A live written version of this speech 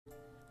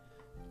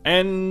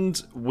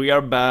And we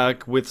are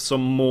back with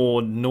some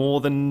more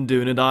Northern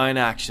Dúnedain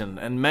action,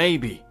 and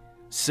maybe,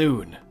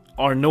 soon,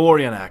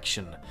 Arnorian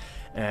action.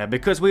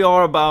 Because we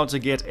are about to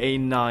get a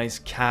nice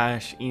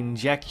cash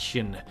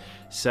injection.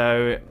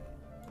 So,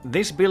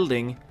 this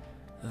building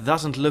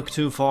doesn't look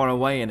too far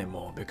away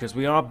anymore, because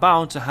we are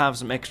about to have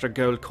some extra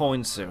gold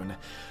coins soon.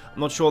 I'm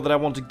not sure that I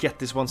want to get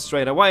this one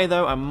straight away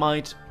though. I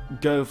might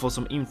go for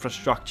some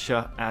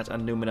infrastructure at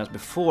Annúminas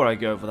before I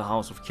go for the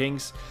House of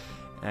Kings.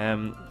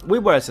 We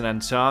were at an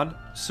end turn,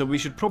 so we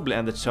should probably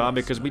end the turn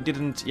because we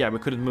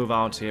couldn't move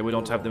out here. We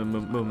don't have the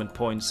movement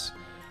points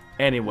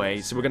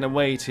anyway, so we're gonna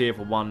wait here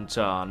for one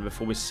turn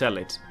before we sell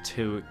it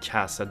to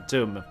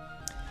Khazad-dûm.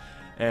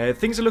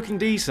 Things are looking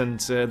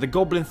decent. The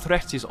goblin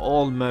threat is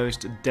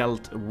almost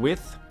dealt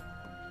with.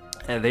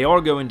 They are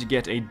going to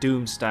get a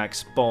doom stack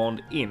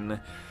spawned in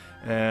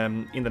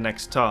the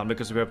next turn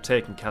because we have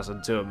taken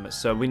Khazad-dûm,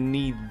 so we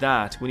need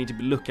that. We need to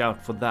look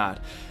out for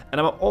that.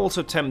 And I'm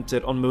also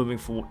tempted on moving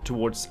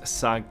towards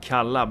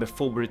Sagkalla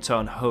before we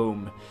return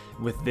home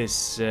with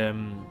this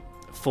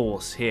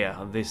force here,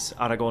 this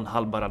Aragon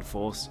Halbarad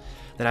force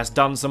that has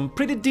done some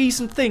pretty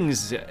decent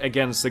things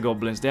against the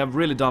goblins. They have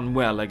really done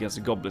well against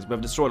the goblins. We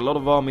have destroyed a lot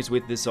of armies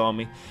with this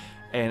army.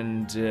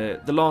 And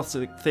the last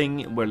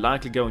thing we're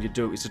likely going to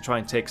do is to try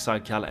and take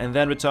Sagkalla and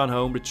then return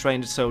home,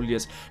 retrain the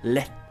soldiers,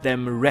 let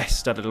them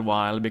rest a little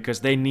while because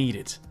they need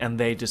it and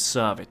they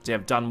deserve it. They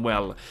have done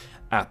well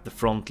at the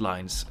front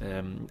lines.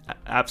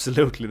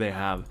 Absolutely they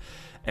have.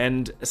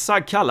 And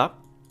Sagkalla,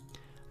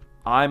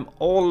 I'm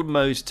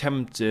almost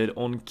tempted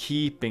on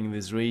keeping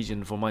this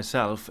region for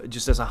myself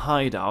just as a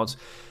hideout.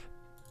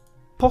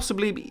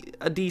 Possibly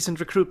a decent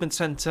recruitment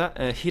center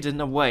hidden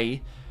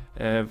away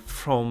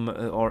from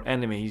our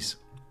enemies.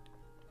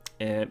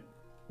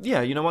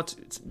 Yeah, you know what?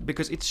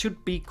 Because it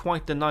should be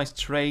quite a nice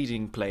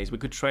trading place. We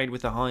could trade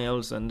with the High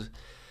Elves, and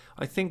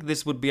I think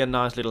this would be a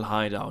nice little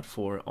hideout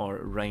for our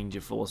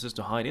ranger forces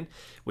to hide in.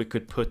 We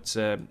could put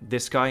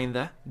this guy in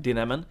there,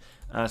 Dúnedain,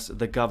 as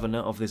the governor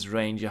of this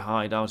ranger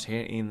hideout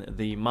here in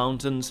the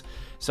mountains.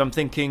 So I'm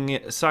thinking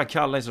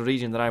Sagkalla is a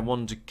region that I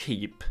want to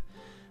keep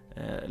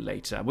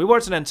later. We were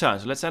at an end turn,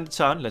 so let's end the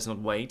turn. Let's not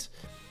wait.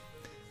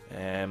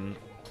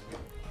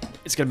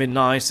 It's gonna be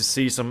nice to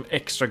see some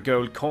extra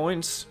gold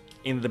coins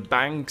in the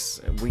banks.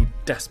 We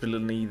desperately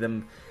need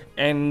them,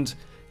 and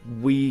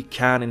we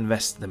can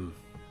invest them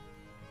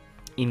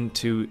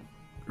into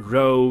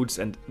roads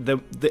and the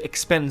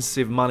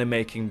expensive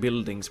money-making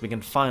buildings. We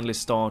can finally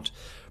start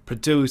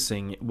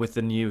producing with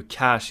the new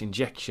cash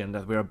injection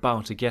that we're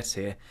about to get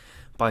here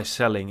by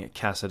selling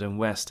Khazad-dûm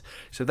West.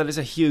 So that is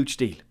a huge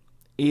deal.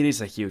 It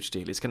is a huge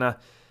deal. It's gonna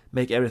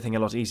make everything a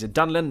lot easier.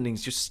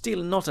 Dunlending's just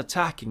still not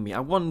attacking me. I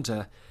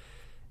wonder,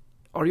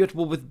 are you at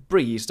war with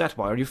Bree? Is that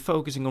why? Are you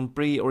focusing on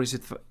Bree, or is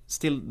it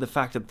still the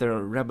fact that there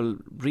are rebel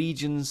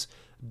regions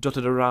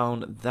dotted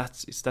around?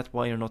 Is that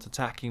why you're not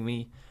attacking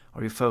me?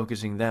 Are you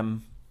focusing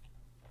them?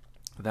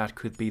 That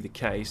could be the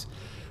case.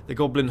 The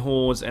goblin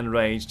hordes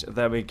enraged.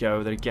 There we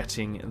go. They're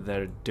getting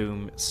their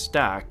doom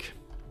stack.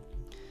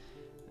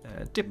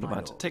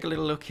 Diplomat, take a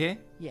little look here.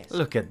 Yes.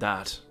 Look at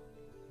that.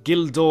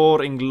 Gildor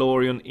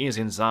Inglorion is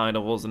inside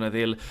of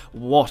Osnadil.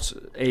 What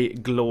a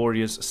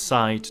glorious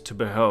sight to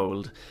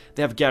behold.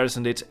 They have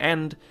garrisoned it,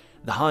 and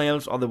the High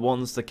Elves are the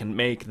ones that can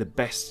make the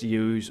best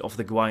use of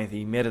the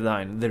Gwaithí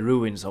Myrddin, the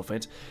ruins of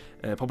it.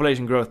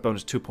 Population growth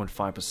bonus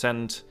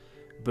 2.5%,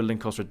 building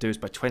cost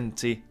reduced by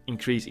 20,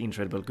 increase in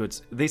tradable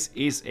goods. This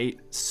is a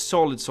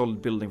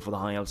solid building for the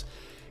High Elves.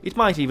 It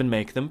might even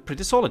make them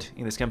pretty solid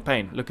in this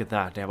campaign. Look at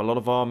that, they have a lot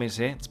of armies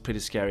here, it's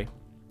pretty scary.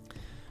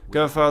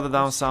 Go further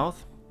down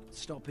south.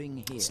 Stopping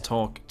here. Let's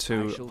talk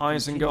to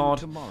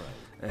Isengard,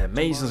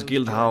 Mason's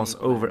Guildhouse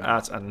over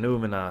at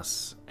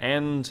Annúminas,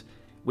 and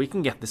we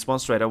can get this one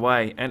straight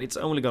away, and it's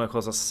only gonna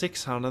cost us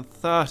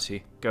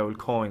 630 gold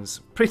coins.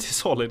 Pretty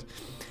solid.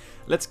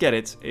 Let's get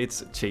it,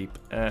 it's cheap.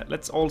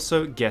 Let's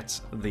also get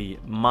the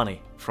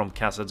money from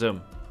Khazad-dûm.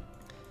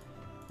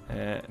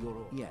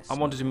 I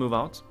wanted to move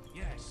out.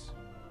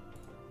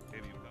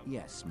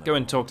 Yes. Go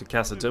and talk to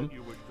Khazad-dûm.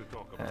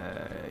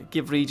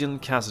 Give region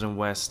Khazad-dûm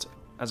West.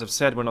 As I've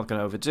said, we're not going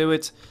to overdo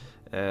it.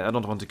 I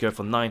don't want to go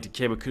for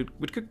 90k.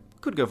 We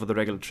could go for the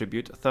regular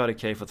tribute,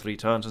 30k for 3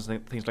 turns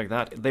and things like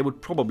that. They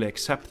would probably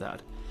accept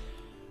that.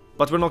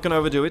 But we're not going to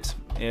overdo it.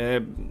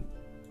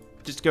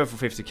 Just go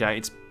for 50k.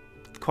 It's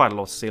quite a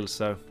lot still,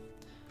 so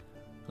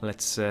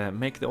let's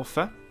make the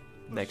offer.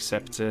 They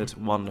accepted.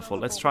 Wonderful.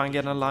 Let's try and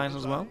get an alliance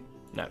as well.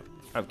 No.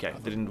 Okay,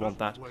 they didn't want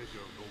that.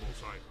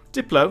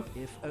 Diplo,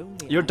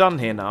 you're done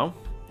here now.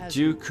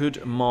 You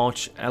could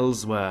march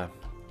elsewhere.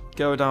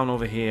 Go down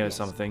over here or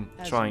something,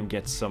 try and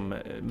get some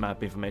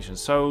map information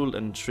sold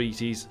and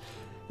treaties.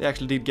 They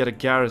actually did get a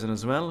garrison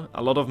as well.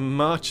 A lot of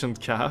merchant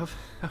cav.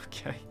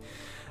 Okay.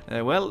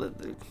 Well,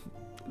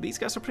 these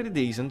guys are pretty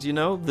decent, you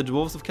know. The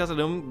Dwarves of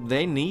Khazad-dûm,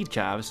 they need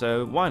cav,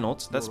 so why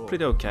not? That's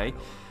pretty okay.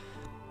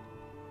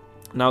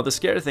 Now, the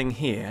scary thing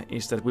here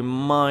is that we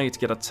might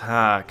get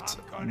attacked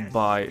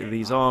by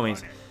these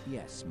armies.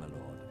 Yes, my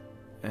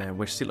lord.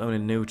 We're still only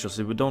neutral,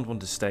 so we don't want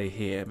to stay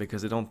here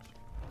because they don't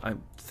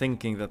I'm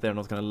thinking that they're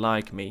not gonna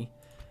like me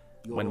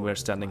when we're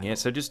standing here.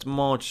 So just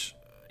march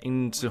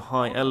into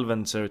High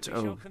Elven territory.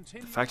 Oh,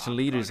 the faction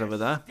leader is over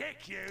there.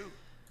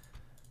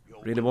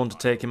 Really want to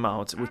take him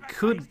out. We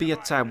could be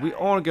attacked. We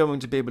are going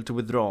to be able to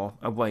withdraw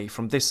away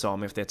from this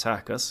army if they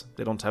attack us.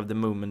 They don't have the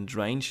movement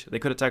range. They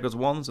could attack us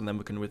once and then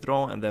we can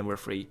withdraw and then we're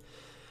free.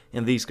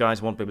 And these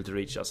guys won't be able to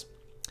reach us.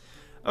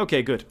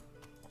 Okay, good.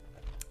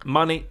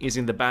 Money is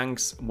in the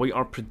banks. We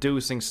are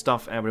producing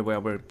stuff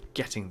everywhere. We're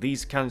getting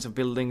these kinds of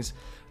buildings.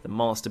 The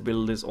master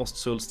builders.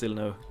 Ostsul still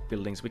no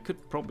buildings. We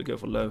could probably go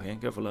for low here.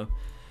 Go for low.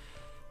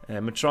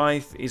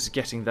 Matraith is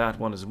getting that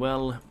one as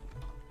well.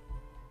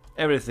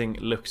 Everything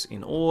looks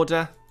in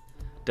order.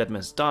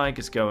 Deadman's Dyke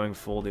is going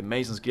for the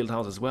Mason's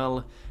Guildhouse as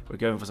well. We're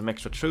going for some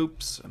extra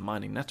troops. A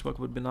mining network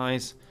would be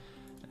nice.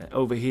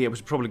 Over here we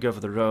should probably go for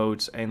the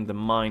roads and the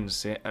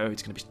mines here. Oh,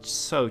 it's going to be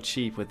so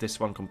cheap with this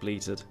one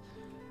completed.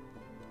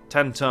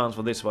 10 turns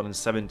for this one and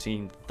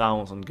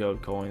 17,000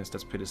 gold coins.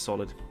 That's pretty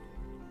solid.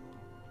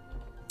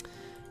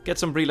 Get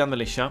some Breland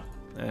Militia.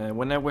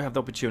 Whenever we have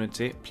the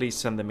opportunity, please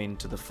send them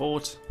into the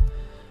fort.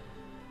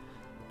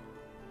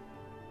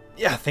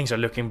 Yeah, things are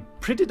looking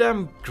pretty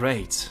damn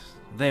great.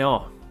 They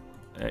are.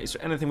 Is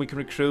there anything we can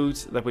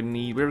recruit that we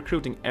need? We're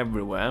recruiting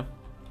everywhere.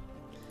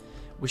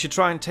 We should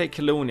try and take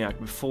Kelowniak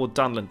before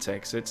Dunland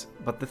takes it.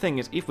 But the thing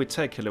is, if we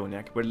take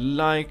Kelowniak, we're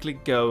likely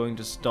going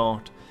to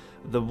start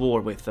the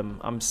war with them.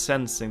 I'm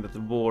sensing that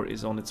the war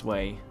is on its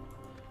way.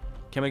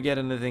 Can we get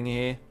anything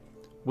here?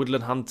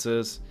 Woodland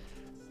Hunters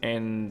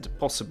and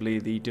possibly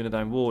the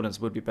Dúnedain Wardens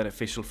would be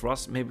beneficial for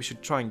us. Maybe we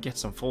should try and get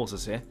some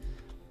forces here.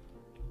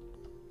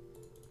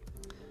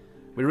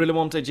 We really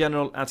want a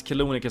general at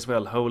Kelowniak as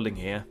well, holding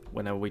here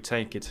whenever we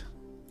take it.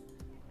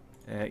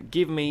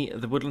 Give me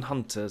the Woodland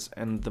Hunters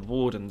and the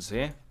Wardens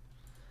here.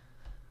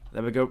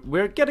 There we go.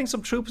 We're getting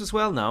some troops as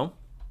well now.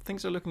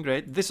 Things are looking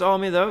great. This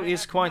army, though,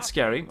 is quite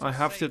scary, I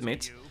have to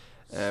admit.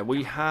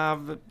 We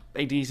have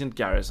a decent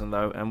garrison,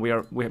 though, and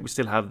we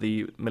still have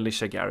the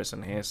militia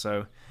garrison here,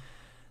 so...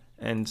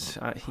 And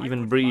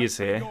even Bree is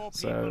here,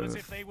 so...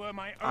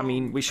 I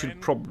mean, we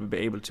should probably be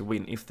able to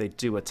win if they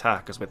do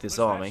attack us with this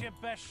army.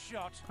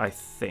 I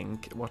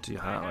think. What do you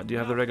have? Do you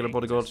have the regular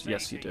bodyguards?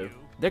 Yes, you do.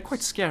 They're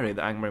quite scary,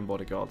 the Angmar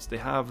bodyguards.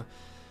 They're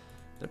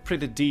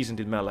pretty decent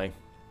in melee.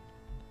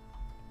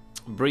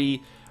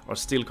 Bree are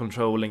still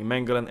controlling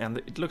Mengolan, and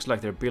it looks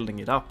like they're building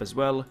it up as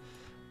well,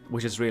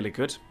 which is really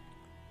good.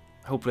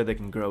 Hopefully they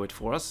can grow it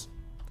for us.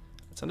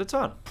 Let's end the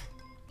turn.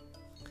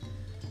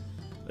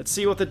 Let's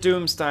see what the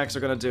Doom Stacks are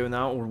going to do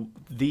now, or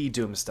the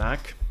Doom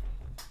Stack.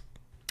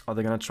 Are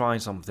they going to try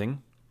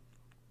something?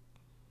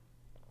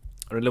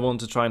 I really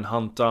want to try and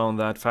hunt down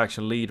that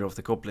faction leader of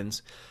the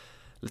Goblins.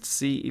 Let's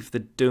see if the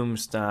Doom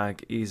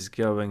Stack is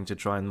going to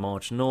try and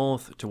march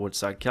north towards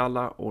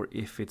Sarkalla, or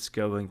if it's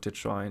going to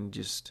try and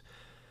just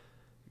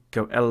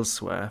go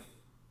elsewhere.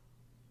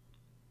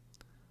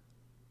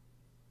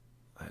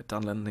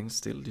 Dunlanding's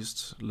still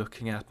just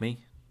looking at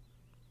me.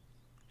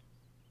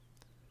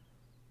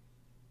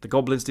 The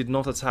goblins did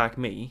not attack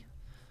me.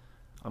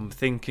 I'm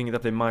thinking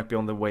that they might be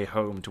on their way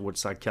home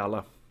towards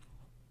Sarkalla.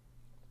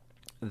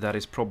 That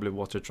is probably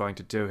what they're trying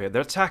to do here.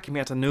 They're attacking me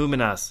at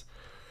Anuminas.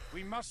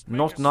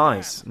 Not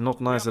nice. Not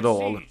nice at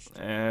all.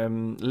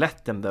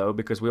 Let them, though,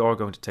 because we are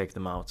going to take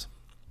them out.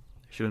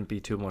 Shouldn't be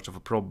too much of a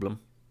problem.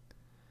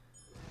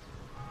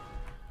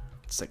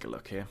 Let's take a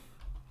look here.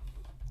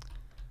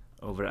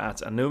 Over at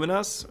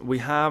Anuminas, we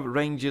have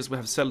ranges, we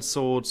have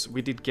sellswords.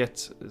 We did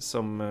get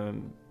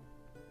some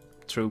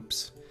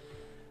troops.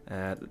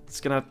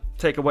 It's gonna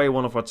take away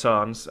one of our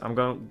turns. I'm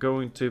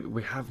going to...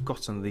 We have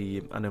gotten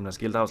the Anuminas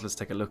Guildhouse. Let's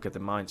take a look at the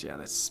mines. Yeah,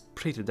 that's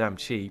pretty damn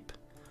cheap.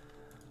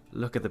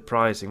 Look at the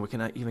pricing. We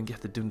can even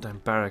get the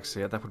Dúnedain Barracks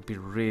here. That would be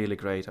really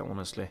great,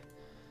 honestly.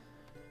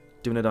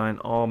 Dúnedain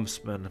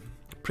Armsmen.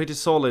 Pretty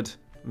solid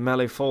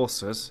melee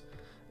forces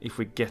if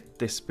we get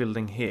this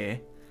building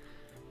here.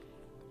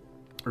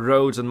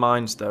 Roads and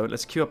mines, though.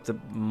 Let's queue up the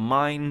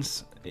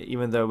mines,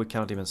 even though we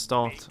cannot even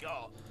start.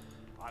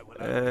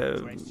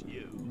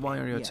 Why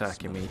are you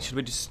attacking me? Should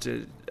we just...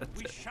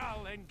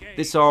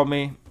 this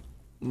army,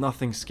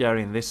 nothing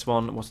scary in this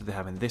one. What do they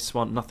have in this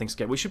one? Nothing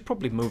scary. We should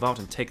probably move out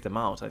and take them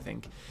out, I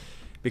think.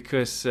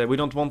 Because we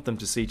don't want them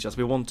to siege us.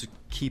 We want to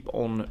keep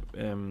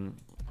on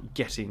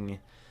getting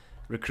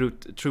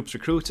troops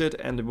recruited,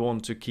 and we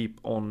want to keep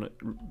on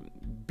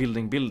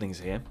building buildings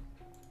here.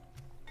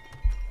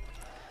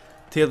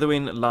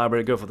 Theodowin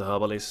Library, go for the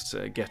Herbalist,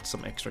 get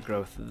some extra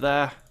growth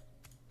there.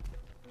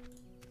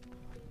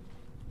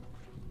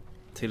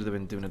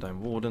 Theodowin Dúnedain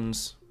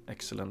Wardens,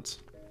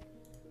 excellent.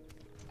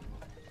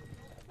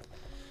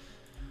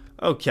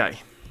 Okay,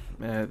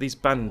 these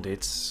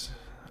bandits.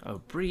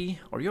 Oh, Bree,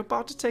 are you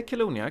about to take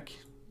Kelowniak?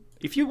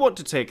 If you want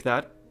to take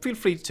that, feel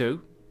free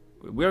to.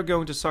 We're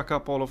going to suck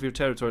up all of your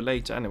territory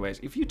later anyways.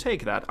 If you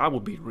take that, I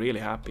would be really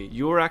happy.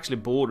 You're actually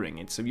bordering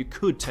it, so you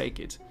could take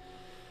it.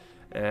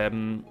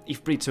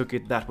 If Bree took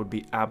it, that would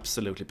be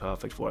absolutely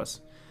perfect for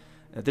us.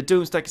 The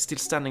Doomstack is still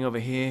standing over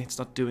here. It's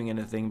not doing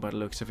anything by the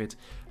looks of it.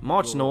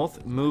 March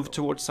north, move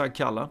towards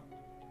Sarkalla.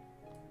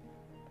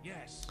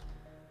 Yes.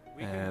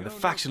 The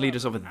faction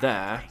leaders over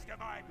there.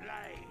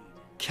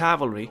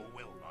 Cavalry.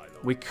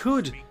 We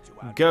could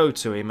go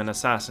to him and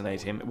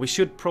assassinate him. We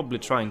should probably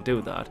try and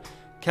do that.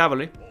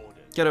 Cavalry,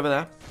 get over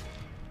there.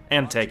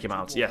 And take him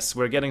out. Yes,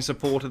 we're getting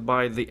supported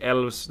by the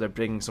Elves. They're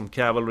bringing some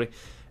cavalry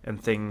and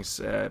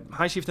things.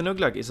 High Chieftain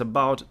Uglag is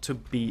about to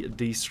be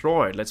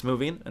destroyed. Let's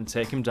move in and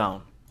take him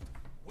down.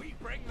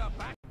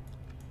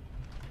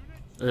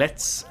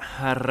 Let's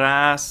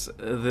harass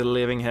the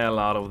living hell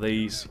out of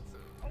these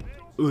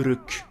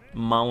Uruk,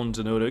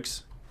 mountain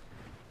Uruks.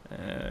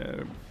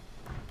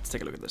 Let's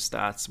take a look at the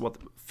stats. What?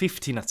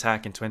 15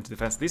 attack and 20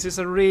 defense. This is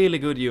a really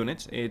good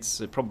unit.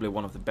 It's probably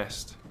one of the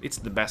best. It's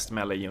the best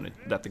melee unit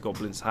that the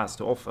Goblins has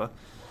to offer.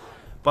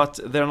 But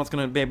they're not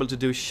going to be able to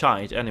do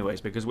shite anyways,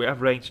 because we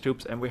have ranged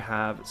troops and we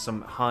have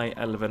some high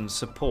elven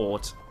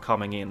support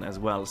coming in as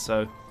well.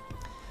 So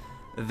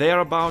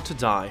they're about to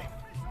die.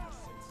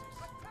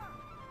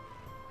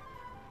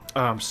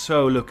 I'm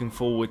so looking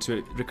forward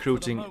to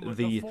recruiting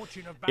the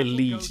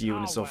elite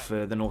units of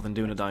the Northern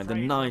Dúnedain, the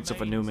Knights of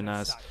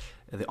Annúminas,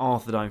 the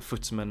Arthedain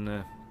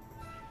footmen.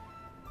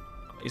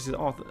 Is it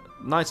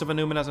Knights of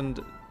Annúminas and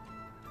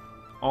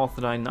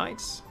Arthedain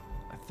Knights?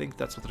 I think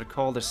that's what they're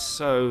called. They're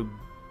so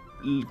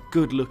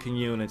good-looking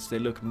units. They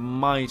look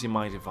mighty,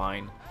 mighty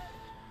fine.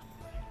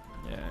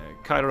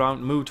 Kite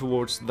around, move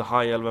towards the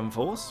High Elven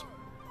force.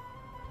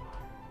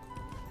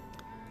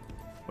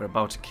 We're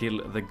about to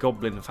kill the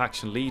Goblin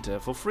faction leader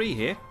for free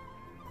here.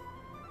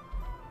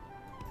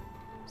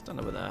 Stand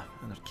over there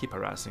and keep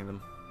harassing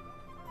them.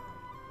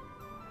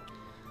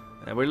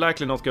 We're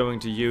likely not going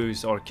to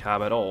use our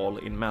cab at all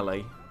in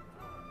melee.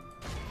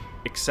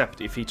 Except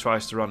if he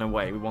tries to run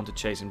away. We want to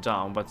chase him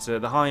down. But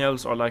the High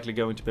Elves are likely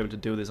going to be able to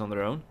do this on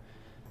their own.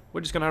 We're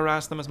just going to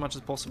harass them as much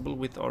as possible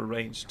with our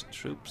ranged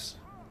troops.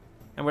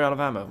 And we're out of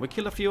ammo. We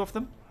kill a few of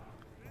them.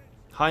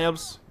 High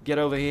Elves, get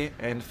over here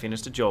and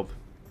finish the job.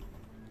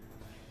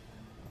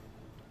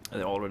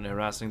 They're already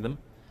harassing them.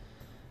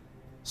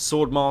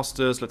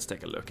 Swordmasters, let's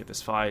take a look at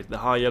this fight. The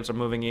High Elves are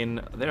moving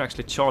in. They're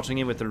actually charging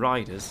in with the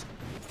riders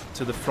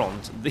to the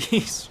front.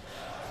 These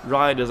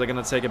riders are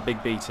going to take a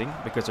big beating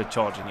because they're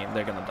charging in.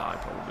 They're going to die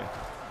probably.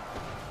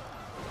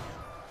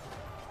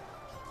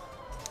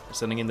 They're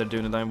sending in their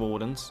Dúnedain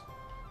wardens.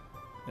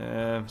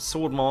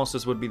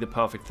 Swordmasters would be the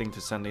perfect thing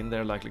to send in.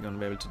 They're likely going to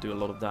be able to do a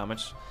lot of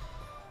damage.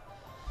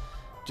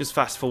 Just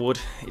fast forward.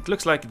 It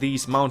looks like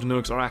these mountain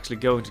orcs are actually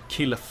going to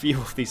kill a few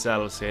of these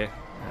elves here.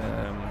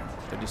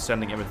 They're just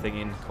sending everything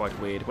in quite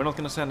weird. We're not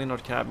going to send in our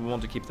cab. We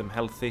want to keep them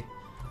healthy.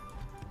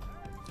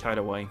 Kite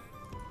away.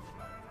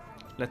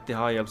 Let the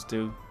High Elves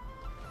do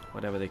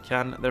whatever they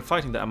can. They're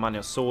fighting the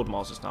Amania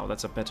Swordmasters now.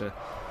 That's a better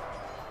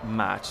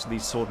match.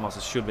 These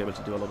Swordmasters should be able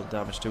to do a lot of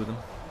damage to them.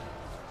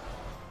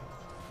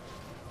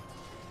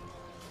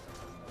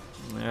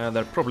 Yeah,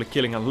 they're probably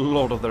killing a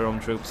lot of their own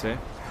troops here.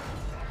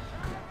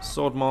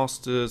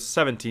 Swordmasters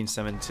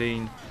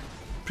 17-17.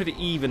 Pretty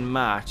even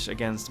match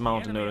against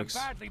Mountain Urks,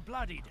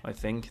 I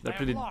think. They're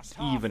pretty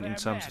even in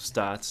terms of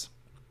stats.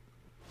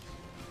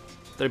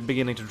 They're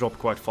beginning to drop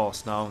quite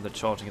fast now. They're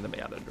charging them.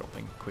 Yeah, they're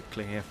dropping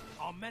quickly here.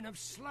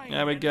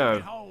 There we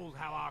go.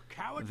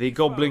 The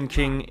Goblin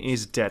King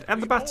is dead.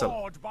 And the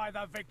battle.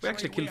 We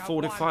actually killed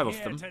 45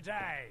 of them.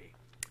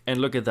 And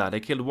look at that. They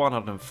killed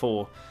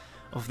 104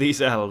 of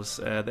these elves.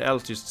 The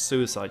elves just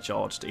suicide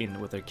charged in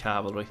with their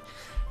cavalry.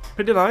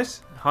 Pretty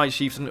nice. High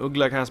Chieftain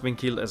Uglag has been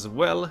killed as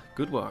well.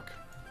 Good work.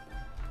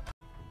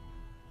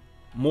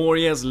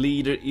 Moria's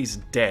leader is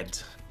dead.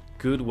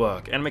 Good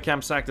work. Enemy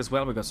camp sacked as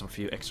well. We got some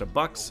few extra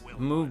bucks.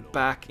 Move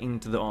back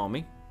into the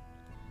army.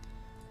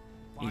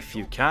 If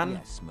you can.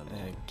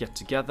 Get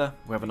together.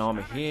 We have an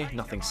army here.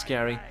 Nothing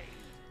scary.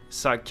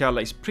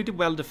 Sagkalla is pretty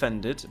well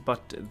defended,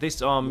 but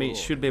this army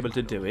should be able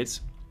to do it.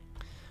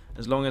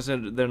 As long as they're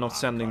not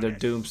sending their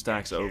doom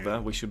stacks over,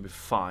 we should be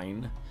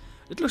fine.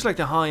 It looks like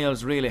the High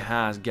Elves really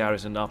has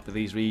garrisoned up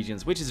these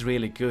regions, which is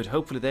really good.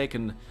 Hopefully they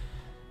can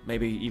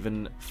maybe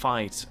even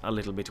fight a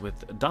little bit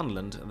with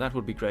Dunland. That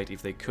would be great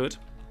if they could.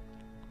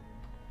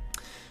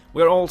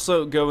 We're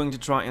also going to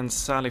try and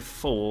sally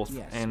forth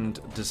and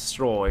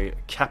destroy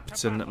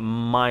Captain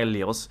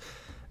Mylios.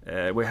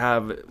 We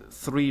have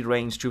 3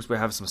 ranged troops, we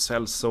have some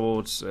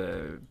sellswords.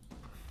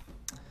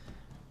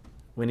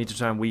 We need to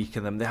try and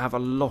weaken them. They have a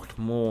lot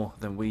more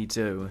than we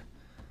do.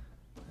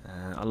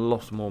 A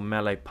lot more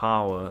melee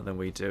power than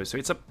we do. So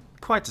it's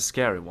quite a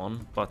scary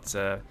one, but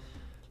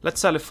let's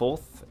sally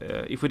forth.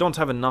 If we don't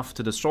have enough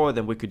to destroy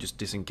them, we could just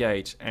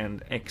disengage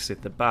and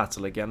exit the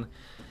battle again.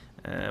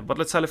 But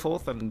let's sally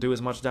forth and do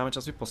as much damage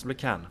as we possibly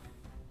can.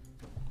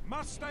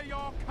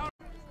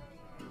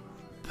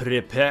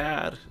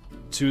 Prepare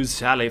to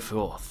sally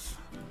forth.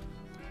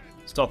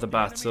 Start the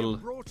battle.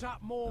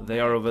 They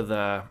are over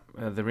there.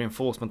 The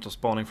reinforcement are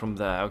spawning from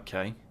there.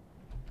 Okay.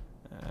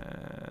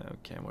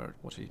 Okay,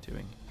 what are you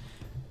doing?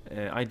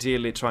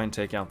 Ideally, try and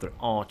take out their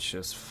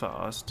archers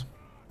first.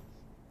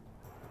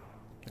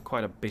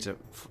 Quite a bit of...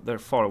 They're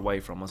far away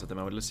from us at the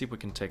moment. Let's see if we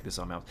can take this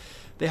army out.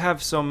 They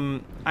have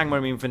some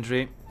Angmar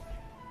infantry.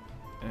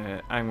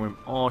 Angmar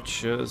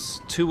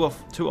archers. Two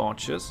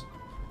archers.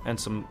 and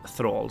some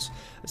thralls.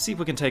 Let's see if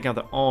we can take out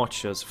the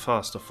archers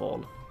first of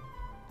all.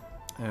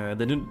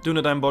 The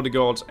Dúnedain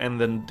bodyguards and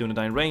then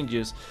Dúnedain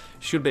rangers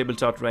should be able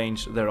to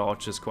outrange their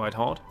archers quite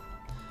hard.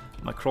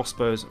 My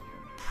crossbows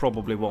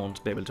probably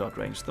won't be able to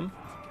outrange them.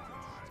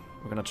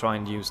 We're gonna try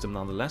and use them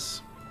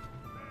nonetheless.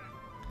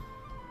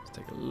 Let's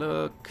take a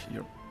look.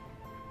 You're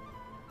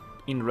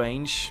in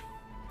range.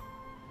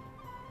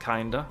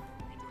 Kinda.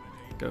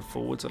 Go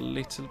forwards a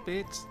little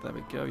bit. There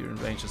we go, you're in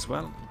range as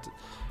well.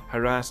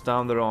 Harass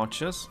down their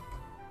archers.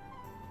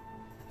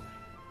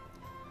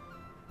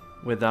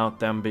 Without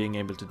them being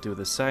able to do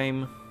the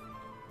same.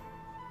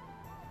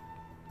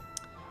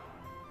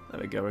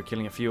 There we go, we're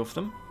killing a few of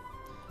them.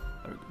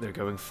 They're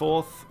going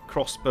forth.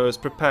 Crossbows,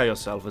 prepare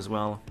yourself as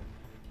well.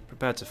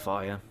 Prepare to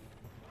fire.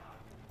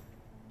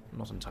 I'm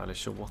not entirely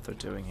sure what they're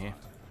doing here.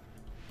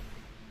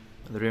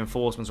 The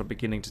reinforcements are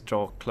beginning to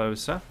draw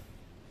closer.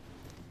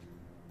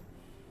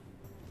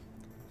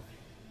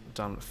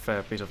 Done a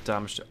fair bit of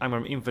damage to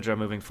Angmar infantry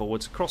moving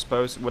forwards.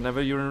 Crossbows,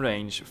 whenever you're in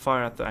range,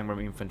 fire at the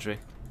Angmar infantry.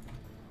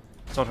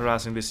 Start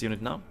harassing this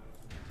unit now.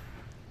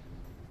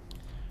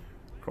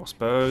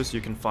 Crossbows,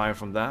 you can fire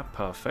from there.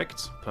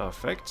 Perfect,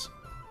 perfect.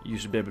 You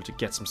should be able to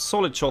get some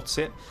solid shots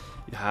here.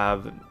 You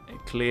have a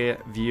clear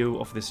view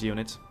of this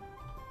unit.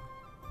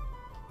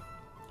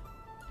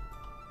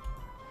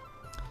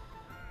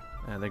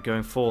 They're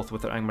going forth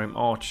with their Angmar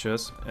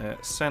archers.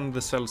 Send the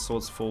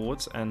sellswords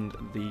forwards and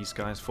these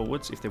guys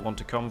forwards if they want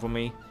to come for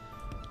me.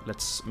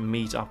 Let's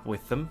meet up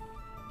with them.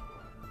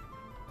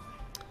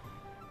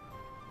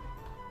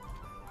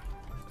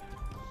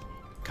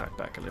 Cut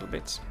back a little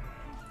bit.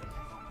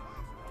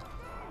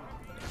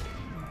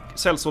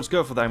 Sellswords,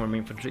 go for the Angmar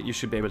infantry. You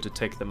should be able to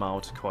take them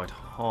out quite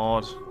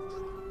hard.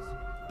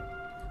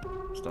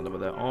 Stand over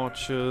their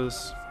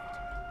archers.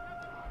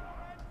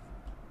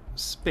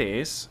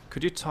 Spears,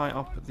 could you tie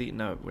up the...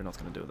 No, we're not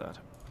going to do that.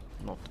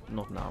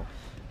 Not now.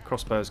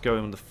 Crossbows, go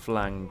on the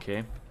flank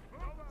here.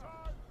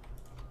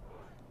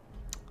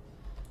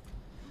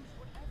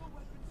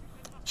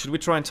 Should we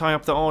try and tie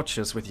up the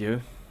archers with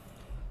you?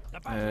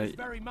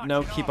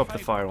 No, keep up the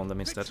fire on them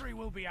instead.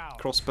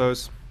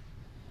 Crossbows.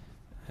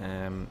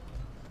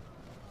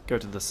 Go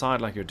to the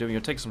side like you're doing.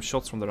 You're taking some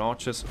shots from their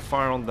archers.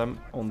 Fire on them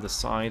on the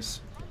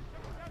sides.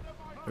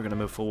 We're going to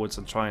move forwards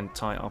and try and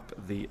tie up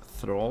the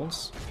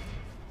thralls.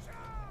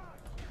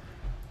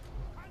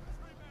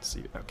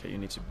 See, okay, you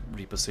need to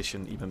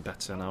reposition even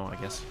better now, I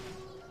guess.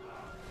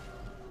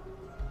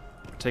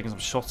 We're taking some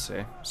shots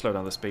here. Slow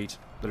down the speed.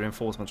 The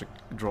reinforcements are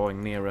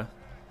drawing nearer.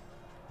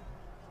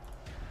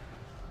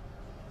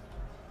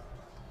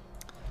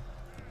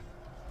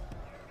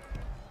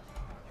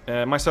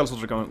 My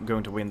sellswords are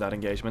going to win that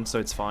engagement, so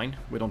it's fine.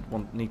 We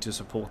don't need to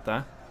support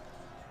that.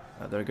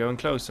 They're going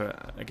closer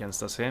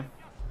against us here.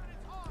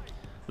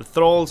 The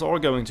thralls are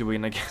going to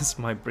win against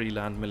my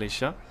Breland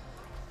militia.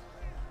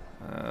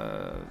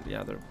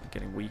 Yeah, they're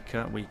getting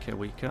weaker.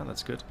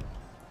 That's good.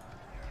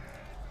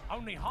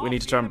 We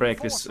need to try and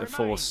break this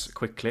force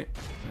quickly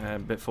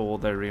before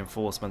their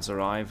reinforcements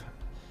arrive.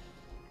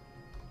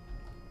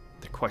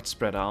 They're quite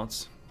spread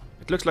out.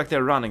 It looks like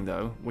they're running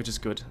though, which is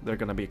good. They're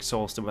going to be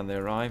exhausted when they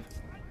arrive.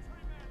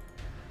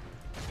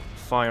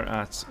 Fire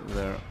at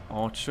their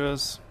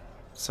archers.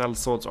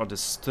 Sellswords are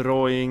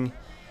destroying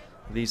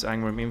these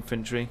Angmar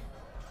infantry.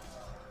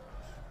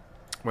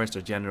 Where's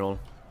their general?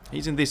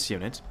 He's in this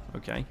unit.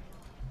 Okay.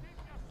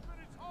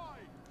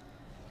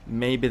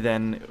 Maybe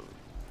then,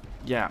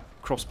 yeah,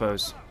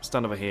 crossbows,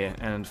 stand over here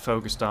and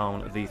focus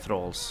down the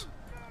thralls.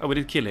 Oh, we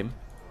did kill him.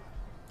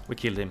 We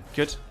killed him.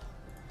 Good.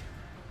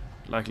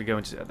 Likely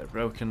going to... they're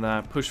broken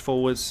there. Push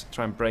forwards,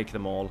 try and break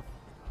them all.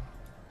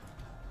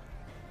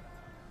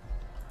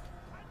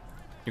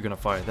 You're gonna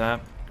fire there.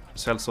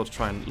 Sellswords,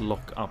 try and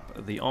lock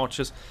up the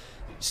archers.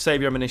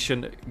 Save your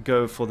ammunition,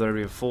 go for the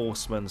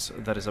reinforcements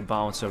that is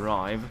about to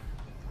arrive.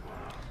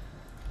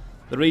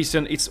 The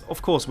reason, it's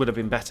of course would have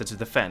been better to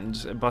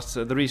defend, but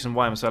the reason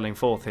why I'm selling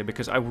forth here,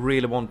 because I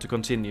really want to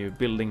continue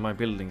building my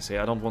buildings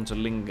here. I don't want to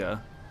linger.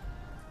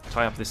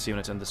 Tie up this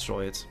unit and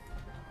destroy it.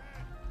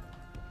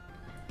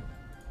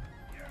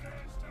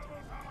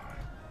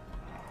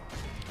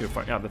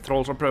 Yeah, the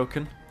thralls are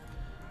broken.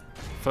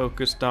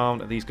 Focus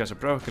down, these guys are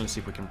broken. Let's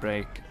see if we can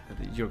break.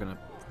 You're gonna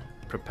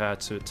prepare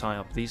to tie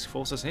up these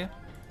forces here.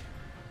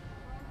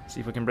 See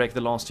if we can break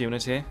the last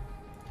unit here.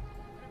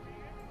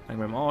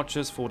 Angmar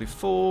archers,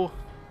 44.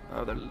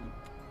 Oh, they're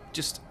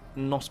just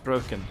not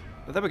broken.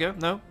 But there we go.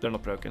 No, they're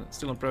not broken.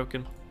 Still not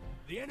broken.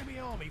 The enemy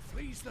army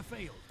flees the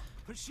field.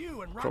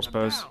 Pursue and run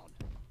Crossbows. them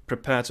down.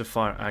 Prepare to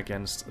fire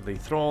against the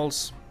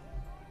thralls.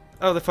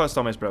 Oh, the first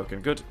army is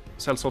broken. Good.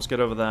 Sellswords, get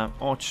over there.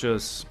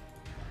 Archers.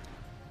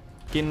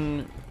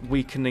 Begin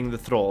weakening the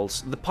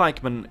thralls. The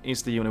pikeman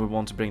is the unit we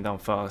want to bring down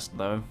first,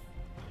 though.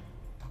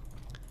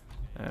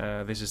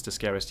 This is the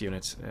scariest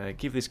unit.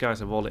 Give these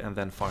guys a volley and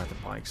then fire the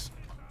pikes.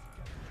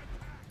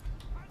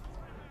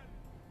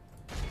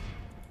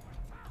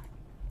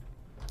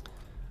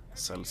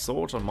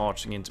 Sellswords are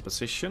marching into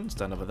position.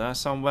 Stand over there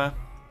somewhere.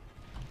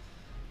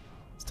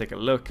 Let's take a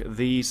look.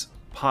 These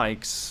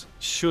pikes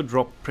should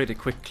drop pretty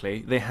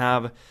quickly. They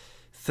have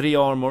 3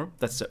 armor,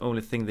 that's the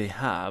only thing they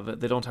have.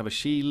 They don't have a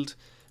shield,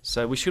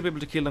 so we should be able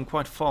to kill them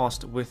quite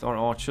fast with our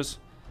archers.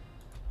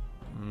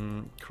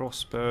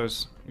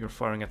 Crossbows, you're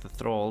firing at the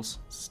thralls.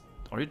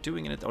 Are you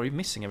doing it? Are you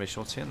missing every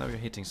shot here? No, you're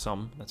hitting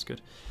some, that's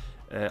good.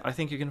 I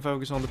think you can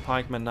focus on the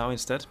pikemen now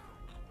instead.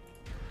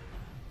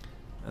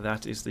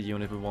 That is the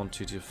unit we want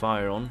you to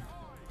fire on.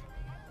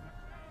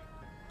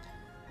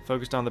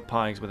 Focus down the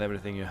pikes with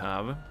everything you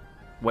have.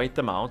 Wait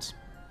them out.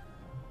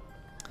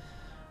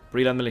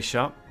 Breland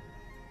militia.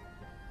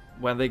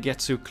 When they get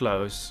too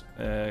close,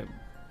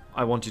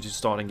 I want you to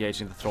start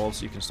engaging the thralls,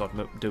 so you can start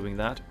doing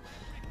that.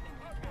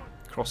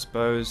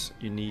 Crossbows,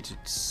 you need to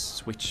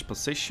switch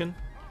position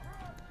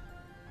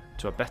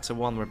to a better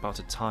one. We're about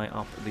to tie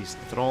up these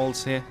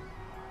thralls here.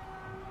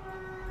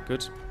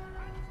 Good.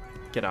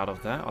 Get out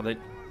of there. Are they...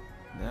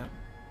 Yeah.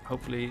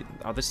 Hopefully...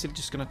 Are they still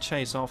just gonna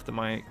chase after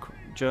my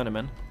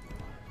journeymen?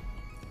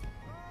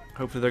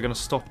 Hopefully they're gonna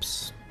stop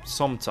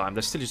sometime.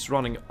 They're still just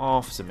running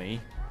after me,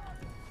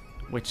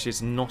 which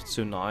is not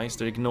too nice.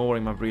 They're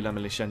ignoring my Breland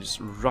militia and just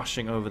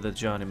rushing over the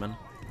journeymen.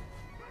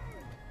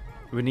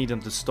 We need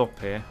them to stop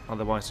here,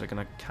 otherwise they're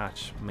gonna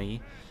catch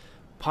me.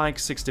 Pike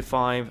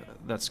 65,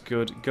 that's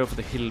good. Go for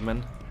the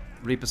hillmen.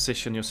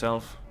 Reposition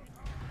yourself.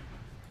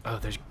 Oh,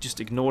 they're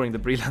just ignoring the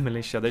Breland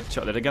militia.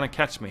 They're gonna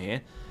catch me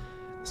here.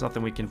 There's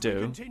nothing we can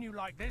do. Continue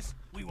like this,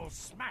 we will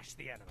smash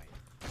the enemy.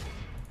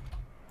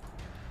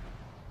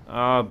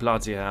 Oh,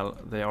 bloody hell.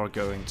 They are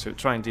going to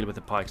try and deal with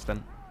the pikes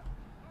then.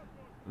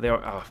 They are...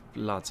 Oh,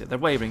 bloody... They're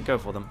wavering. Go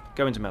for them.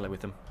 Go into melee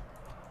with them.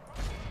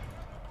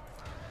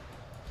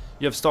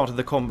 You have started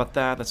the combat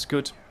there. That's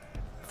good.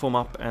 Form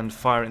up and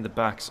fire in the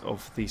backs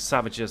of the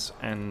savages.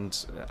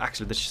 And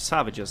actually, the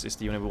savages is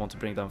the unit we want to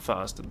bring down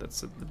first.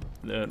 That's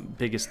the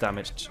biggest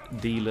damage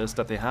dealers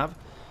that they have.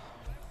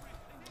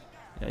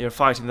 Yeah, you're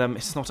fighting them.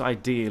 It's not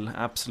ideal.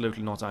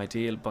 Absolutely not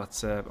ideal.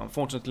 But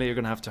unfortunately, you're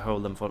going to have to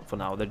hold them for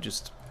now. They're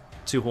just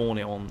too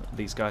horny on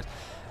these guys.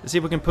 Let's see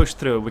if we can push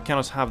through. We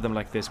cannot have them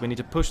like this. We need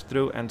to push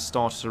through and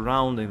start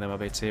surrounding them a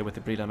bit here with the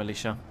Breland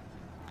militia.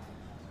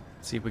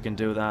 Let's see if we can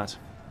do that.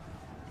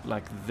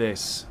 Like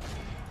this.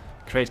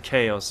 Create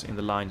chaos in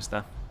the lines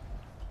there.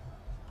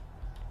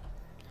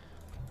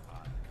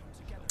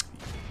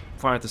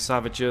 Fire at the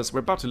savages.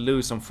 We're about to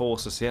lose some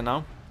forces here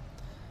now.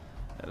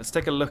 Let's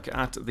take a look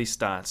at the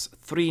stats.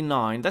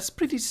 3-9. That's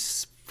pretty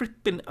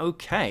frippin'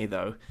 okay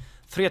though.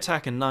 3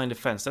 attack and 9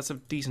 defense. That's a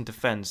decent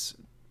defense.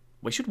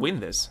 We should win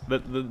this.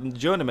 The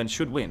journeymen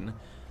should win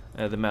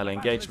the melee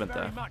engagement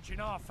there.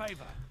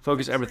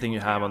 Focus everything you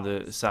have on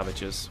the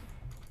savages.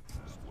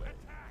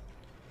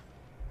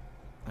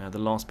 The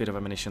last bit of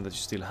ammunition that you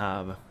still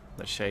have,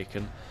 that's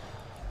shaken.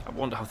 I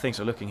wonder how things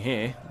are looking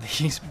here.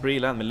 These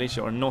Breland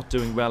militia are not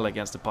doing well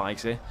against the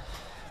pikes here.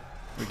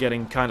 We're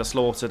getting kind of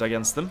slaughtered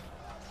against them.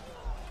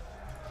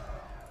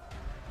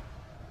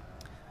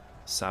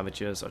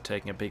 Savages are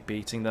taking a big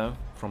beating though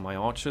from my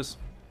archers.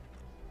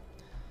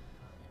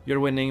 You're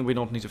winning, we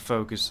don't need to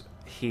focus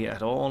here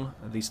at all.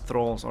 These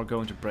thralls are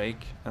going to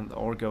break and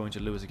are going to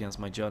lose against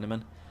my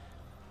journeymen.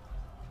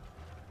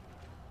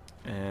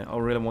 I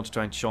really want to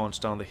try and charge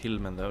down the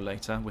hillmen though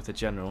later with the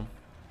general.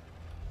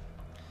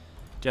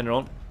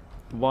 General,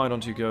 why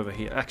don't you go over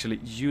here? Actually,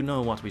 you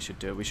know what we should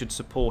do. We should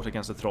support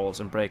against the thralls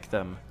and break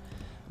them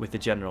with the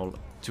general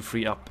to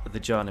free up the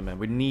journeymen.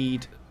 We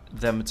need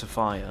them to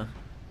fire.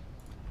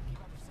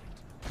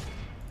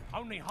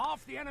 Only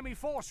half the enemy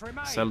force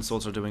remains.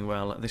 Sellswords are doing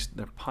well.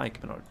 Their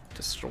pikemen are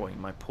destroying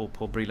my poor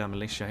Breland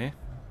militia here.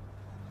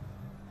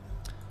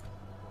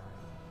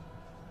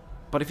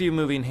 But if you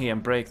move in here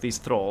and break these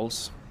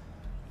thralls,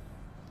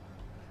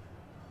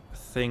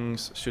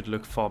 things should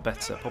look far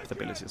better. Pop the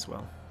ability as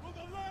well.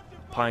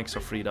 Pikes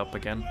are freed up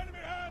again.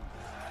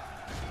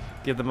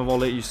 Give them a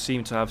volley. You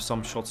seem to have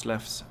some shots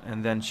left,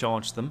 and then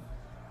charge them.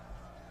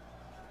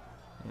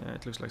 Yeah,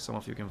 it looks like some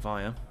of you can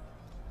fire.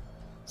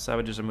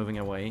 Savages are moving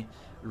away.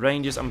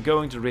 Rangers, I'm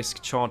going to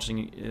risk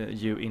charging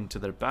you into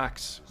their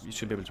backs. You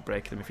should be able to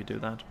break them if you do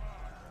that.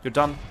 You're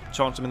done.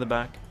 Charge them in the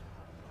back.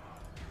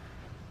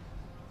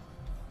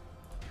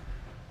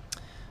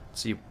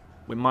 See,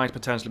 we might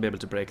potentially be able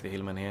to break the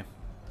hillmen here.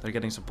 They're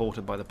getting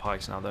supported by the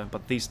pikes now though,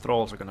 but these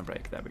thralls are going to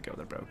break. There we go,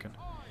 they're broken.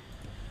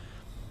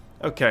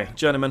 Okay,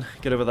 journeymen,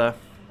 get over there.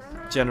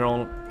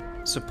 General,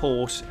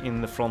 support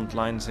in the front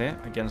lines here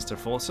against their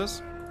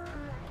forces.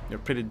 You're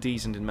pretty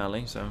decent in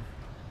melee, so...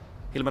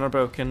 Hillmen are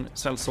broken,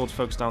 sellswords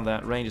folks down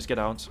there, rangers get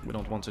out. We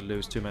don't want to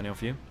lose too many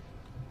of you.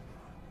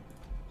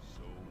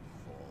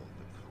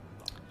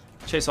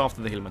 Chase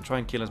after the hillmen, try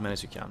and kill as many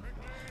as you can.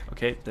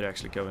 Okay, they're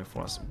actually going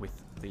for us with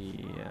the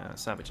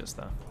savages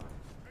there.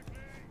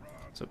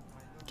 So,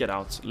 get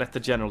out. Let the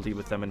general deal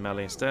with them in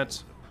melee instead.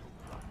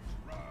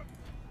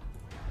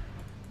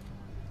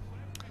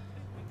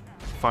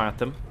 Fire at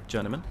them,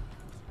 journeymen.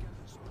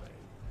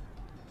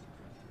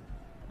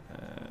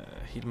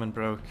 Hillmen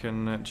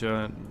broken,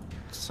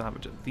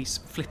 savage. These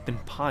flipping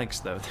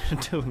pikes though, they're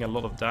doing a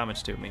lot of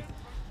damage to me.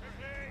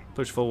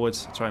 Push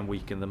forwards, try and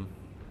weaken them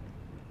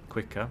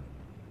quicker.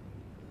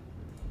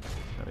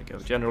 we go.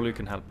 General, you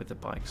can help with the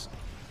pikes.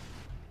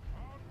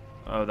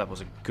 Oh, that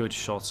was a good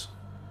shot.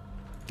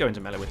 Go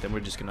into melee with them. We're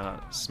just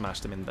gonna smash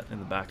them in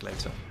the back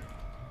later.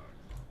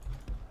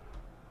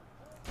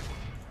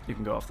 You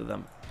can go after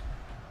them.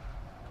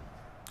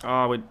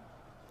 Ah, we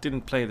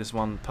didn't play this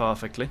one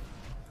perfectly.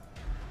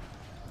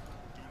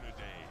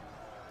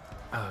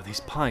 Oh, these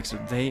pikes,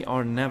 they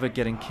are never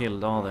getting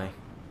killed, are they?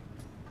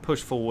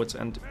 Push forwards,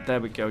 and there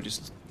we go.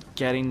 Just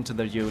get into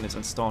their units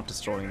and start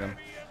destroying them.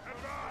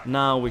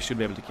 Now we should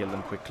be able to kill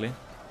them quickly.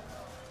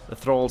 The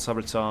thralls have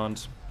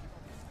returned.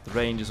 The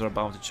rangers are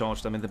about to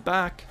charge them in the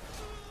back.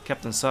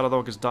 Captain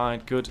Saradog has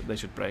died. Good, they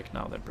should break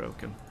now. They're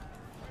broken.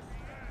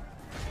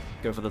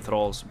 Go for the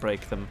thralls,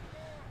 break them,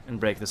 and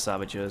break the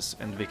savages,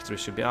 and victory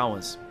should be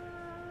ours.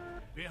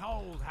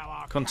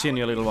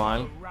 Continue a little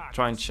while.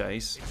 Try and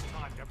chase.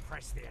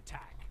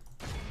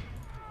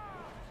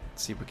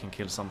 Let's see if we can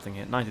kill something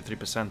here.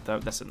 93% though,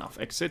 that's enough.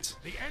 Exit.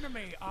 The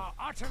enemy are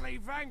utterly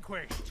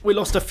vanquished. We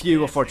lost a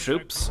few of our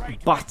troops,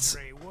 but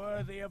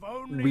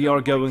we are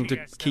going to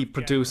keep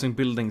producing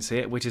buildings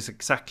here, which is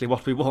exactly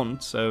what we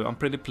want, so I'm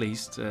pretty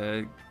pleased.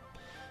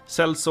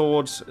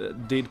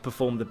 Sellswords did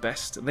perform the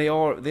best. They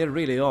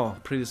really are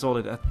pretty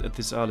solid at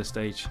this early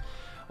stage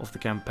of the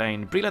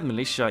campaign. Brilliant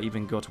Militia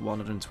even got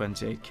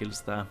 128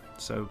 kills there,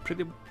 so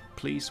pretty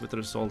pleased with the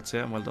results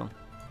here. Well done.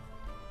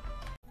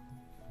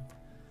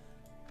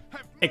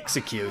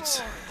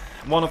 Execute.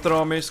 One of their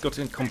armies got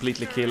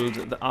completely killed.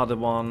 The other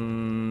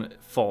one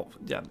fell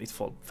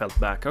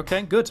back.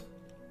 Okay, good.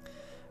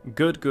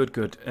 Good.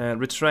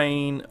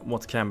 Retrain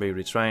what can be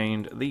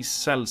retrained. These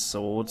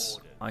sellswords,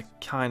 I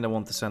kind of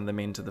want to send them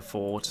into the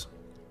fort.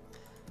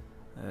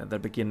 They're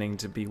beginning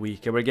to be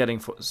weaker. We're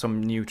getting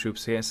some new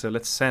troops here, so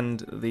let's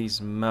send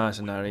these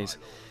mercenaries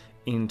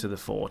into the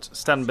fort.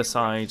 Stand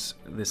beside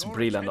this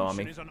Breland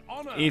army.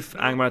 If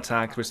Angmar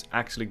attacks, we're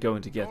actually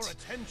going to get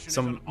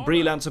some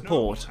Breland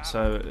support,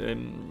 so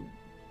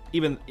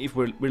even if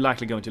we're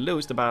likely going to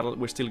lose the battle,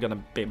 we're still going to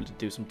be able to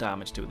do some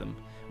damage to them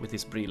with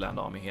this Breland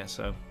army here,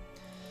 so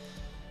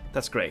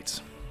that's great.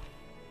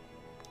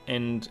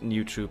 And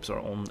new troops are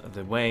on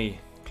the way.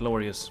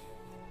 Glorious.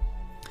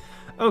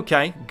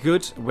 Okay,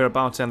 good. We're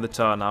about to end the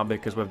turn now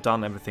because we've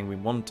done everything we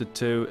wanted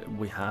to.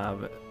 We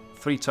have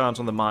 3 turns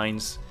on the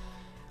mines.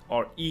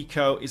 Our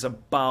eco is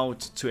about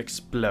to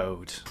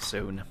explode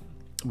soon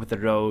with the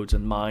roads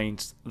and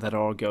mines that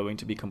are going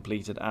to be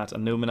completed at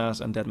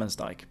Annúminas and Deadman's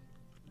Dyke.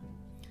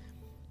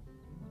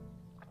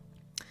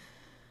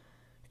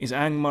 Is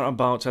Angmar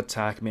about to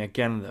attack me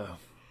again though?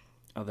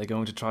 Are they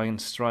going to try and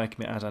strike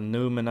me at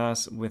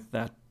Annúminas with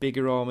that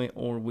bigger army,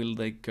 or will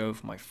they go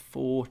for my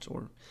fort,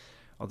 or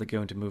are they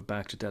going to move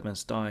back to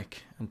Deadman's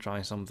Dyke and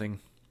try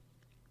something?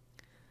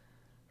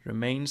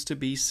 Remains to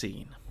be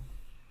seen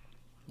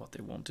what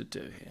they want to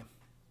do here.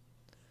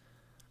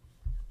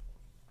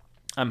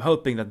 I'm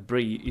hoping that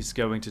Bree is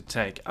going to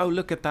take... Oh,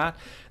 look at that.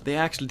 They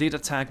actually did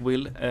attack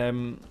Will.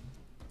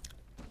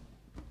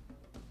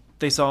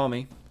 This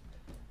army.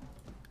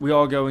 We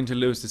are going to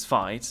lose this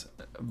fight,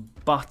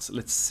 but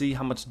let's see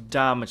how much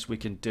damage we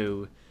can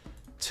do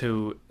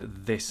to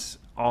this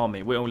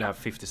army. We only have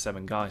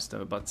 57 guys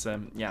though, but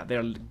yeah,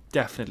 they're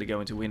definitely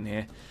going to win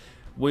here.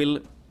 Will...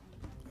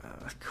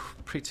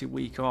 pretty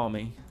weak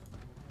army.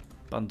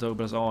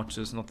 Bandobra's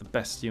archers, not the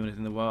best unit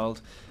in the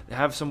world. They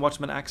have some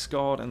Watchman Axe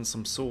Guard and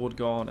some Sword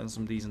Guard and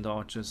some decent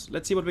archers.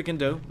 Let's see what we can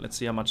do. Let's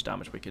see how much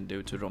damage we can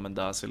do to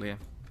Romandasil here.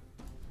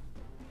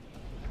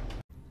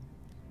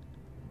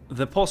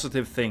 The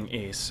positive thing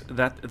is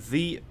that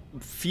the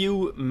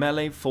few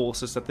melee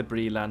forces that the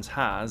Brelands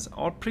has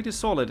are pretty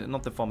solid.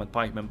 Not the Foreman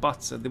Pikemen,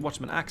 but the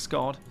Watchman Axe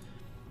Guard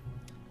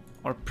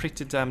are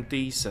pretty damn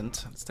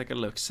decent. Let's take a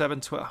look.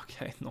 7-12.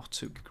 Okay, not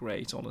too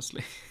great,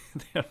 honestly.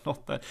 They are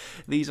not that.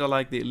 These are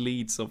like the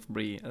elites of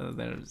Bree.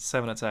 They're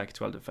 7 attack,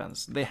 12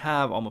 defense. They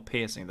have armor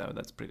piercing though.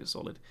 That's pretty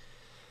solid.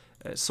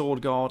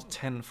 Sword Guard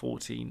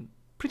 10-14.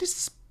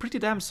 Pretty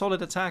damn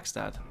solid attack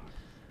stat.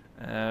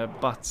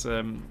 But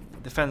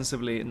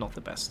defensively not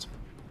the best.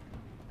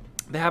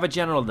 They have a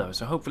general though,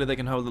 so hopefully they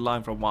can hold the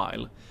line for a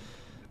while.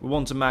 We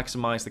want to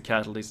maximize the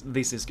casualties.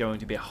 This is going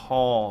to be a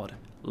hard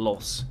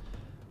loss.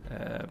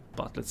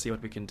 But let's see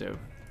what we can do.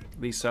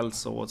 These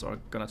sellswords are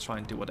gonna try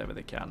and do whatever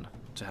they can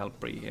to help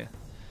Bree here.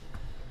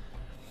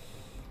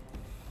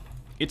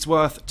 It's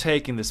worth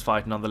taking this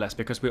fight nonetheless,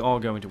 because we are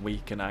going to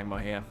weaken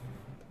Angmar here.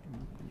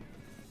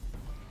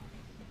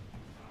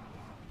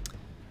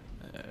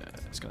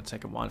 It's gonna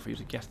take a while for you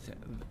to get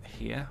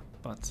here,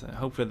 but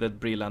hopefully the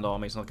Breland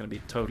army is not gonna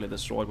be totally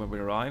destroyed when we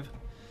arrive.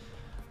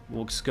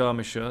 Warg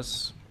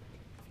skirmishers.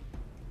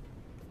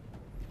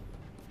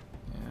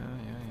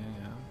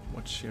 Yeah.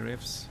 What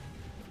sheriffs?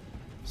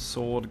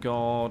 Sword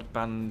Guard,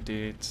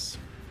 bandits.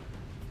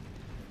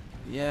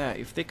 Yeah,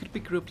 if they could be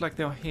grouped like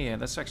they are here,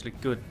 that's actually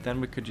good.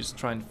 Then we could just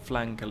try and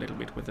flank a little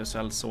bit with the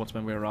sellswords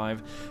when we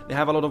arrive. They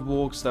have a lot of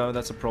wargs though,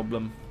 that's a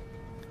problem.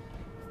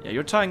 Yeah,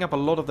 you're tying up a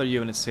lot of their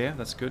units here,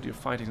 that's good. You're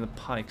fighting the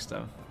pikes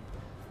though.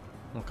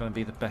 Not gonna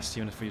be the best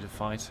unit for you to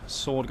fight.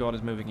 Sword Guard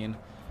is moving in.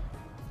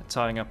 They're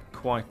tying up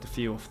quite a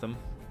few of them.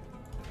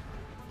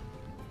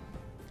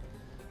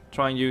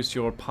 Try and use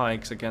your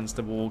pikes against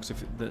the wargs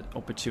if the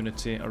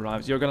opportunity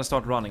arrives. You're gonna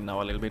start running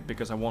now a little bit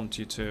because I want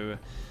you to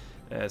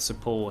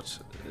support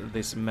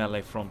this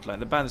melee front line.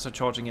 The bandits are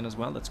charging in as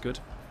well, that's good.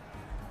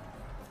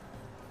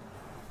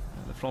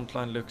 The front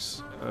line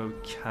looks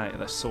okay.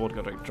 The sword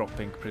got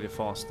dropping pretty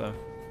fast though.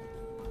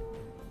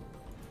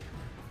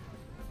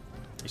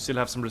 You still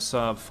have some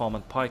reserve farm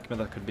and pikemen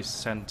that could be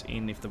sent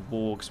in if the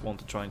wargs want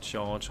to try and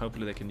charge.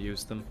 Hopefully they can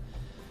use them.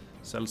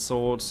 Sell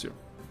swords, you're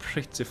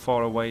pretty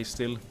far away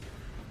still.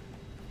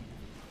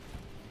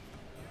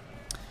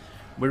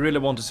 We really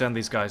want to send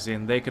these guys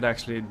in. They could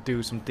actually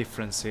do some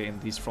difference here in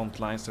these front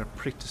lines. They're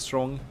pretty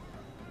strong.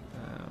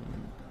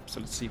 So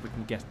let's see if we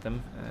can get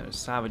them.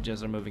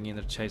 Savages are moving in.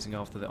 They're chasing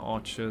after the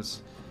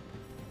archers.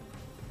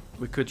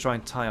 We could try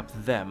and tie up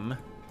them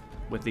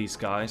with these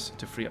guys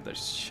to free up. They're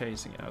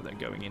chasing out. They're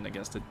going in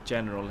against the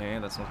general here.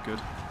 That's not good.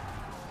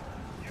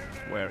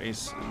 Where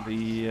is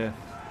the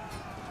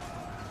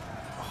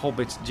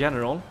Hobbit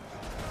general?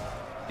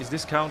 Is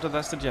this counted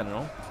as the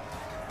general?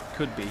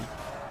 Could be.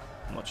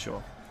 I'm not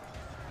sure.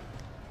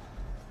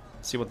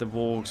 See what the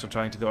wargs are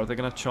trying to do. Are they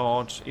gonna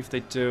charge? If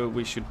they do,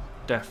 we should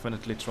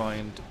definitely try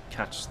and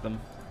catch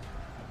them.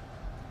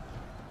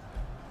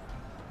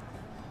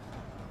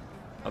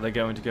 Are they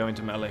going to go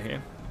into melee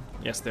here?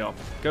 Yes, they are.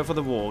 Go for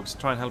the wargs.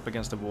 Try and help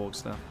against the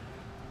wargs there.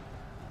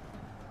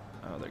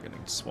 Oh, they're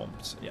getting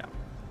swamped. Yeah.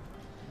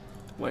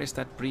 Where is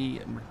that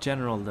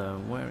general though?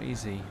 Where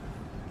is he?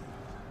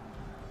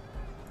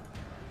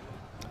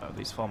 Oh,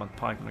 these farm and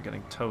pikemen are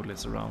getting totally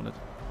surrounded.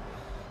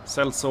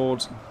 Sell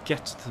swords,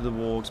 get to the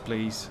wargs,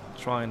 please.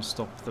 Try and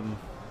stop them.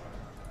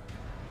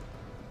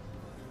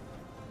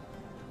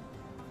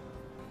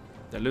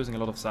 They're losing a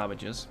lot of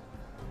savages.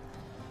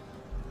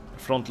 The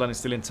front line is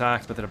still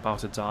intact, but they're about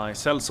to die.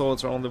 Sell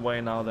swords are on the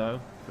way now,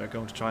 though. We're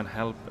going to try and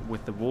help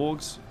with the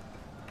wargs.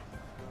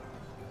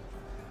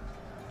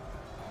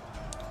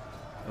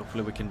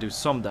 Hopefully we can do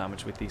some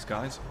damage with these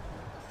guys.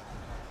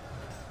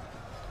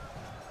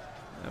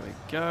 There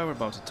we go, we're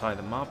about to tie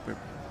them up. We're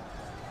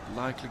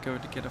likely going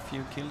to get a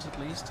few kills at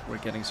least. We're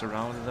getting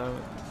surrounded though.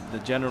 The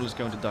general is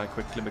going to die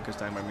quickly because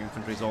Dagmar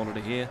infantry is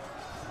already here.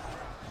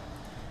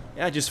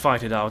 Yeah, just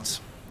fight it out.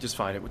 Just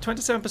fight it.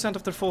 27%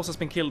 of their force has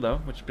been killed though,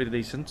 which is pretty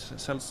decent.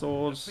 Sell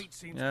swords.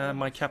 Yeah,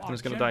 my captain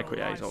is going to die quick.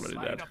 Yeah, he's already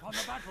dead.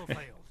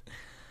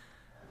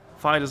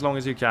 Fight as long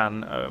as you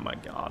can. Oh my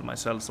god, my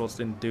sell swords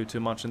didn't do too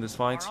much in this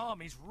fight. Our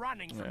army's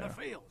running from the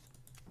field.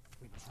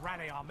 We must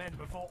rally our men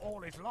before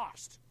all is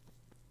lost.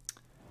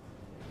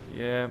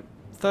 Yeah,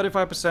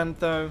 35%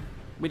 though.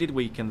 We did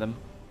weaken them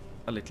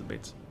a little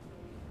bit.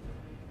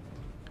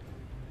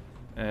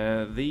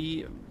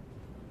 The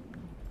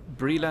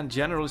Breland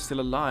general is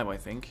still alive, I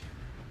think.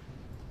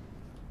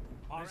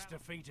 This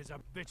defeat is a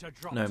bitter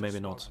drop. No, maybe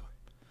not.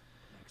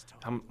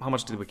 How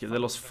much did we kill? They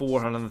lost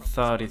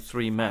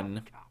 433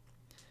 men.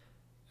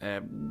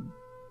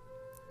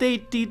 They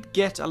did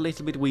get a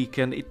little bit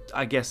weakened.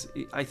 I guess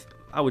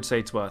I would say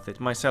it's worth it.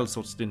 My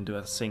sellswords didn't do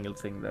a single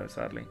thing there,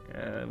 sadly.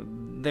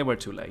 They were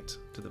too late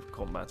to the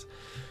combat.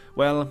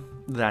 Well,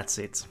 that's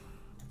it.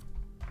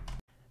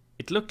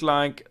 It looked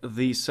like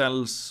the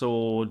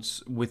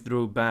sellswords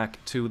withdrew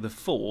back to the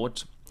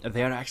fort.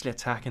 They are actually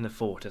attacking the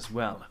fort as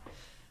well,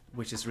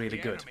 which is really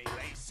good.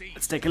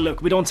 Let's take a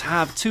look. We don't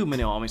have too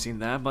many armies in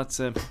there, but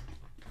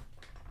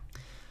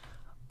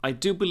I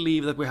do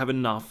believe that we have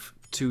enough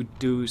to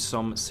do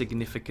some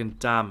significant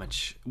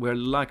damage. We're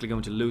likely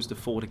going to lose the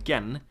fort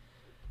again.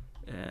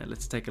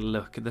 Let's take a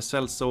look. The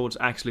sellswords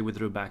actually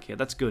withdrew back here.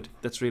 That's good.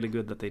 That's really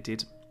good that they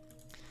did.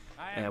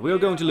 We are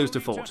going to lose the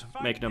fort,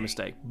 make no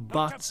mistake.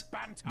 But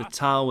the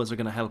towers are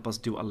going to help us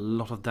do a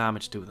lot of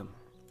damage to them.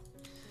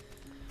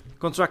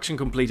 Construction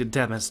completed.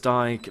 Deadman's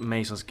Dyke,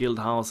 Mason's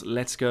Guildhouse.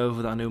 Let's go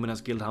for the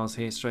Anumina's Guildhouse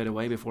here straight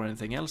away before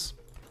anything else.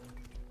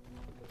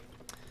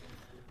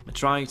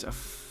 Metrite, a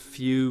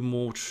few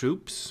more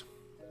troops.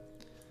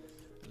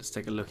 Let's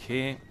take a look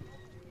here.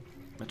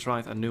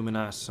 Metrite,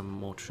 Anumina has some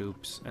more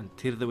troops. And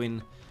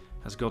Tirthuin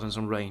has gotten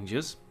some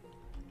rangers.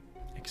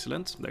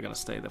 Excellent. They're gonna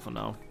stay there for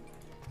now.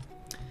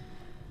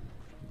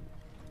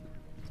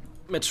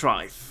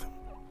 Metrite.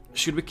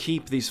 Should we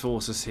keep these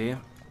forces here?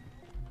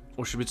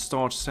 Or should we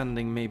start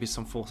sending maybe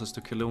some forces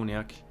to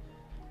Kelowniak?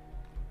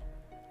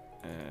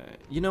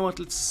 You know what?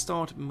 Let's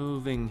start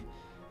moving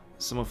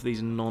some of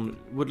these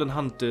non-woodland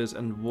hunters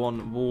and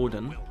one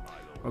warden.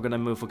 We're gonna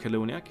move for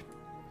Kelowniak.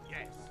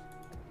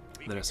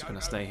 The rest are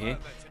gonna stay here.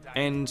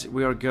 And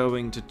we are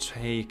going to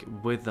take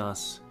with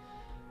us...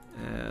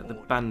 the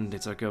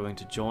bandits are going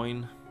to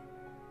join.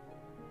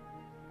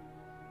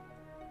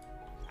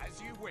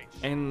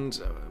 And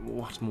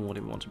what more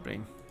do we want to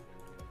bring?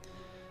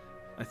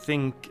 I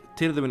think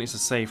Tirthuin is a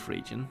safe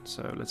region,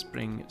 so let's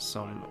bring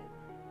some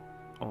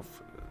of...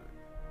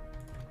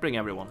 bring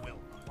everyone.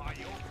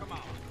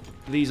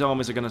 These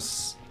armies are gonna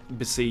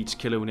besiege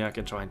Kelowniak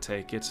and try and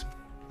take it.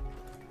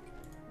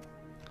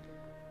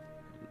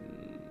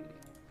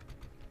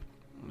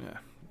 Yeah,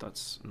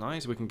 that's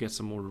nice. We can get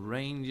some more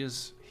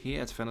rangers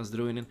here at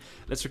Fenasdruinen.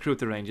 Let's recruit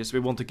the rangers.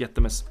 We want to get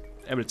them as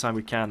every time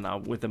we can now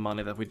with the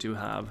money that we do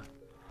have.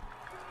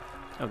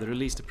 Oh, they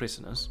released the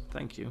prisoners.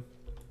 Thank you.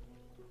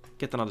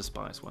 Get another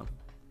spy as well.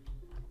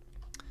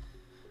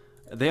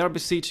 They are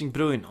besieging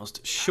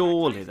Bruinost.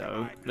 Surely,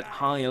 though, the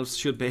High Elves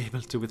should be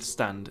able to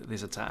withstand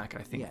this attack.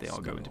 I think they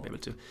are going to be able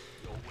to.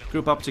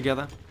 Group up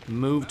together.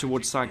 Move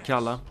towards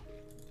Sagkalla.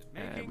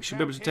 We should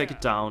be able to take it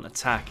down,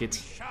 attack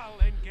it.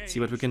 See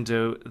what we can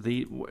do.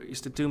 Is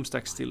the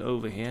Doomstack still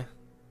over here?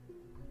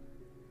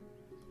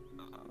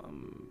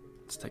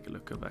 Let's take a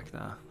look. Go back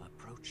there.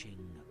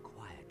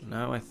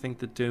 No, I think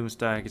the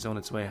Doomstack is on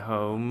its way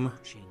home.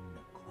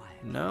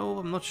 No,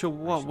 I'm not sure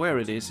where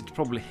it is. It's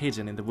probably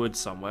hidden in the woods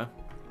somewhere.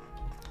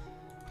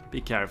 Be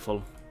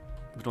careful.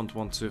 We don't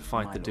want to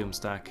fight the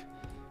Doomstack.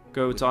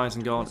 Go to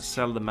Isengard,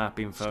 sell the map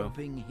info.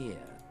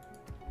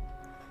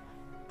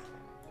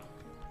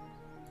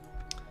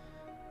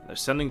 They're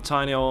sending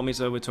tiny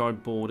armies over to our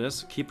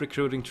borders. Keep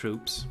recruiting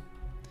troops.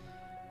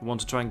 We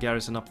want to try and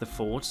garrison up the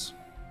forts.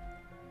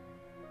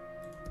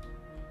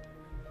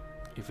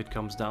 If it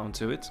comes down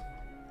to it.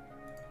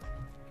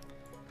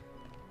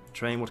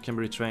 Train what can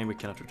be retrained. We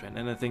cannot retrain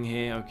anything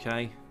here.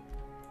 Okay.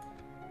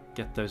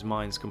 Get those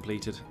mines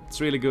completed.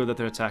 It's really good that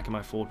they're attacking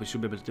my fort. We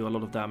should be able to do a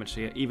lot of damage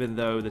here, even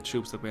though the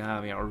troops that we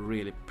have here are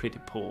really pretty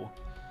poor.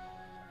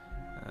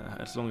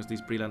 As long as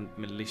these brilliant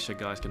militia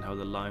guys can hold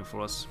the line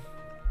for us.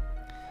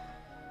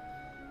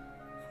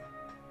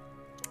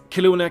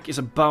 Kelunek is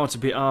about to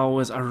be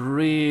ours. I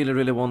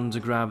really want to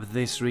grab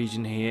this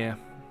region here.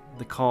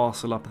 The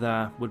castle up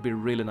there would be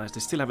really nice. They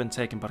still haven't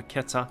taken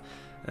Barketta,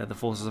 the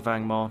forces of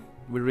Angmar.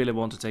 We really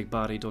want to take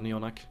Bari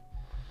Donionak.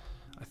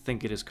 I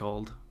think it is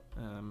called.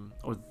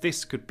 Or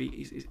this could be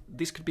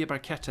a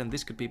Barketta and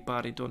this could be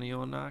Bari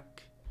Donionak.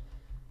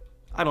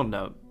 I don't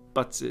know,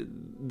 but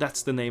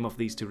that's the name of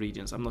these two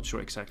regions. I'm not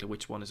sure exactly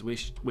which one is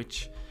which,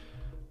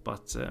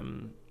 but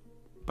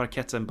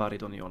Barketta and Bari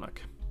Donionak.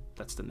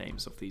 That's the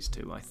names of these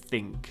two, I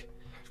think.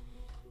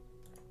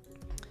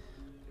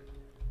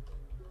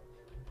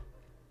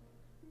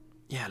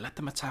 Yeah, let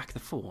them attack the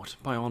fort,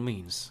 by all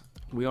means.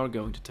 We are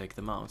going to take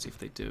them out if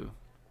they do.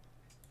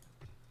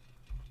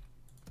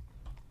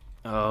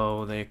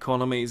 Oh, the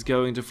economy is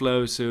going to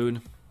flow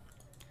soon.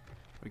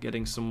 We're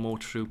getting some more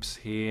troops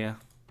here.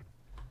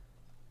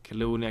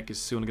 Kelunek is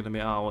soon going to be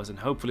ours, and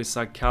hopefully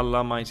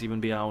Sagkalla might even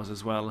be ours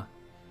as well.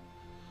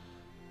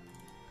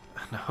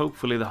 And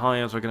hopefully the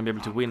High Elves are going to be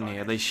able to win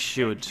here. They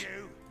should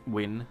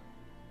win.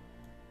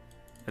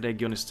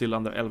 Eregion is still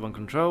under Elven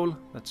control.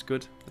 That's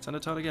good. Let's end the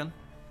turn again.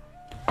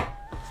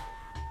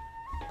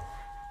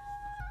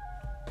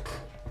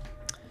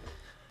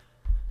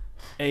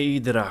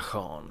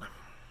 Eidrachan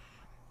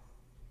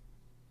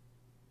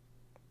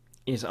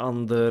is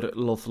under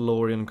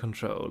Lothlórien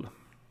control.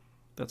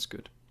 That's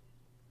good.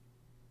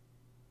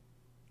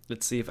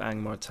 Let's see if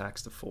Angmar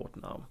attacks the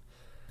fort now.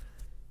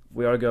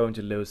 We are going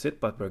to lose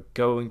it, but we're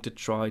going to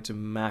try to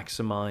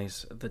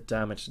maximize the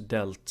damage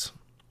dealt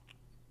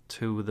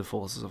to the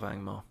forces of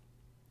Angmar.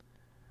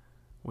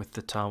 With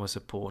the tower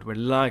support, we're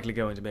likely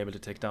going to be able to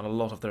take down a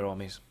lot of their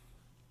armies.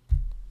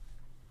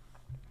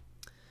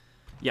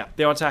 Yeah,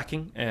 they are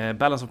attacking.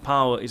 Balance of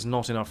power is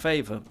not in our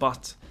favor,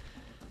 but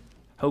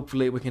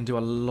hopefully we can do a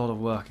lot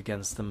of work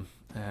against them.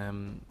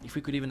 If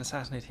we could even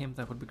assassinate him,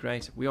 that would be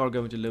great. We are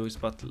going to lose,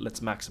 but let's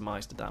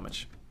maximize the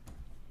damage.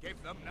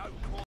 Give them no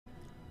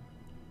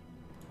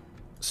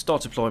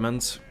Start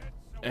deployment.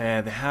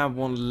 They have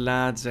one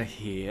ladder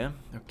here.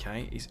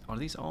 Okay, are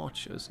these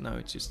archers? No,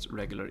 it's just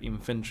regular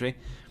infantry.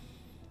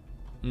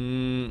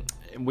 We're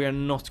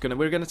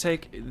gonna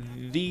take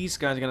these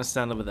guys. Are gonna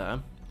stand over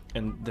there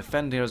and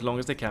defend here as long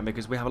as they can,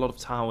 because we have a lot of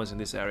towers in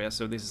this area,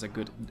 so this is a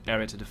good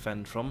area to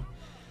defend from.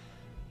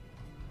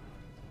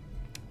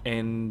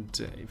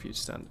 And if you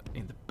stand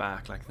in the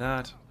back like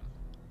that,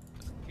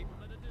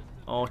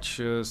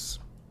 archers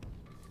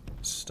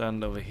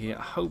stand over here.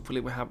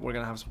 Hopefully we're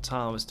gonna have some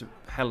towers to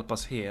help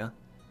us here.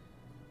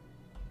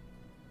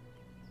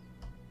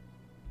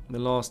 The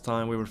last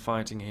time we were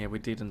fighting here we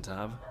didn't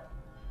have,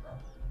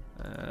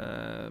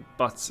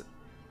 but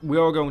we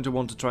are going to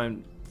want to try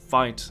and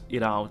fight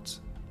it out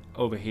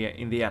over here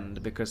in the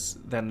end, because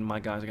then my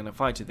guys are going to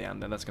fight at the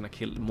end, and that's going to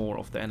kill more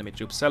of the enemy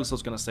troops.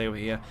 Celso's going to stay over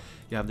here.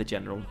 You have the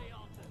general.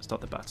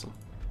 Start the battle.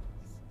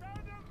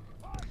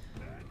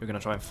 We're going to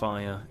try and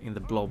fire in the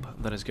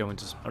blob that is going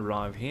to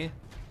arrive here.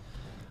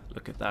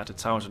 Look at that. The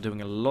towers are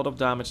doing a lot of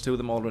damage to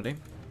them already.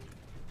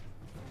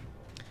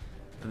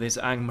 This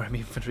Angmar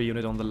infantry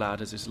unit on the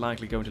ladders is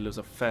likely going to lose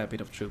a fair bit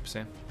of troops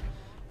here.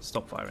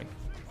 Stop firing.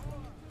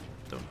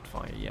 Don't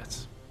fire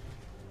yet.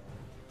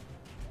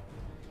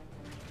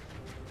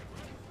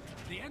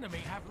 The enemy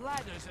have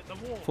ladders at the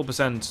wall.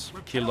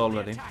 4% killed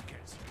already.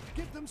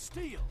 Give them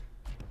steel.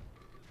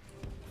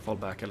 Fall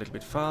back a little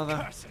bit further.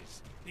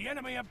 Curses. The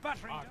enemy are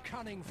battering. Our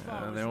cunning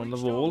They're on the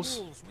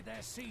walls.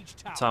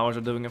 Towers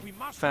are doing a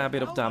fair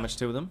bit of damage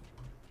to them.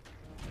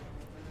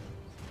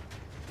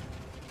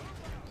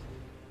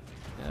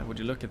 Yeah, would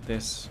you look at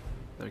this?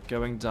 They're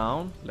going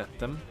down. Let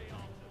them.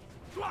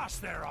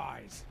 Blast their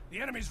eyes. The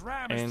enemy's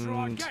ram is through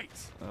our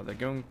gates. They're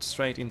going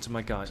straight into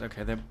my guys.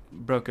 Okay, they're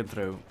broken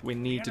through. We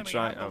need to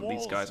try. Oh,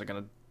 these guys are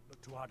gonna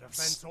To our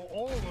defense, or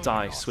all will be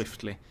die lost.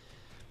 swiftly.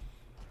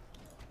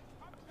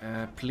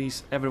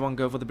 Please, everyone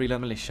go for the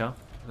Brilliant Militia.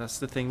 That's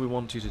the thing we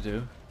want you to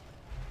do.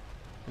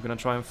 We're gonna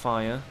try and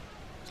fire.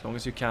 As long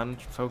as you can,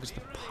 focus the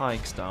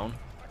pikes down.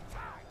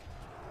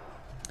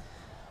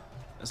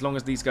 As long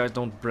as these guys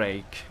don't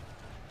break,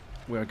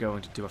 we're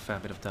going to do a fair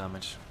bit of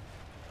damage.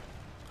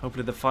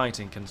 Hopefully the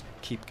fighting can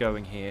keep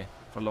going here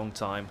for a long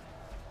time.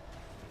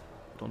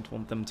 Don't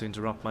want them to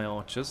interrupt my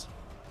archers.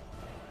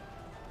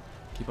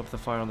 Keep up the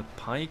fire on the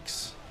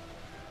pikes.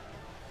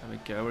 There we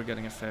go, we're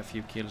getting a fair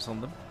few kills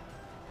on them.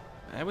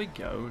 There we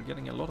go, we're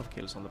getting a lot of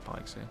kills on the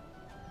pikes here.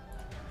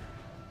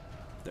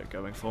 They're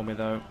going for me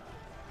though.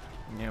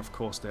 Yeah, of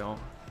course they are.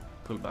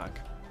 Pull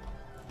back.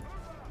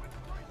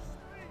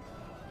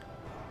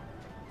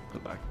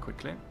 Pull back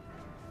quickly.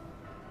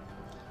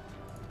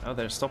 Oh,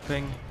 they're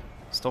stopping.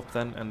 Stop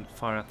then and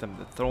fire at them.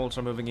 The thralls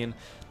are moving in.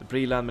 The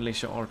Breland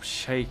militia are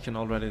shaken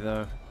already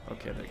though.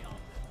 Okay, they're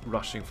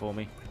rushing for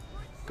me.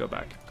 Go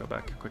back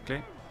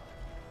quickly.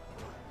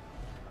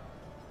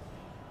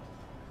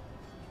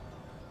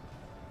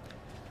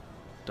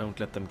 Don't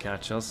let them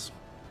catch us.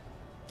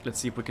 Let's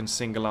see if we can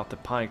single out the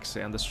pikes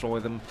and destroy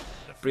them.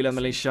 Breland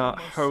militia,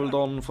 hold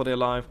on for their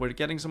life. We're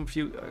getting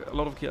a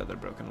lot of kills. They're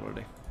broken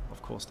already.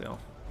 Of course they are.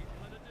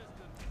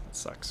 It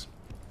sucks.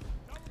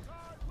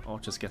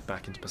 Archers, get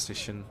back into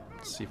position.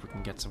 Let's see if we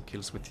can get some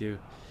kills with you.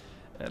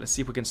 Let's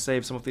see if we can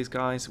save some of these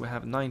guys. We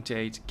have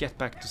 98. Get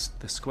back to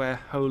the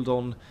square. Hold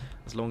on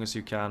as long as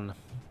you can.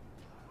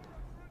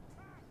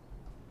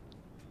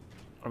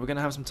 Are we going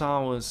to have some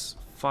towers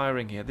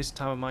firing here? This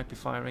tower might be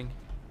firing.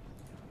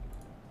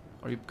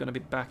 Are you going to be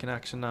back in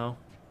action now?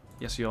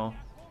 Yes, you are.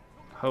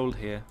 Hold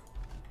here.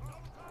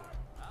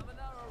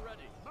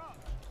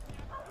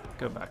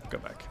 Go back, go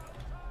back.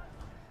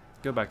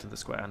 Go back to the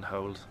square and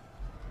hold.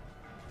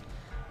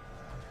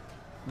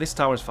 This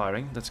tower is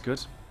firing. That's good.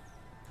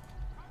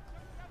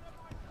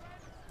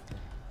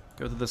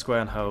 Go to the square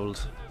and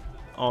hold.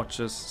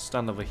 Archers,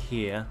 stand over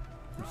here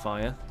and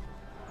fire.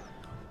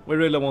 We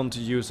really want to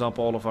use up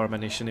all of our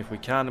ammunition if we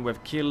can.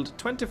 We've killed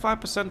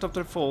 25% of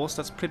their force.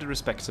 That's pretty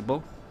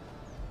respectable.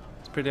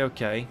 It's pretty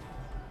okay.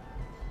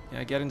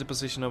 Yeah, get into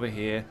position over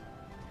here.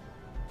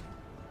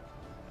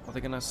 Are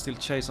they gonna still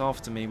chase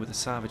after me with the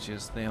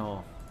savages? They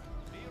are.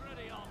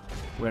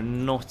 We're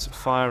not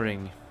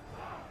firing.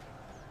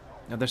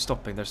 No, they're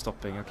stopping, they're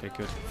stopping. Okay,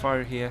 good.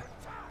 Fire here.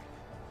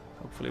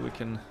 Hopefully we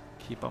can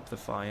keep up the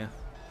fire.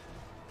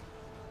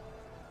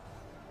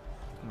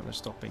 No, they're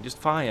stopping. Just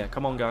fire.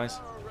 Come on, guys.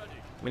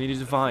 We need you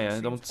to fire.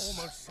 Don't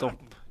stop.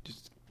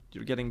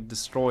 You're getting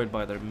destroyed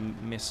by their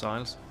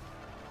missiles.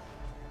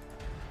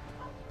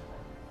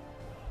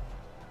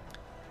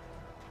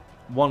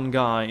 One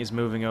guy is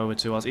moving over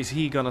to us. Is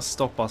he gonna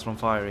stop us from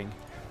firing?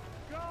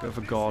 Go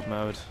for guard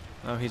mode.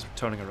 No, he's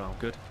turning around.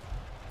 Good.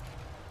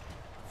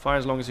 Fire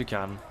as long as you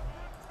can.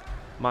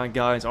 My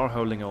guys are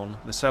holding on.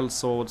 The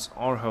sellswords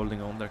are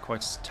holding on. They're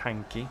quite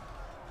tanky.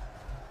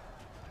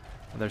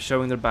 And they're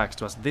showing their backs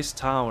to us. This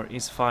tower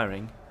is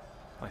firing.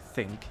 I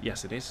think.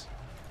 Yes, it is.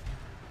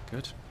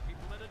 Good.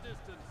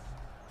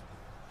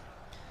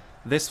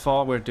 This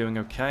far we're doing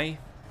okay.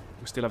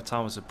 We still have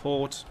tower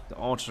support. The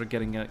archers are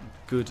getting a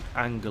good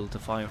angle to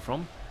fire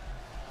from.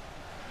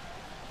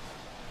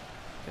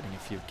 Getting a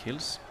few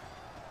kills.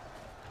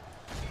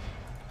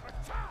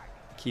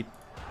 Keep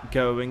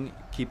going.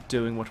 Keep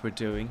doing what we're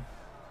doing.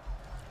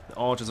 The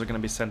archers are going to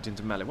be sent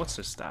into melee. What's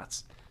their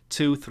stats?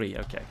 2, 3.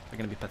 Okay. They're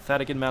going to be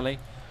pathetic in melee.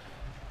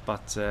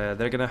 But they're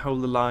going to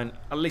hold the line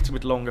a little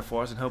bit longer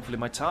for us. And hopefully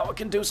my tower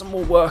can do some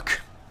more work.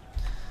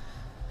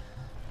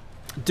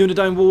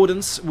 Dúnedain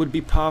Wardens would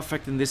be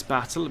perfect in this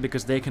battle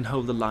because they can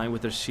hold the line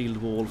with their shield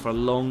wall for a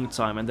long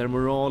time and their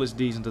morale is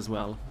decent as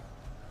well.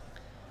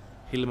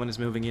 Hillman is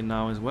moving in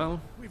now as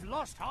well. We've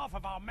lost half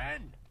of our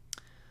men.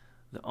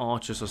 The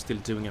archers are still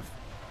doing a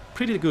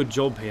pretty good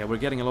job here. We're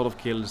getting a lot of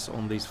kills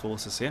on these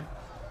forces here.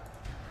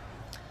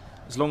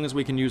 As long as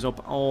we can use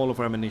up all of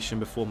our ammunition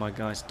before my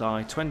guys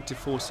die.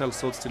 24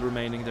 sellswords still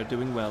remaining. They're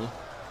doing well.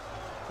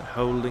 They're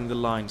holding the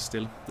line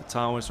still. The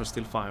towers are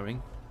still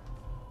firing.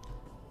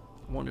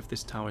 I wonder if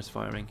this tower is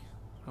firing.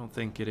 I don't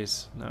think it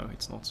is. No,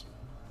 it's not.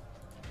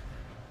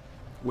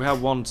 We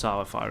have one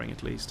tower firing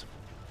at least.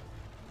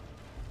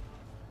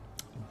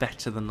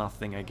 Better than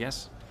nothing, I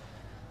guess.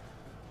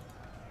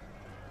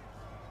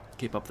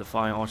 Keep up the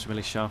fire, archer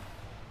militia.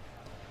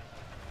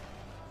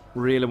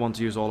 Really want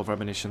to use all of our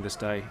ammunition this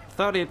day.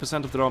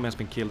 38% of their army has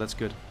been killed. That's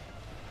good.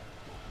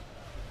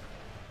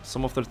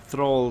 Some of their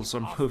thralls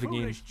are moving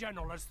in.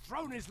 General has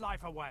thrown his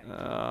life away.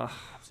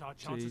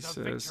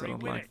 Jesus, I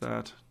don't like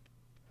that.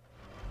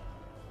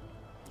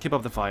 Keep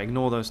up the fire,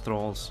 ignore those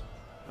thralls.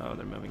 Oh,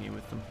 they're moving in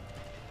with them.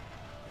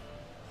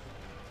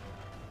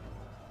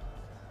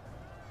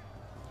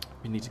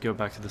 We need to go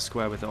back to the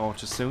square with the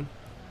archers soon.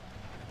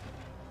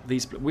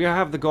 We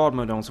have the guard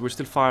mode on, so we're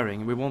still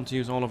firing. We want to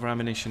use all of our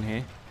ammunition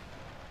here.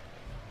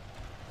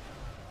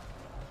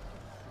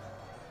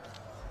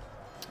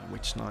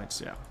 Witch Knights,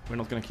 yeah. We're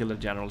not going to kill the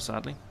general,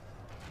 sadly.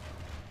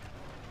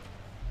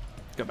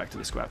 Go back to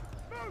the square.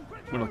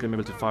 we're not going to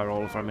be able to fire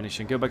all of our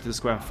ammunition. Go back to the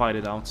square and fight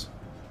it out.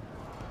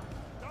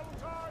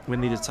 We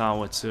need a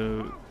tower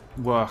to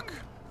work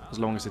as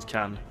long as it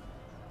can.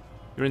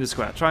 You're in the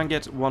square. Try and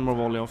get one more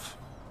volley off,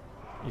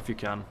 if you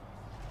can.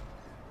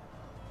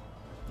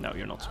 No,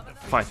 you're not.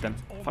 Fight then.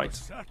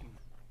 Fight.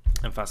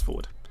 And fast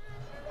forward.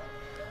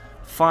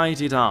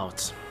 Fight it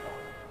out.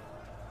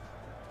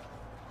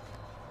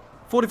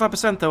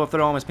 45% though of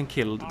their army has been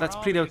killed. That's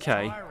pretty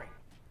okay.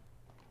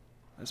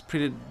 That's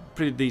pretty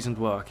decent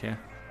work here.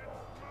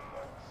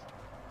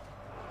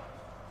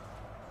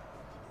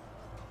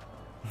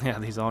 Yeah,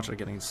 these archers are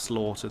getting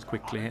slaughtered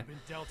quickly here.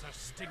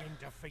 Let's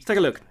take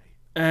a look.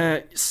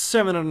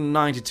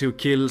 792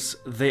 kills.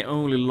 They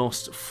only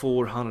lost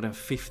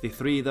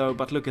 453 though,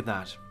 but look at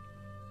that.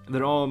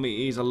 Their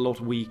army is a lot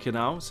weaker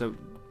now, so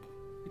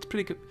it's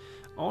pretty good.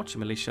 Archer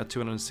militia,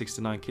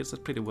 269 kills.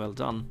 That's pretty well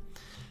done.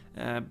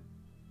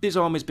 This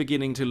army is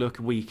beginning to look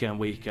weaker and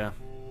weaker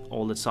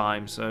all the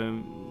time,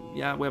 so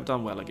yeah, we have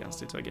done well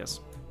against it, I guess.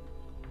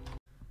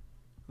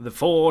 The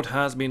fort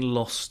has been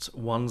lost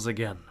once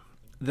again.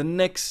 The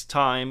next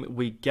time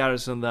we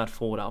garrison that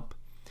fort up,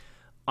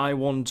 I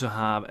want to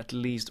have at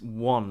least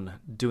one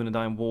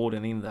Dúnedain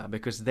warden in there,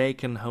 because they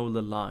can hold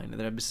the line.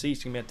 They're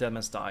besieging me at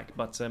Deadman's Dyke,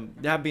 but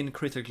they have been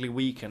critically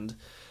weakened,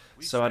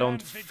 so I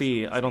don't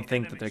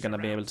think that they're going to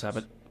be able to have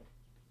a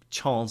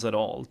chance at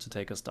all to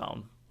take us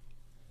down.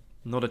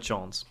 Not a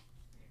chance.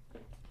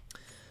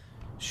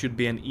 Should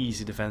be an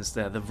easy defense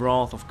there. The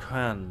Wrath of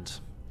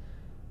Khand.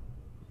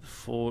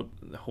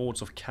 The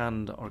hordes of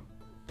Khand are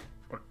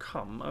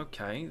come.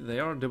 Okay, they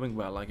are doing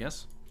well, I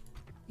guess.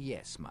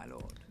 Yes, my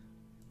lord.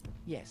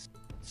 Yes,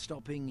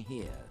 stopping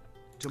here.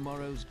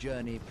 Tomorrow's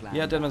journey plan.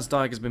 Yeah, Deadman's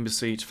Dyke has been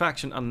besieged.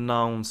 Faction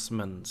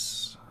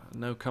announcements.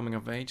 No coming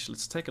of age.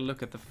 Let's take a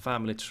look at the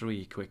family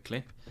tree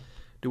quickly.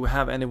 Do we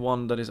have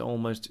anyone that is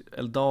almost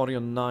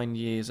Eldarion 9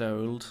 years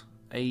old?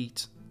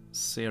 80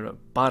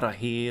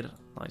 Barahir.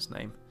 Nice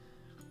name.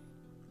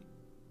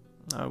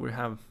 No, we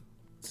have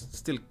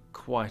still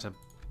quite a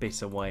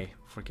bit away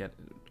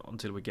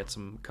until we get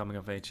some coming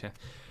of age here.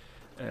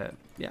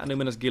 Yeah,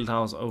 Numinous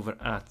Guildhouse over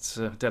at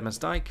Deadman's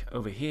Dyke,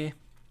 over here.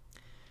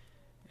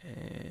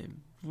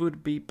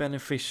 Would be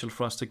beneficial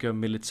for us to go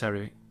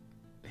military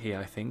here,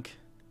 I think.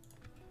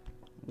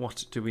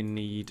 What do we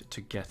need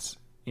to get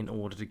in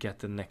order to get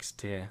the next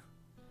tier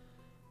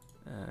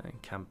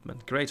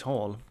encampment? Great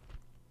Hall.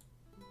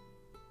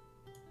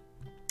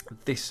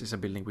 This is a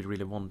building we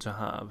really want to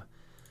have.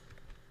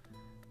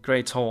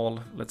 Great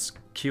Hall, let's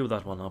queue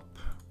that one up.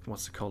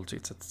 What's the quality?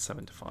 It's at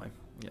 75.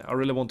 Yeah, I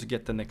really want to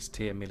get the next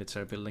tier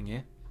military building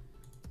here.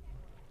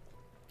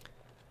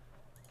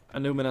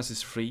 Numinous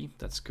is free,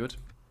 that's good.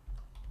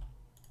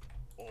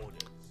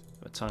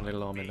 A tiny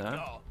little army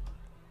there.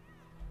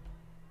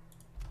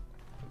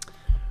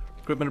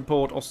 Equipment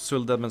report,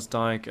 Ostul, Deadman's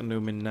Dyke,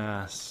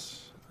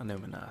 Numinas.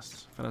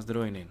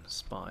 Dwarves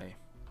spy.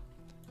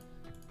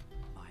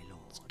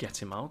 Let's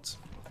get him out.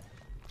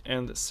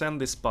 And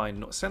send this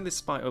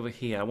spy over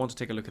here. I want to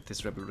take a look at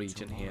this rebel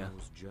region here.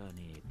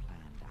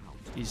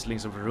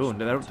 Eastlings of Ruin.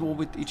 They're at war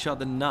with each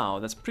other now.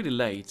 That's pretty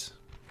late.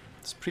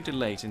 It's pretty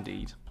late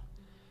indeed.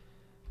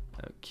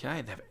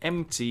 Okay, they have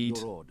emptied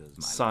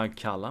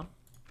Sagkalla.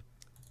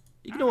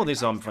 Ignore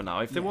this army for now.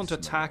 If they want to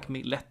attack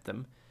me, let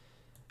them.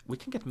 We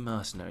can get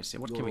mercenaries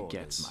here. What can we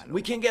get?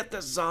 We can get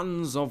the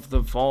Sons of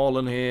the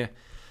Fallen here.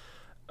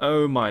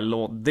 Oh my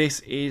lord,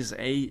 this is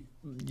a...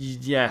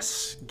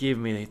 Yes, give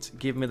me it.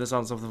 Give me the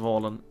Sons of the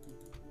Fallen.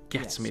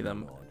 Get me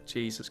them.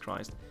 Jesus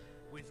Christ.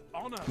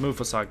 Move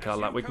for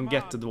Sagkalla. We can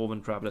get the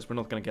Dwarven Travelers. We're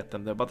not going to get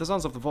them there. But the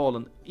Sons of the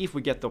Fallen, if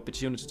we get the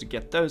opportunity to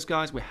get those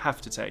guys, we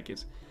have to take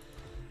it.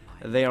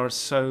 They are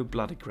so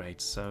bloody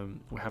great, so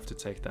we have to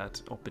take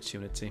that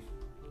opportunity.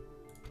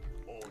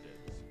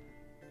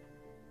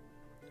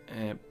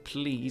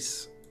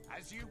 Please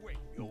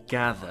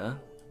gather.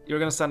 You're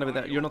going to stand over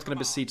there. You're not going to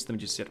besiege them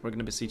just yet. We're going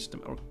to besiege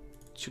them. Or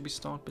should we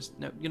start?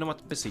 No, you know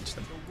what? Besiege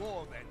them.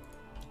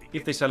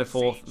 If they sell a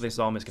fourth, this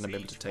army is going to be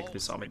able to take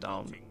this army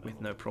down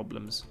with no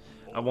problems.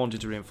 I want you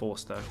to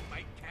reinforce though.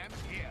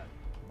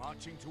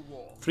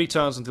 3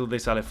 turns until they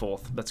sell a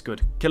fourth. That's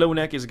good.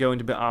 Kelonek is going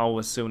to be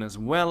ours soon as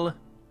well.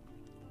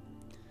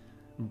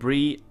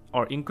 Bree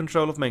are in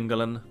control of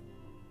Mengelen.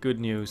 Good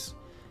news.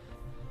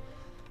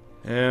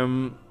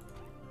 I'm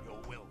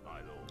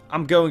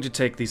going to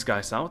take these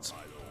guys out.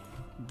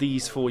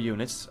 These 4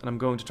 units, and I'm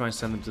going to try and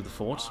send them to the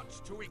fort.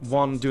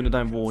 1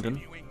 Dúnedain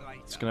Warden.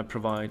 It's going to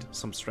provide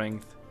some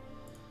strength.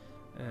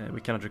 We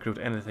cannot recruit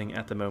anything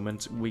at the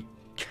moment. We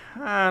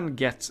can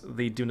get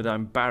the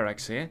Dúnedain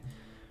barracks here,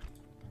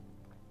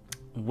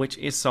 which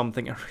is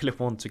something I really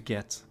want to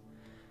get.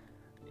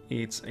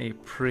 It's a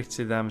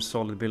pretty damn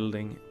solid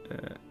building.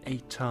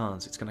 8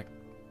 turns. It's going to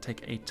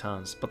take 8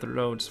 turns, but the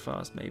roads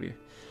first, maybe.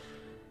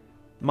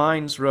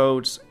 Mines,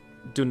 roads,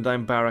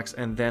 Dúnedain barracks,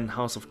 and then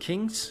House of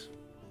Kings.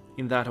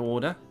 In that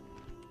order.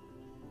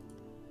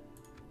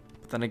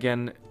 But then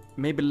again,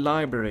 maybe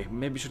library.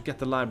 Maybe we should get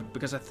the library,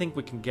 because I think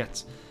we can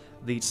get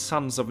the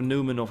Sons of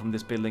Numenor from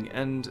this building,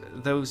 and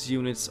those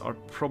units are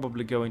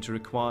probably going to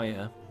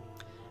require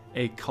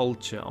a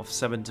culture of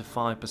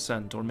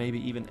 75% or maybe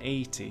even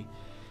 80%.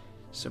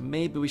 So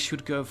maybe we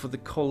should go for the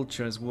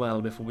culture as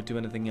well before we do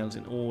anything else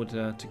in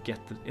order to get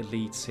the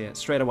elites here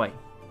straight away.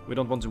 We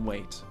don't want to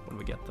wait when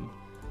we get them.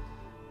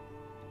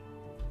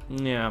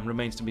 Yeah,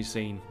 remains to be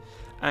seen.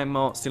 I'm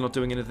still not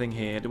doing anything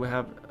here. Do we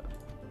have...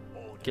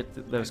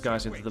 Get those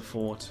guys into the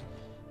fort.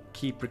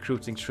 Keep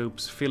recruiting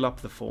troops. Fill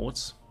up the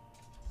forts.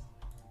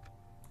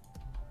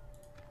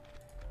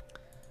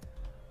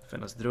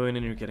 Fenas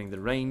Druinen, you're getting the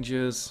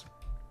rangers.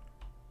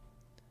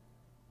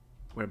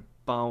 We're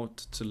about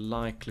to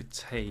likely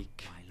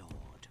take... My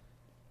lord.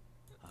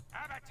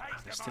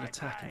 They're still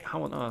attacking.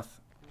 How on earth?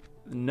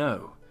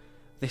 No.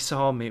 This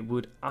army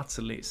would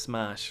utterly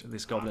smash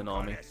this goblin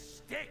army.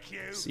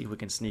 See if we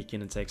can sneak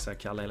in and take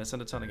Sakale. Let's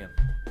send a ton again.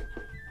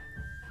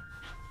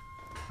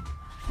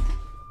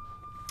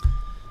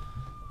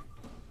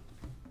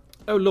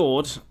 Oh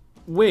lord,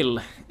 Will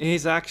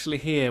is actually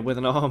here with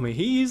an army.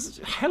 He's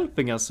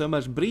helping us so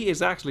much. Bree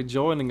is actually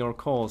joining our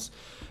cause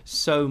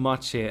so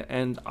much here,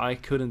 and I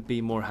couldn't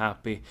be more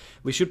happy.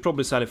 We should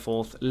probably sally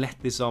forth, let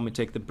this army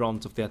take the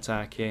brunt of the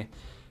attack here,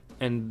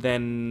 and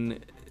then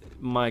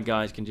my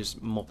guys can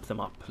just mop them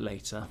up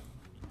later.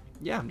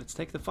 Yeah, let's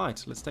take the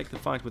fight. Let's take the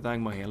fight with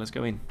Angmar here. Let's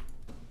go in.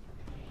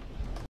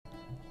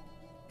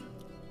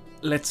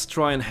 Let's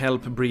try and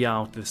help Bree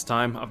out this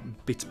time a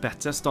bit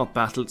better. Start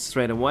battle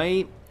straight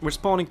away. We're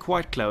spawning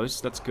quite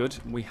close. That's good.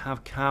 We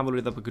have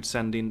cavalry that we could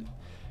send in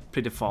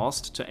pretty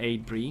fast to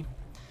aid Bree.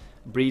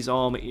 Bree's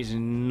army is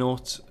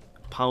not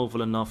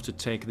powerful enough to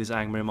take this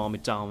Angmar army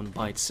down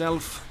by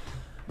itself.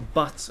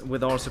 But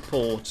with our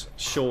support,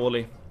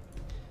 surely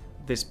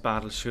this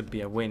battle should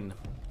be a win.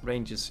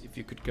 Rangers, if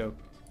you could go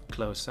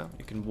closer.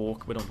 You can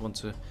walk. We don't want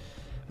to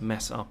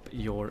mess up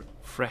your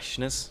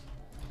freshness.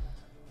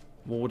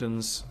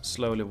 Wardens,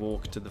 slowly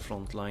walk to the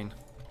front line.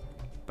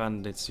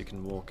 Bandits, you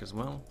can walk as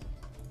well.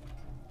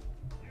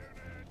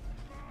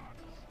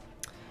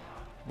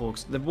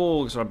 Wargs. The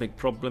wargs are a big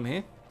problem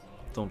here.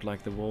 Don't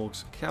like the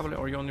wargs. Cavalry,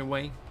 are you on your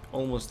way?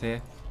 Almost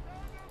here.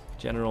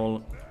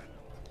 General,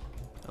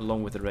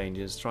 along with the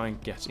rangers, try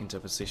and get into a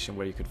position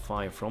where you could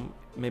fire from.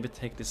 Maybe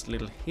take this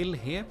little hill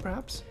here,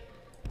 perhaps?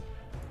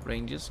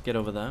 Rangers, get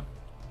over there.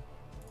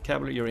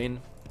 Cavalry, you're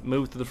in.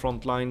 Move to the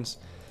front lines.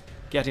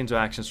 Get into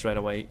action straight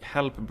away.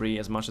 Help Bree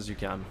as much as you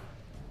can.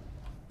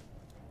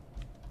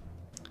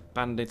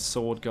 Bandit,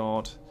 Sword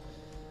Guard.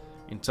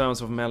 In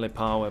terms of melee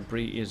power,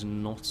 Bree is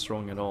not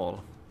strong at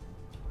all.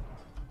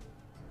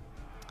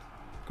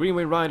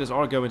 Greenway Riders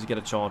are going to get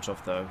a charge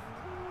off though.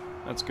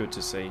 That's good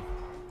to see.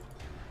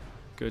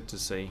 Good to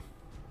see.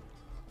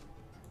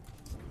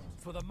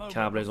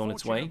 Cavalry is on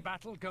its way.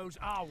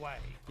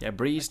 Yeah,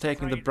 Bree's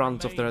taking the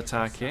brunt of their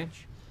attack here.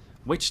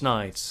 Witch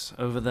Knights,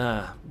 over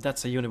there.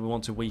 That's a unit we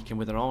want to weaken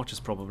with our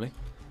archers, probably.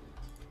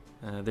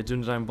 The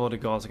Dúnedain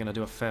bodyguards are going to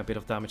do a fair bit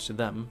of damage to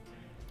them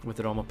with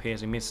their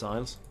armor-piercing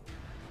missiles.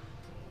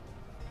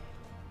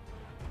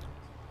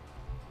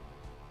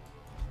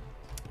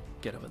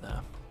 Get over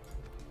there.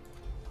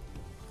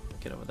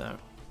 Get over there.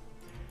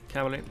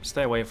 Cavalry,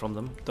 stay away from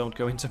them. Don't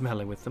go into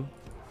melee with them.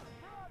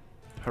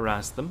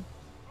 Harass them.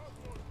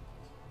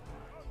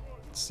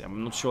 See,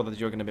 I'm not sure that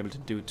you're going to be able to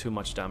do too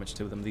much damage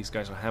to them. These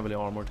guys are heavily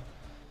armored.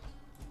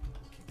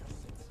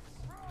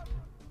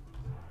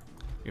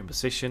 You're in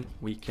position,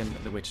 weaken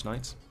the Witch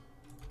Knights.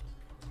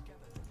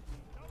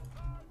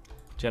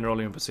 General,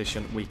 you're in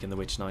position, weaken the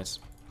Witch Knights.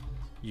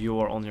 You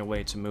are on your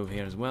way to move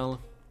here as well.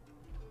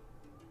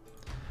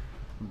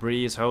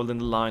 Bree is holding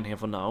the line here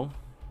for now.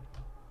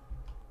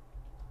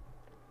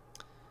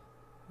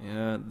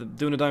 Yeah, the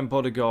Dúnedain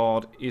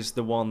bodyguard is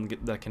the one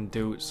that can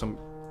do some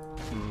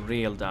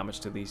real damage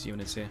to these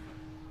units here.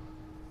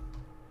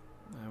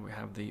 We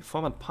have the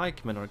Farmad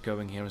pikemen are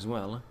going here as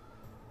well.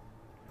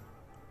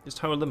 Just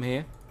hold them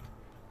here.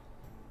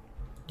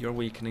 You're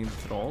weakening the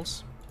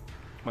thralls.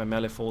 My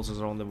melee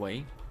forces are on the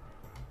way.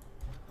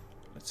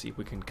 Let's see if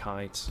we can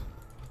kite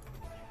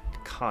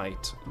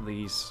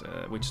these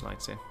Witch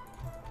Knights here.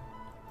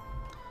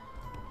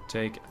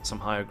 Take some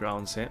higher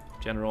grounds here.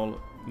 General,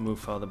 move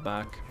further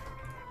back.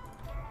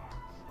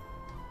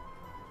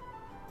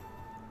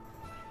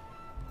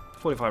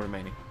 45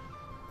 remaining.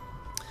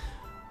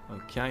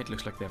 Okay, it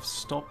looks like they have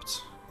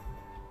stopped.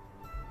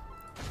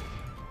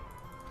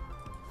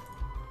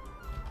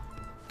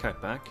 Kite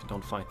back,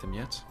 don't fight them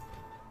yet.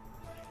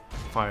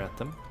 Fire at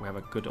them, we have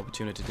a good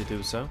opportunity to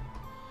do so.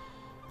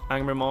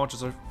 Angmar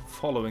marchers are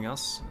following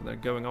us, they're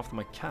going after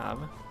my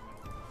cav.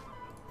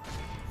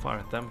 Fire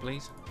at them,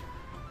 please.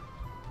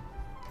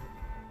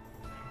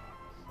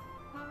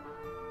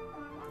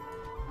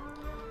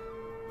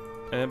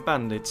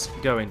 Bandits,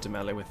 go into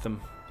melee with them.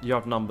 You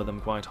outnumber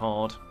them quite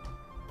hard.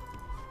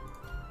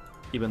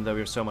 Even though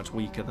you're so much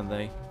weaker than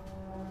they.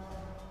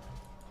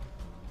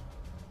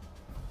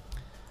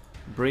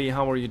 Bree,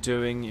 how are you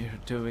doing? You're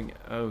doing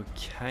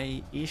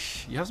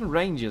okay-ish. You have some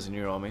rangers in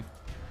your army.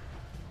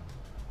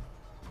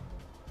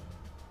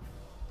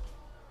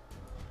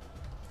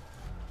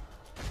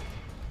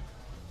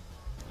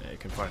 Yeah, you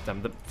can fight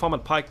them. The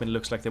Farmad pikemen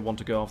looks like they want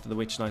to go after the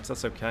Witch Knights.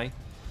 That's okay.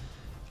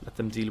 Let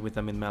them deal with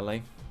them in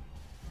melee.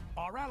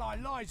 Our ally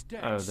lies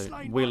dead. Oh, the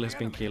slain Will by has the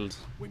been enemy. killed.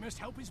 We must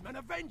help his men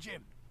avenge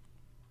him.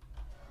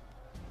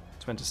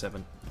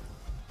 27.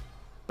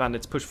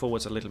 Bandits, push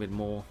forwards a little bit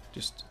more.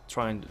 Just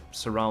try and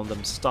surround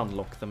them, stun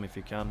lock them if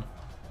you can.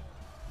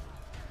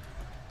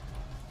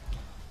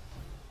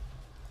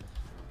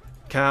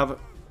 Cav,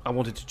 I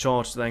wanted to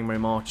charge the Angry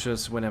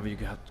Marchers whenever you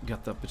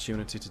get the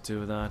opportunity to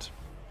do that.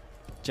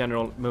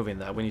 General, move in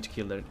there. We need to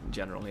kill the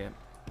general here.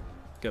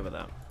 Go over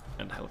there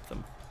and help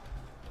them.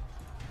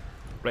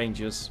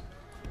 Rangers,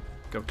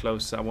 go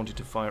close. I want you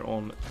to fire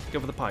on. Go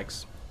for the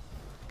pikes.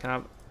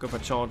 Cav, go for a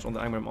charge on the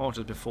Angry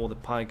Marchers before the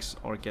pikes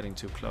are getting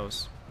too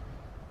close.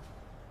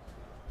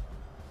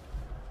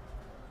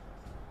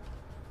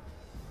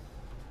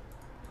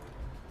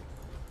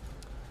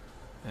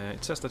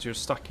 It says that you're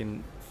stuck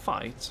in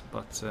fight,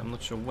 but I'm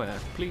not sure where.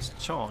 Please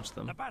charge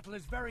them. The battle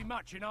is very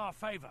much in our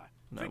favor.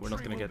 No, we're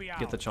not going to get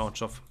the ours.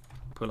 charge off.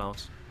 Pull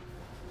out.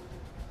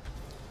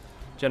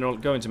 General,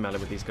 go into melee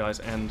with these guys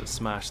and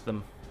smash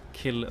them.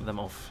 Kill them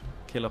off.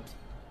 Kill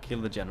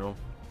the general.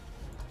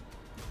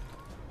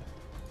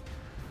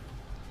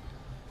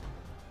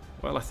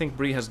 Well, I think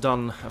Bree has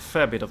done a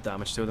fair bit of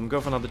damage to them.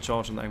 Go for another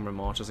charge on the Angry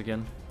Marchers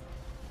again.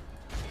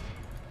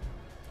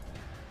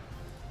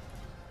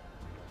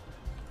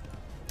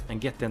 And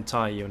get the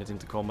entire unit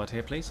into combat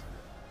here, please.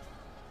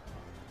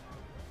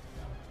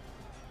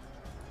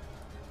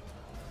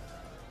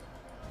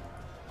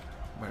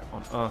 Where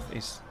on earth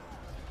is...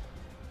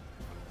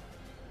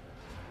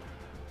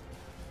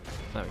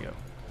 There we go.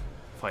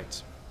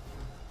 Fight.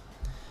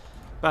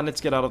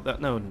 Bandits, get out of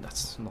that. No,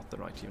 that's not the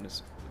right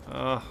units.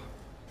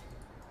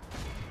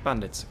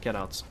 Bandits, get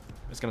out.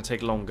 It's gonna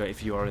take longer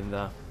if you are in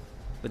there.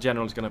 The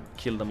general is gonna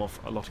kill them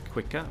off a lot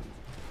quicker.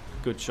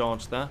 Good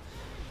charge there.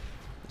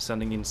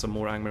 Sending in some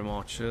more Angry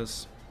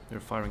Marchers. They're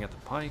firing at the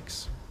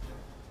pikes.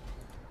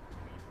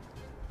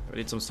 We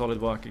did some solid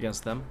work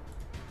against them.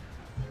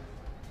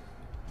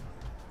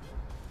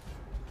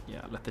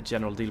 Yeah, let the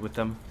general deal with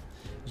them.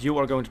 You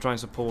are going to try and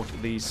support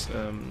these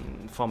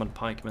farm and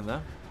pikemen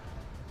there.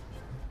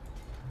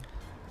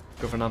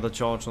 Go for another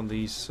charge on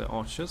these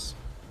archers.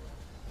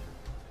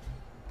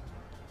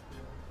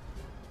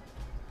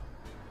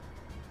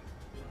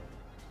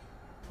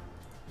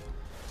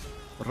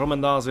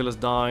 Romandazil has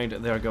died.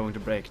 They are going to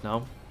break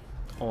now.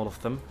 All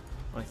of them,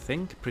 I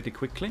think, pretty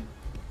quickly.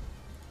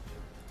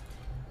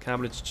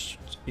 Cavalry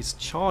is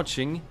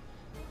charging.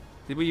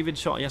 Did we even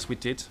charge? Yes, we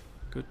did.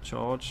 Good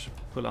charge.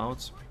 Pull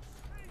out.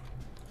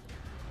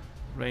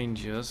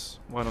 Rangers,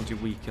 why don't you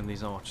weaken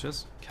these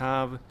archers?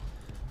 Cav,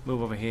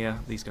 move over here.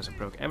 These guys are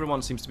broken.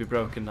 Everyone seems to be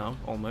broken now,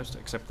 almost,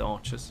 except the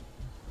archers.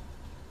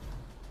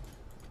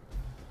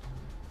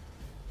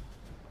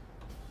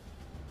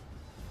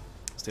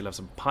 Still have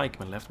some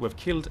pikemen left. We've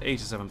killed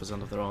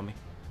 87% of their army.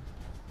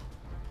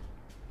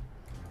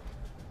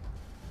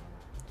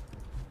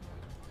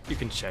 You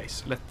can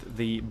chase. Let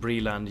the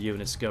Breland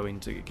units go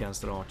into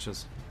against their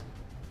archers.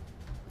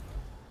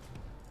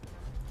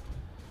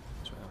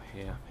 So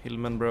here,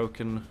 hillmen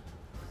broken.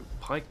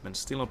 Pikemen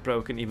still not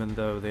broken, even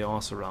though they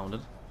are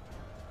surrounded.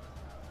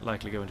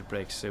 Likely going to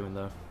break soon,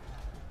 though.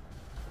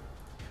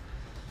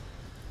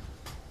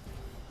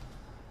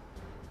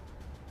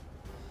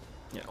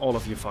 Yeah, all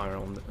of you fire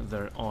on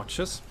their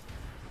archers.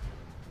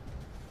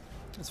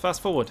 Let's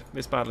fast forward.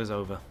 This battle is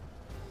over.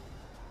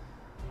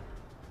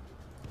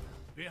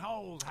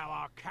 Behold how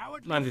our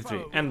cowardly 93.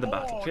 foe, End the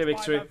battle. awed Clear by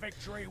victory. the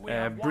victory we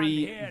have won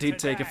Bree here did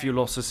take a today. few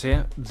losses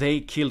here. They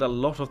killed a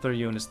lot of their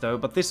units though,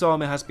 but this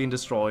army has been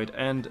destroyed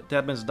and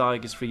Deadman's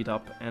Dyke is freed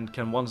up and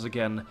can once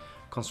again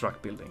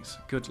construct buildings.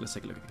 Good, let's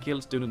take a look at the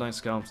kills. Dúnedain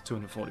scouts,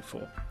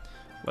 244.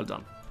 Well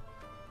done.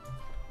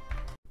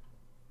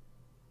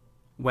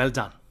 Well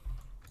done.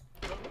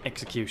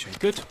 Execution.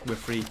 Good, we're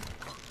free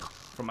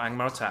from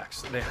Angmar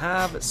attacks. They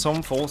have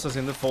some forces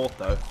in the fort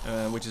though,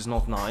 which is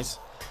not nice.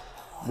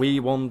 We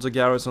want to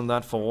garrison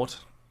that fort.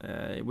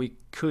 We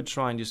could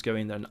try and just go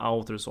in there and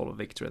outer sort of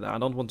victory there. I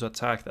don't want to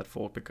attack that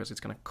fort because it's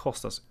going to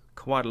cost us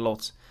quite a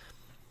lot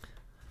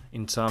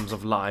in terms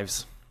of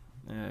lives.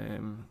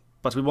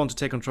 But we want to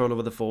take control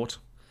over the fort.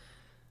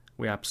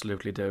 We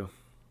absolutely do.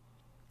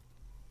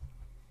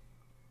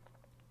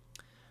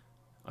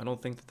 I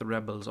don't think that the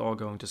rebels are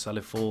going to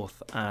sally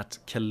forth at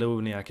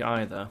Keloniak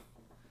either.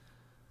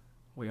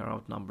 We are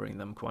outnumbering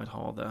them quite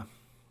hard there.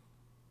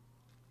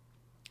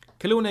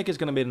 Keloniak is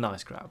going to be a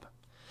nice grab.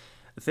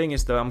 The thing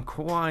is though, I'm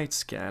quite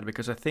scared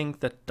because I think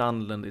that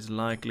Dunland is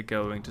likely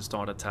going to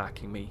start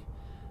attacking me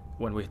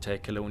when we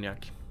take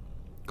Keloniak.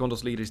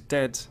 Gondor's leader is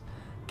dead.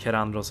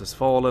 Kerandros has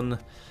fallen.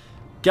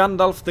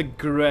 Gandalf the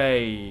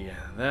Grey.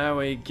 There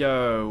we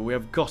go. We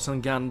have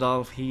gotten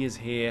Gandalf. He is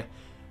here.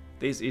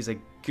 This is a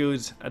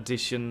good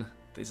addition.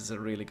 This is a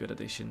really good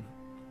addition.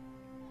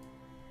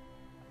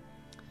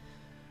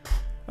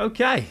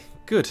 Okay,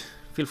 good.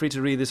 Feel free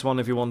to read this one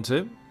if you want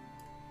to.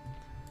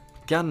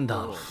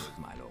 Gandalf.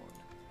 My lord.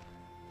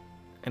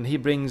 And he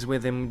brings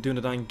with him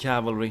Dúnedain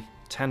cavalry.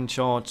 10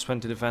 charge,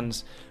 20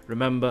 defense.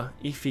 Remember,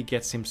 if he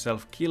gets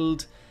himself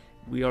killed,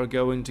 we are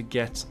going to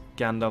get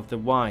Gandalf the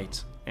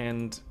White.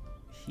 And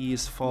he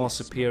is far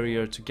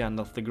superior to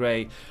Gandalf the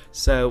Grey.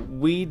 So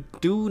we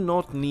do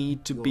not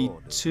need to be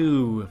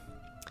too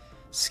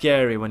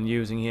scary when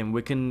using him.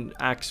 We can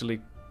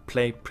actually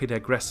play pretty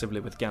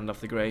aggressively with Gandalf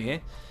the Grey here.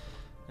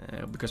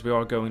 Because we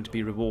are going to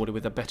be rewarded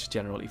with a better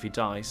general if he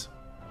dies.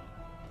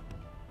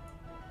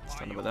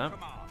 Stand over there.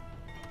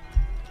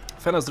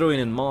 Fenris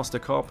Druin, Master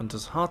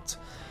Carpenter's Hut.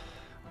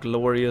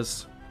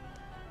 Glorious.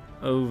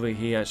 Over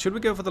here. Should we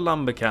go for the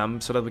lumber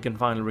camp so that we can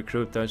finally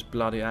recruit those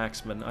bloody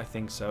axemen? I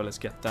think so. Let's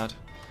get that.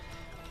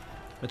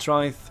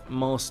 Matraith,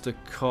 Master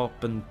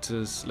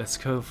Carpenters. Let's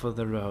go for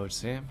the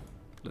roads here.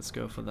 Let's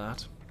go for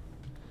that.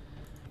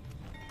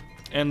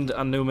 And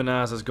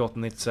Anuminas has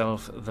gotten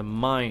itself the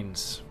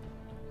mines.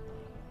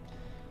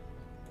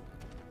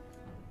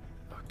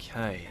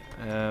 Okay.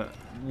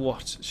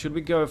 What? Should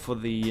we go for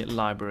the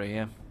library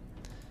here?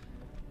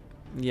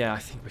 Yeah, I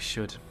think we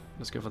should.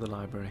 Let's go for the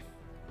library.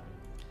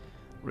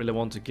 Really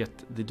want to get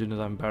the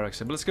Dúnedain barracks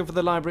here, but let's go for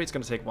the library. It's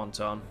going to take one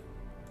turn.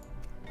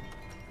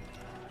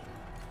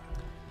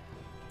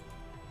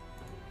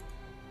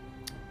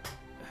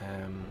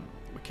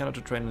 We cannot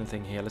retrain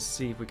anything here. Let's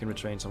see if we can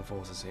retrain some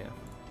forces here.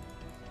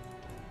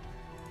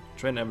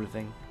 Train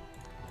everything.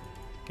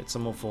 Get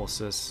some more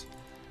forces.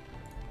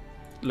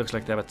 Looks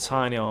like they have a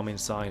tiny army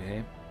inside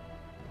here.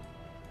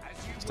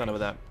 Stand over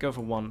there. Go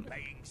for one.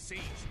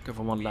 Go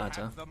for one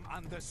ladder.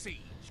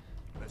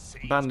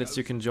 Bandits,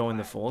 you can join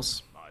the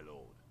force.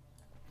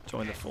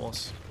 Join the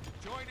force.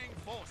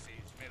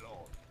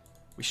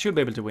 We should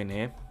be able to win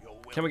here.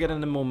 Can we get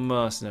any more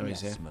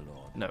mercenaries here?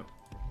 No.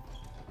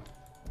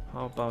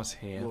 How about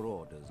here?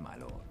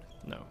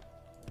 No.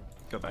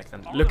 Go back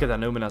then. Look at that,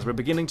 Numinas. We're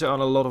beginning to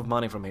earn a lot of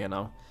money from here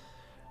now.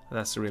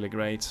 That's really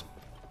great.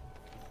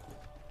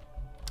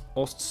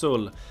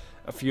 Ostsul.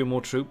 A few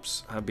more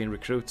troops have been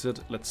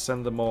recruited. Let's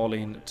send them all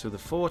in to the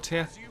fort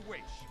here.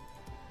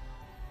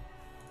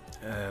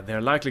 They're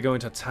likely going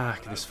to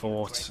attack this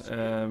fort.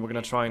 We're going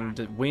to try and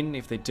win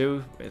if they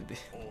do.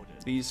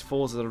 These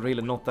forces are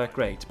really not that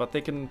great, but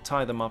they can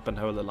tie them up and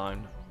hold the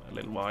line a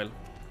little while.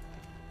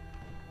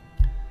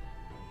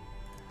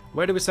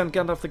 Where do we send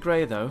Gandalf the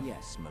Grey, though?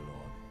 Yes, my lord.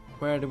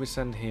 Where do we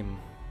send him?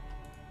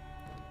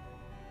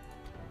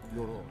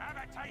 Your order.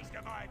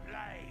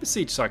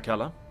 Besiege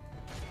Sarkalla.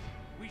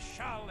 We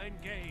shall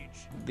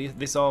engage.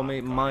 This army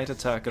might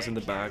attack us in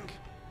the back.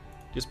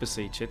 Just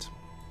besiege it.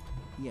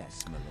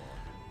 Yes, my lord.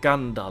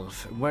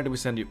 Gandalf, where do we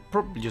send you?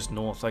 Probably just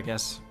north, I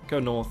guess. Go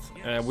north.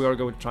 We are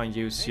going to try and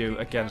use you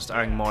against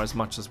Angmar as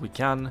much as we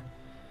can.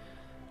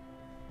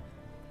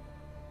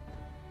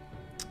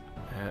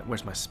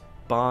 Where's my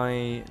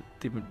spy?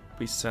 Did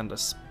we send a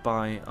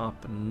spy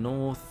up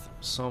north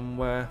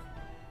somewhere?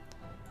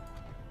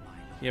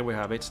 Here we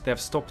have it. They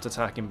have stopped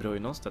attacking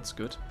Bruinos, that's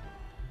good.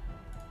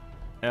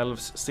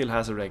 Elves still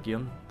has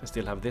Eregion. They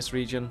still have this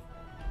region.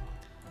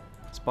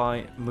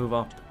 Spy, move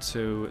up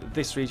to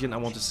this region. I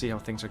want to see how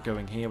things are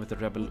going here with the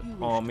rebel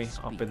army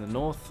up in the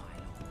north.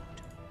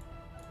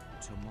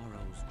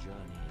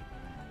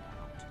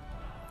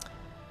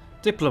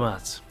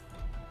 Diplomat,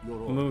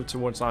 move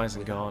towards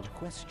Isengard.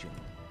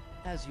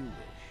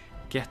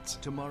 Get.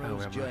 Oh,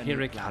 we have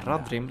Hirik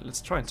Haradrim.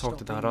 Let's try and talk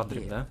to the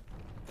Haradrim there.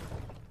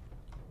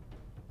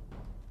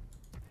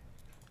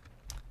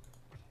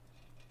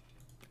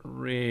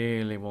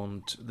 Really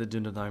want the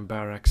Dúnedain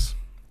barracks.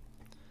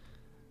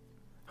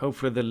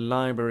 Hopefully the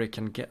library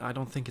can get... I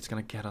don't think it's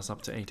going to get us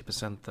up to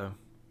 80% though.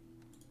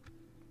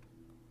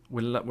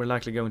 We're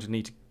likely going to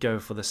need to go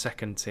for the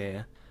second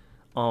tier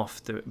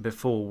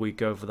before we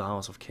go for the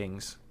House of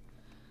Kings.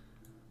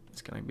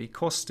 It's going to be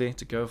costly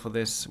to go for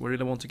this. We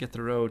really want to get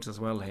the roads as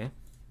well here.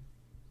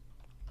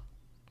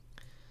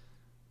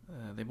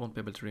 They won't be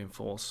able to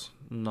reinforce.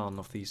 None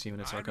of these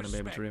units are going to be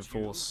able to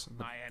reinforce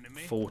the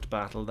fort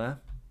battle there.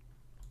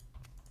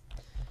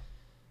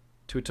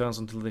 2 turns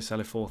until they sell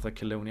a fourth at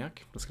Kelowniak.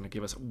 That's going to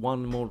give us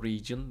one more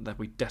region that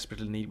we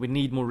desperately need. We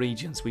need more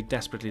regions. We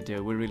desperately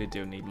do. We really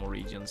do need more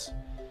regions.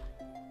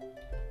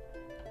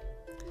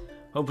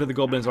 Hopefully the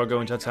goblins are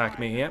going to attack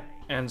me here.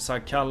 And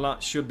Sarkalla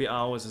should be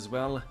ours as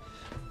well.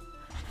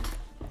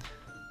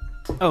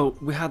 Oh,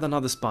 we had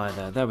another spy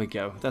there. There we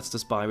go. That's the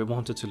spy we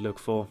wanted to look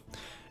for.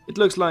 It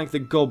looks like the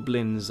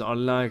goblins are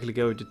likely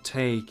going to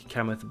take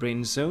Cameth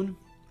Bryn soon.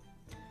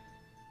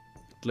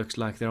 Looks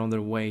like they're on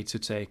their way to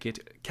take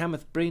it.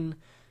 Cameth Bryn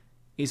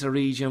is a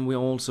region we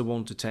also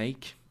want to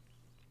take.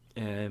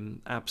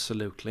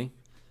 Absolutely.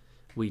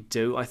 We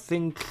do. I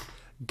think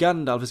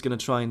Gandalf is going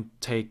to try and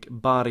take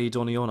Bari,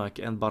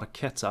 Donionak and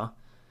Barketta.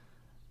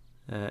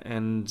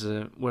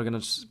 We're going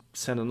to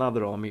send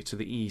another army to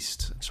the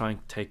east, try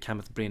and take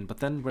Cameth Bryn. But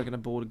then we're going to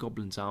board the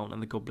goblins down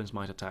and the goblins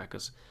might attack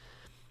us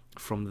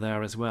from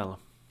there as well.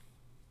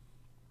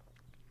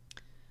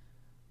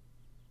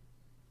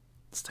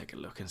 Let's take a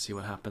look and see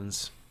what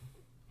happens.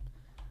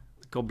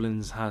 The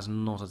goblins has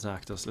not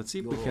attacked us. Let's see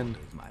if we can...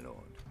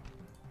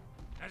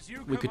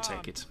 We could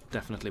take it.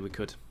 Definitely we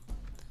could.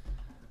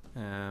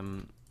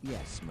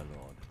 Yes, my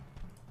lord.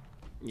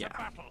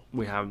 Yeah,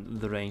 we have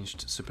the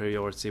ranged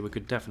superiority. We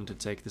could definitely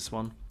take this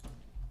one.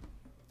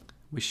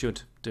 We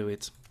should do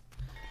it.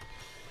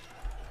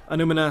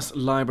 Anuminas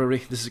Library.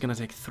 This is gonna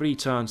take 3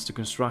 turns to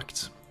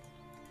construct.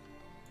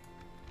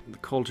 The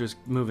culture is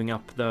moving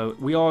up though.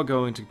 We are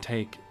going to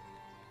take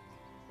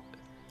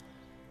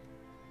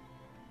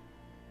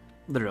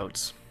the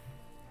roads.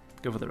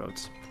 Go for the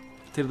roads.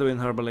 Tilduin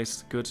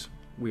Herbalist, good.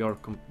 We have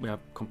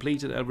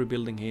completed every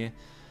building here.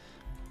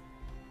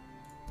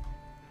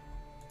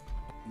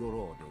 Your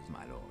orders,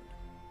 my lord.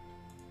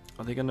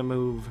 Are they gonna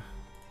move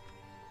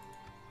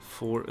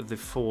for the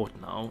fort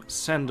now?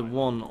 Send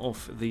one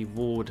of the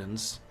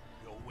wardens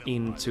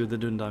into the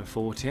Dúnedain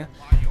fort here,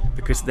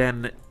 because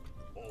then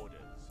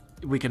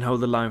we can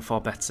hold the line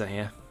far better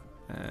here.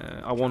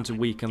 I want to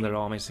weaken their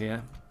armies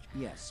here.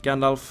 Yes.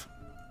 Gandalf,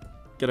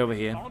 get over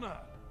here.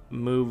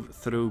 Move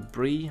through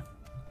Bree.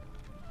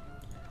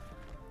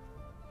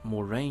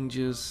 More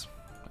rangers.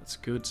 That's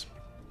good.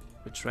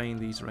 We train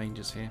these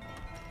rangers here.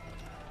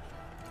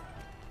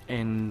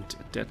 And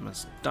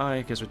Deadman's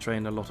Dyke, as we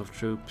train a lot of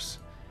troops.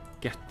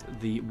 Get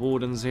the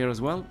wardens here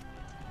as well.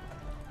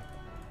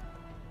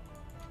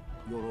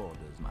 Your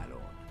orders, my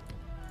lord.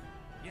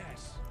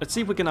 Yes. Let's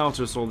see if we can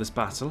out-resolve this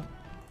battle.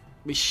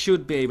 We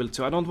should be able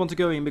to. I don't want to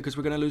go in because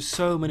we're going to lose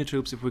so many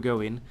troops if we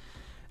go in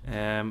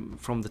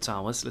from the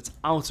towers. Let's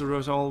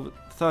out-resolve.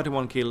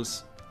 31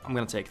 kills. I'm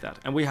going to take that.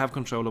 And we have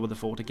control over the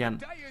fort again.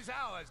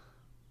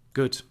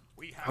 Good.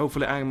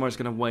 Hopefully Angmar is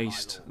going to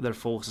waste their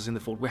forces in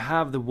the fort. We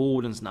have the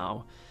wardens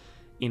now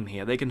in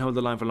here. They can hold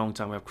the line for a long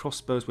time. We have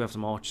crossbows, we have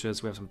some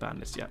archers, we have some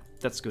bandits. Yeah,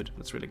 that's good.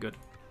 That's really good.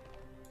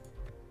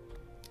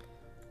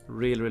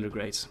 Really, really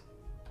great.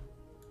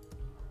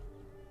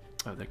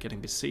 Oh, they're getting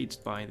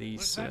besieged by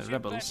these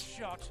rebels.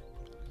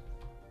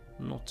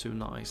 Not too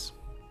nice.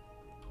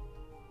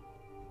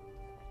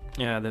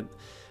 Yeah,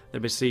 they're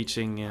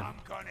besieging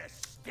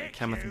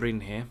Camath Bryn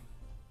here.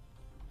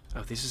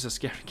 Oh, this is a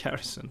scary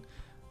garrison.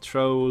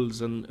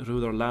 Trolls and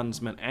Rhudaur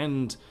landsmen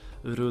and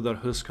Rhudaur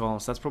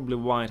Huskarls. That's probably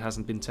why it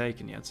hasn't been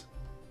taken yet.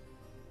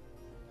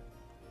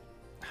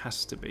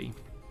 Has to be.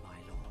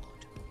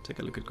 Take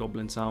a look at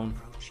Goblin Town.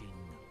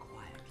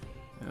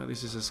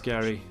 This is a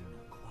scary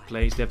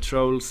place. They have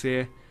trolls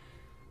here.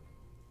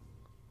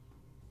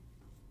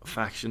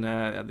 Faction.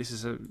 This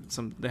is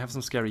they have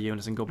some scary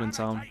units in Goblin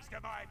Town.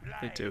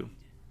 They do.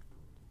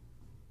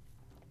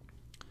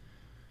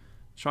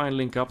 Try and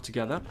link up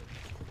together.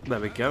 There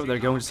we go. They're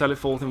going to sell it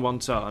forth in 1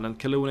 turn, and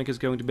Kalunic is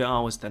going to be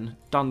ours then.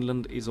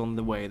 Dunland is on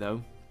the way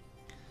though.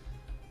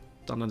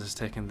 Dunland has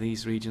taken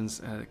these regions.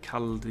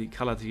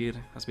 Caladir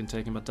has been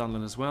taken by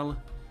Dunland as well.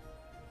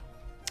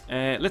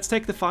 Let's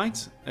take the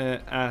fight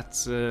at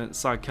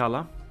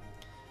Sarkala.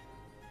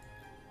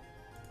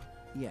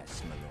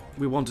 Yes, my lord.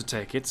 We want to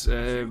take it.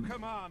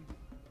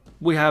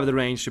 We have the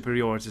range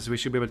superiority, so we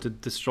should be able to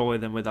destroy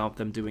them without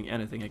them doing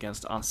anything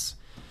against us.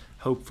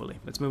 Hopefully.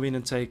 Let's move in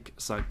and take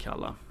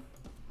Sarkala.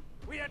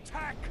 We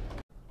attack.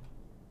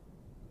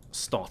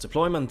 Start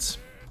deployment.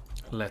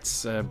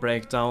 Let's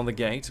break down the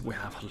gate. We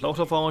have a lot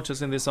of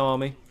archers in this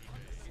army.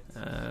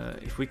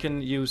 If we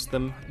can use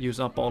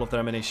up all of their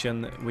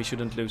ammunition, we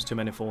shouldn't lose too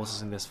many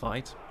forces in this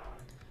fight.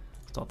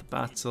 Start the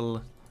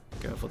battle.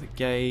 Go for the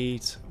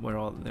gate. Where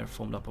are they? They're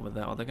formed up over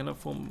there. Are they gonna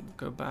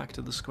go back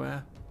to the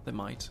square? They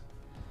might.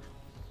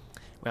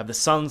 We have the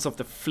Sons of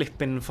the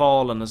Flippin'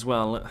 Fallen as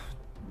well.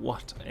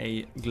 What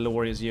a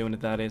glorious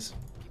unit that is.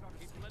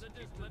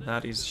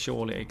 That is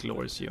surely a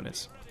glorious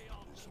unit.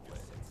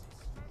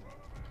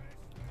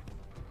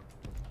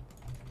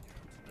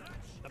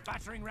 The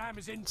battering ram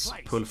is in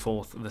place. Pull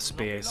forth the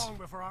spears.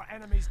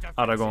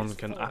 Aragon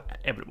can...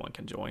 everyone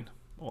can join,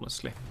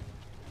 honestly.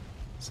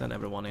 Send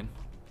everyone in.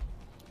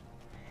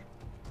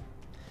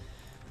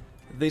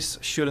 This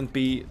shouldn't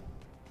be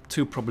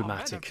too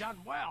problematic.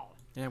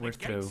 Yeah, we're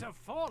through.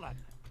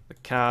 The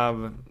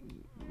Cav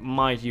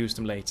might use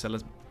them later.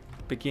 Let's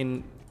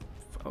begin...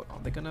 Oh, are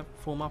they gonna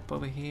form up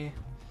over here?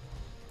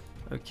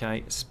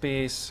 Okay,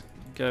 spears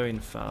go in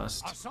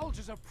first. Our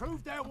soldiers have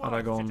proved their worth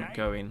Aragon, today.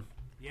 go in.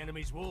 The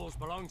enemy's walls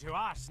belong to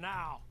us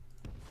now.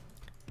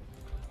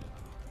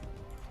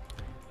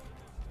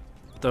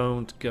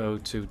 Don't go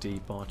too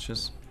deep,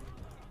 archers.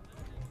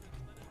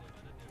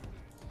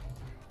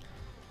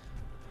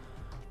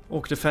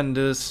 Orc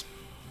defenders.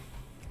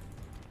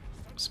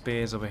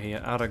 Spears over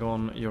here.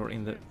 Aragon, you're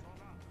in the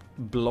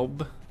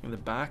blob in the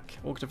back.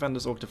 Orc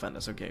defenders,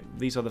 okay.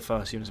 These are the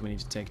first units we need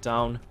to take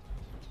down.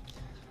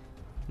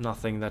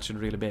 Nothing that should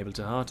really be able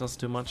to hurt us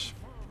too much.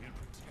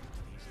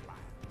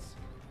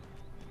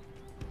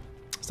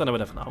 Stand over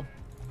there for now.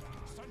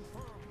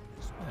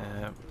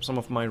 Some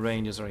of my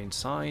rangers are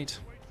inside.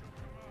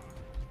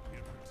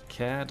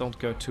 Care, don't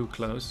go too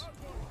close.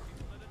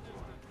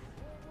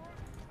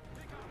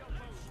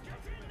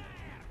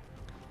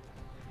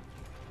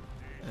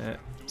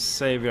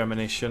 Save your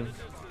ammunition.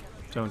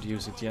 Don't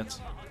use it yet.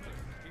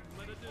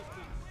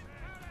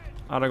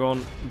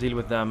 Aragon, deal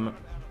with them.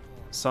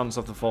 Sons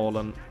of the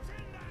Fallen.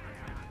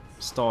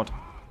 Start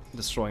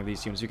destroying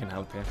these units. You can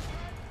help here.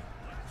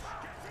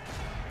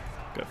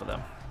 Go for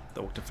them.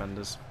 The Orc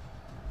defenders.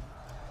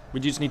 We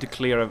just need to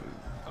clear an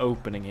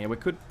opening here. We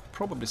could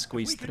probably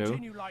squeeze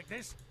through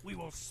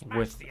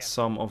with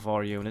some of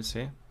our units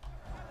here.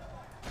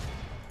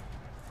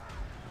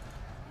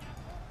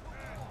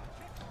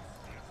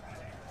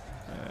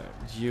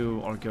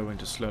 you are going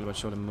to slowly but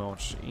surely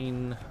march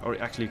in. Or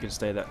actually you can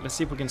stay there. Let's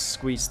see if we can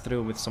squeeze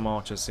through with some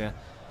archers here.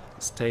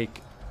 Let's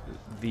take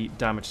the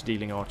damage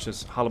dealing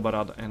archers,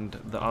 Halbarad and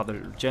the other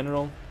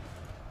general.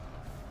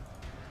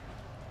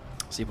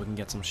 See if we can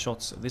get some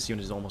shots. This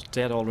unit is almost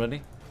dead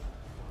already.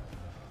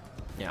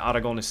 Yeah,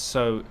 Aragorn is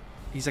so...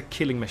 he's a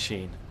killing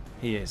machine.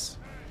 He is.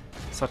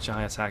 Such a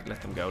high attack.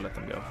 Let them go, let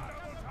them go.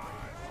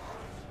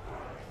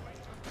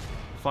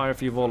 Fire a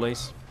few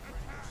volleys.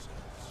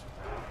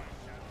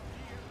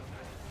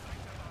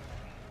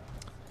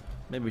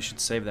 Maybe we should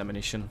save the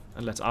ammunition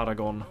and let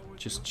Aragorn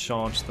just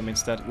charge them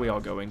instead. We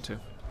are going to.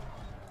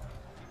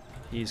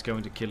 He's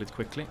going to kill it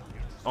quickly.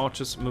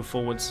 Archers, move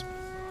forwards.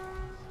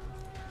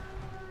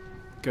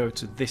 Go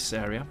to this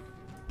area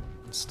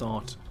and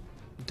start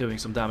doing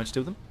some damage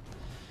to them.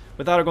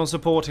 With Aragorn's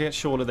support here,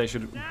 surely they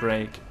should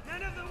break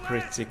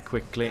pretty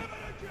quickly.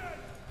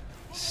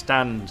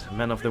 Stand,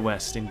 men of the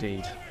West,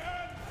 indeed.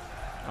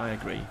 I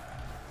agree.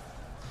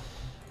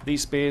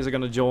 These spears are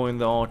going to join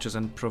the archers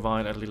and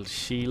provide a little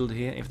shield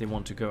here if they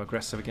want to go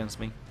aggressive against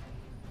me.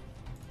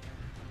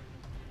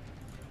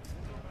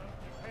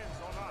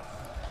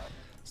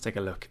 Let's take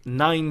a look.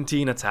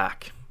 19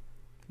 attack.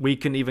 We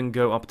can even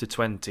go up to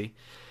 20.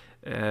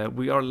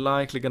 We are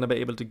likely going to be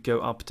able to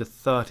go up to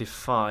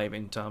 35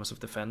 in terms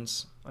of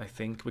defense, I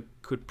think. We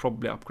could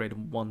probably upgrade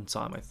one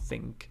time, I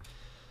think.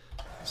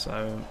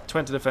 So,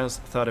 20 defense,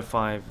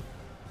 35...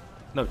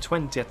 no,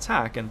 20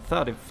 attack and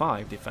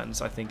 35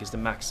 defense, I think, is the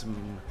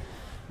maximum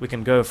we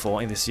can go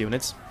for in this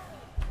unit.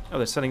 Oh,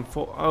 they're sending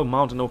for... oh,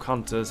 Mountain Oak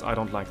Hunters. I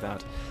don't like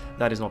that.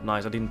 That is not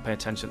nice. I didn't pay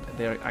attention.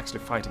 They're actually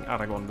fighting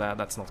Aragorn there.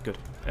 That's not good.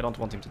 I don't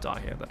want him to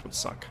die here. That would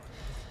suck.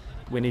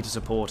 We need to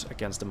support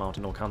against the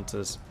Mountain Oak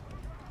Hunters.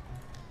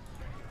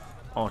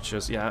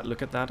 Archers. Yeah,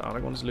 look at that.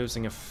 Aragorn's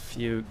losing a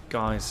few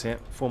guys here.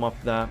 Form up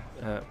there.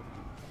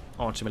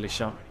 Archer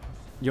militia.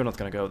 You're not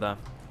going to go there.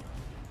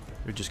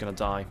 You're just going to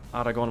die.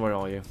 Aragorn, where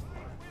are you?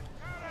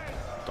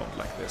 Don't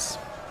like this.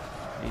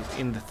 He's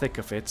in the thick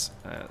of it.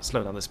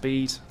 Slow down the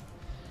speed.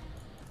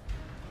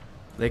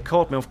 They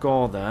caught me off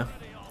guard there.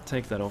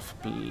 Take that off,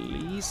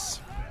 please.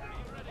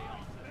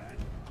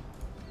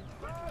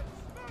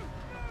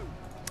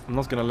 I'm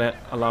not gonna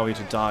allow you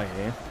to die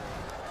here.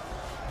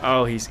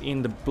 Oh, he's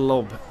in the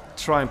blob.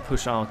 Try and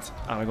push out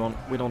Aragorn.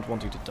 We don't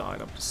want you to die.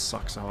 That just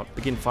sucks so hard.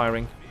 Begin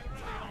firing.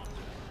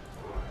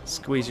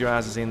 Squeeze your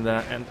asses in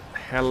there and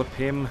help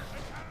him.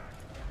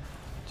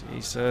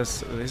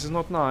 Jesus, this is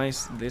not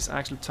nice. This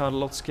actually turned a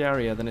lot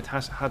scarier than it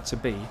had to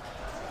be.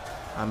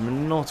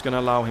 I'm not gonna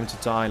allow him to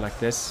die like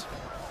this.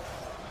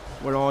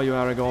 Where are you,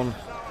 Aragorn?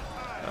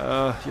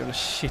 You're in a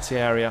shitty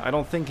area. I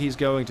don't think he's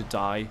going to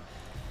die.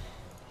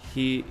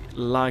 He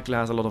likely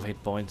has a lot of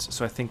hit points,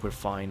 so I think we're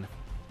fine.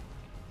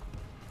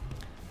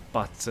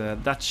 But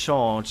that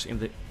charge in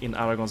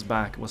Aragorn's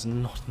back was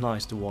not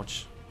nice to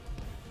watch.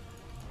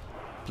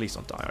 Please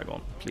don't die,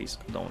 Aragorn. Please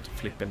don't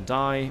flip and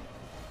die.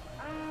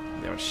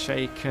 They are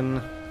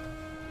shaken.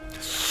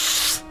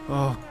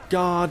 Oh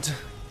God,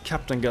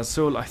 Captain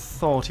Gazul! I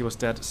thought he was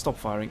dead. Stop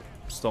firing.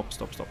 Stop.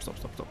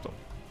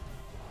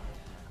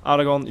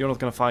 Aragorn, you're not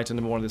gonna fight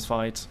anymore in this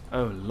fight.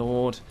 Oh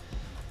Lord.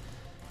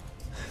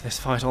 This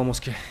fight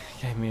almost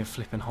gave me a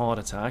flippin' heart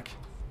attack.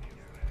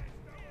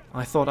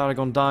 I thought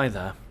Aragorn died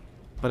there,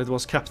 but it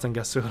was Captain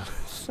Gazul.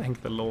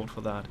 Thank the Lord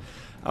for that.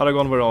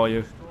 Aragorn, where are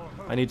you?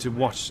 I need to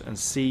watch and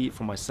see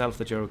for myself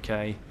that you're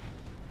okay.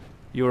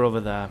 You're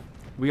over there.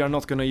 We are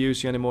not gonna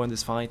use you anymore in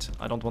this fight.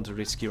 I don't want to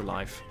risk your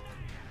life.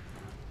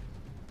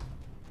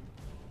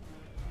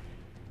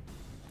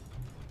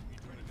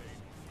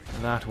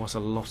 That was a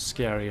lot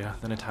scarier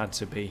than it had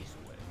to be.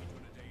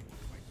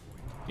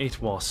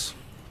 It was.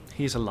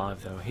 He's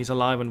alive though. He's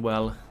alive and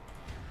well.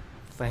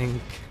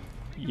 Thank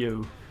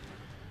you.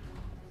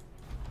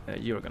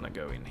 You're gonna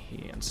go in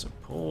here and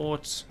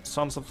support.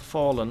 Sons of the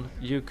Fallen,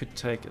 you could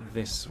take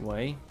this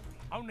way.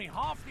 Only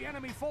half the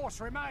enemy force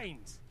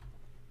remains.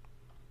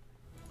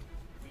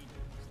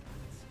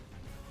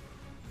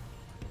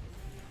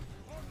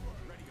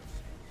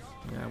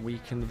 Yeah,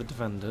 weaken the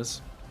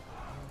defenders.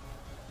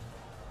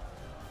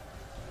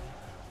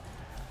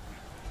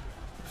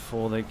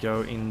 Before they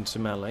go into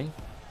melee.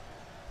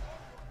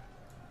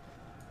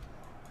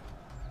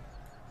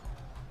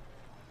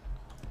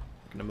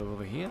 Gonna move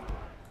over here.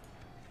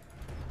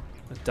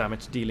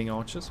 Damage dealing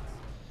archers.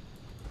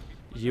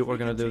 You are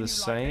gonna do the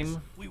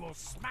same. We will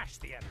smash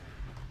the enemy.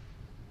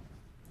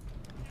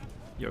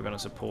 You're gonna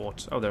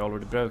support. Oh, they're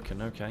already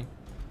broken. Okay.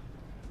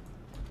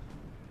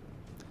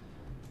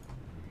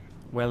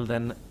 Well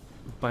then,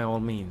 by all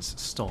means,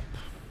 stop.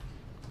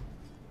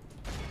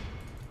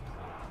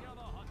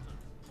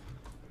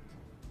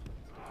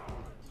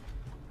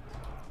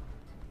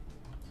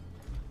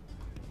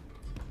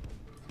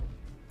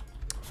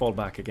 Fall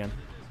back again.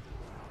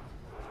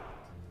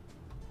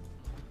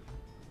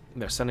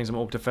 They're sending some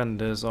orc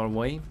defenders our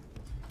way.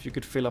 If you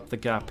could fill up the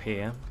gap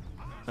here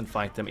and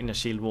fight them in a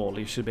shield wall,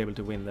 you should be able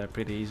to win there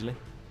pretty easily.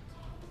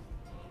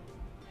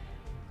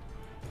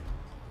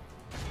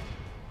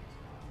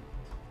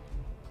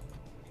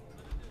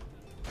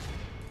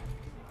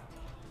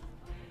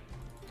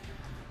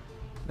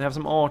 They have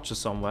some archers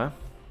somewhere.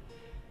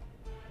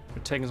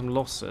 We're taking some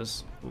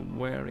losses.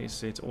 Where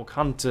is it? Orc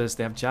hunters,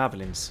 they have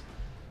javelins.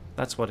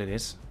 That's what it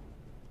is.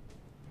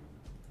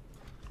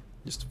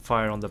 Just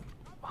fire on the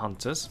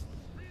hunters.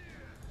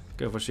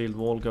 Go for shield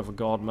wall, go for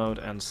guard mode,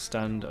 and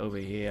stand over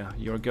here.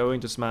 You're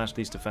going to smash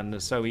these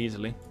defenders so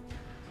easily.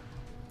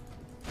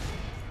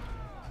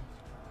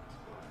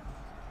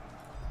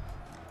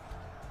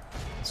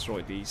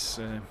 Destroy these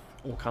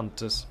orc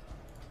hunters.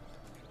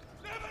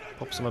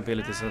 Pop some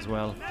abilities as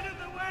well.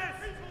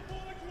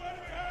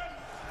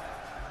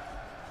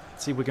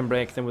 See if we can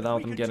break them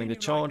without them getting the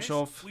charge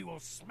off. We will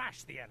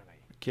smash the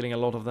enemy. Killing a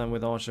lot of them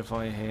with archer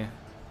fire here.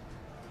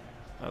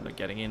 Oh, they're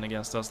getting in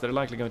against us. They're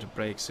likely going to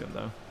break soon,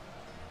 though.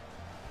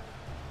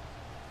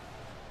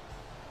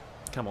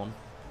 Come on.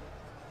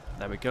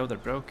 There we go, they're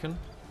broken.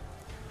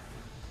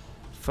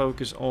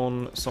 Focus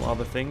on some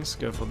other things.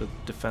 Go for the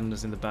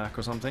defenders in the back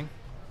or something.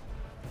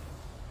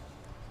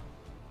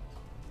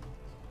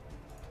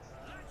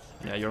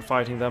 Yeah, you're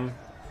fighting them.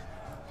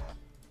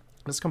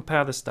 Let's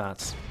compare the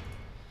stats.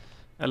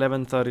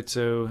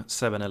 1132,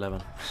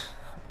 711.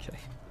 Okay.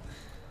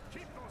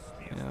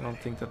 Yeah, I don't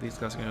think that these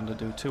guys are going to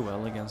do too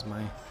well against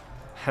my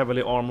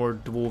heavily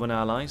armored dwarven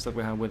allies that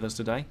we have with us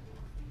today.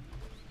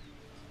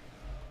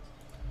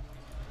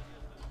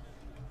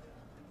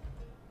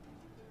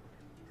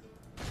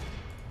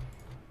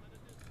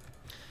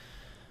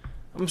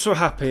 I'm so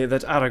happy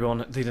that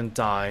Aragorn didn't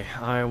die.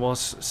 I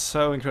was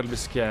so incredibly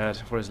scared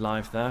for his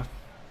life there.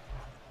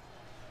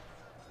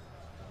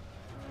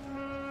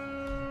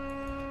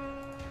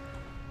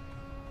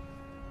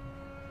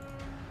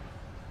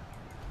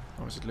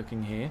 How is it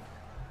looking here?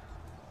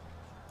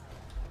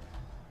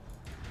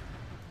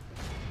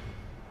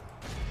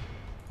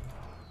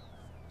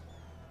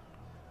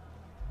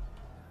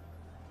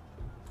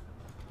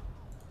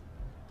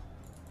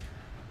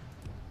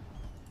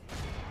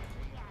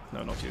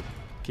 No, not you.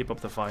 Keep up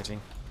the fighting.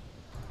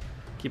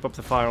 Keep up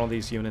the fire on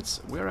these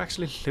units. We're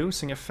actually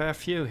losing a fair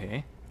few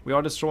here. We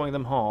are destroying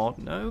them hard.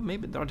 No,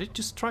 maybe are they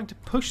just trying to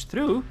push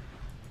through?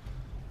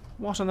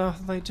 What on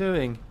earth are they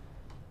doing?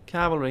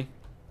 Cavalry.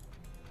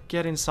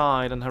 Get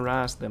inside and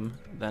harass them,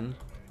 then.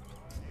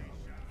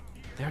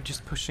 They're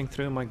just pushing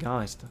through my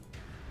guys.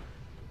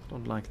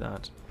 Don't like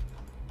that.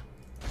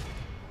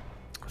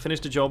 Finish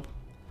the job.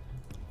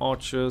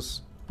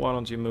 Archers, why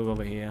don't you move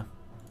over here?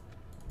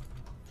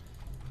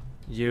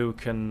 You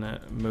can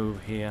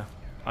move here.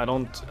 I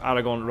don't...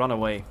 Aragorn, run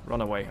away.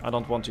 Run away. I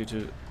don't want you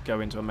to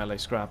go into a melee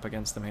scrap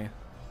against them here.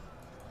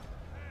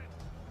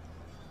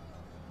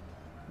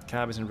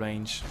 Cab is in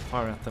range.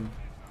 Fire at them.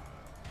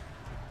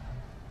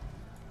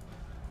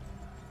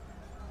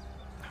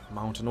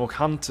 Mountain Orc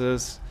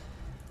Hunters.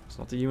 It's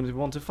not the unit we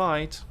want to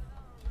fight.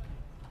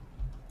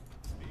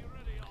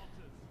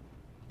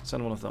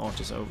 Send one of the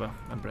archers over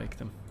and break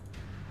them.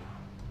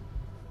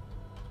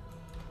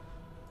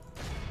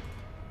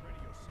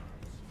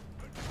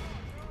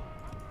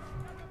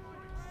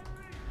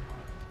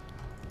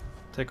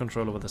 Take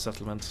control over the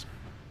settlement.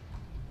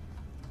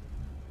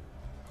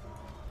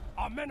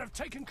 Our men have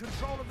taken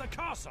control of the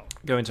castle.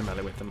 Go into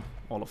melee with them,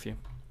 all of you.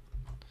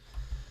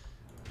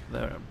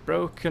 They're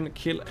broken.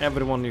 Kill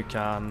everyone you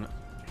can.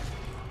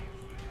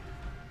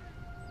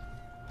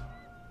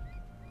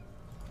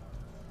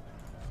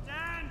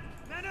 Stand,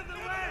 men of the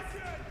west.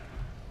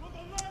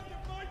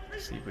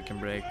 See if we can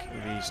break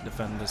these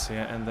defenders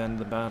here, and then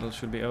the battle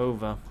should be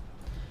over.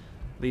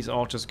 These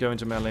archers go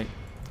into melee.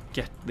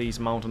 Get these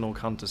mountain orc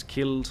hunters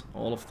killed,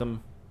 all of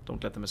them.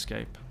 Don't let them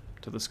escape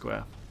to the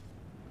square.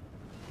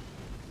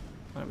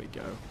 There we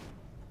go.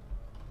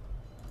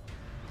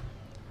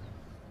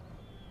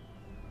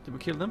 Did we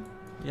kill them?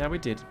 Yeah, we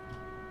did.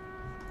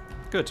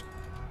 Good.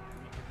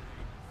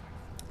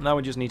 Now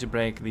we just need to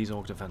break these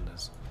orc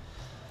defenders.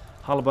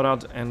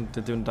 Halbarad and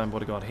the Dúnedain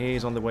bodyguard. He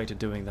is on the way to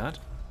doing that.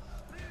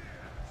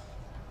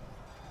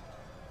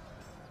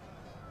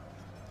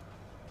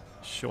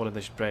 Surely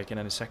they should break in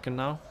any second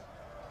now.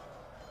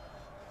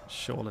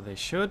 Surely they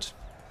should.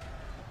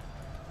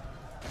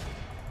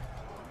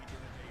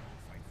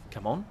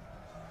 Come on.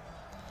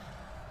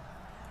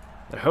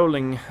 They're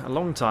holding a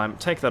long time.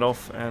 Take that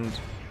off, and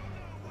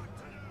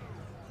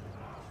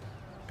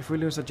if we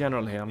lose a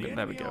general here,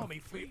 there we go.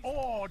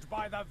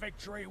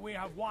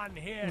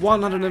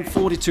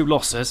 142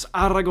 losses.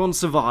 Aragorn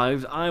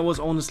survived. I was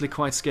honestly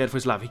quite scared for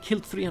his life. He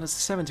killed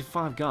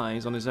 375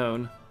 guys on his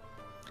own.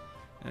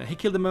 He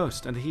killed the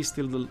most, and he's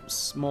still the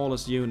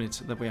smallest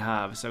unit that we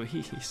have, so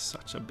he's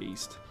such a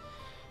beast.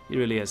 He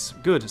really is.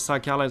 Good,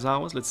 Sarkala is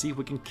ours. Let's see if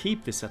we can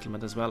keep this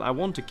settlement as well. I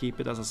want to keep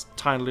it as a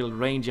tiny little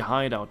rangy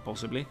hideout,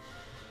 possibly.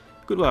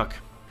 Good work.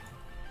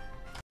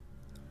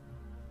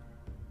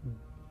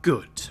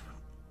 Good.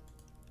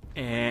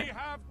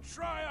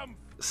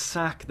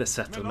 Sack the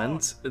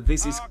settlement.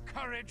 This is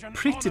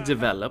pretty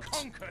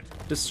developed.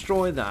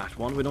 Destroy that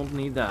one, we don't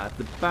need that.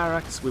 The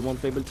barracks we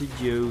won't be able to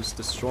use.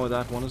 Destroy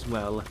that one as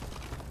well.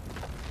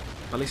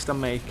 Ballista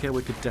maker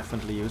we could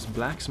definitely use.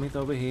 Blacksmith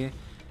over here.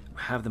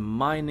 We have the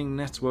mining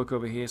network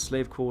over here.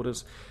 Slave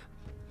quarters.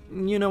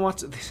 You know what?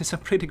 This is a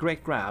pretty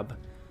great grab.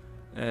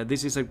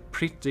 This is a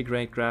pretty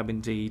great grab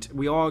indeed.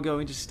 We are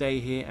going to stay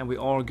here and we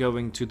are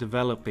going to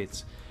develop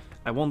it.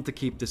 I want to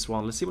keep this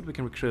one. Let's see what we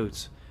can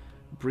recruit.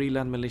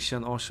 Breland Militia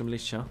and Archer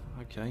Militia.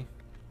 Okay.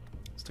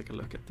 Let's take a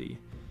look at the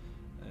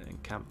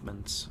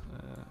encampments.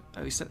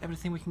 Oh, is that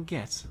everything we can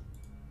get?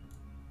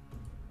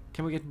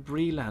 Can we get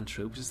Breland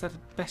troops? Is that the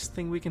best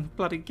thing we can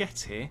bloody get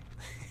here?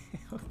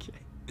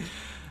 Okay.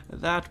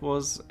 That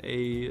was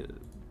a...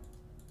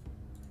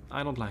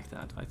 I don't like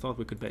that. I thought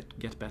we could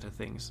get better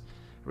things.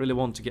 Really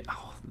want to get...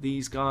 Oh,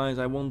 these guys,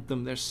 I want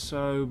them. They're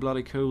so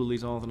bloody cool,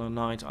 these Arthedain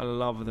Knights. I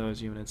love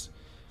those units.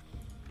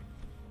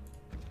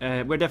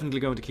 We're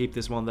definitely going to keep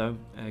this one, though.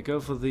 Go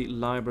for the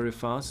library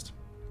first.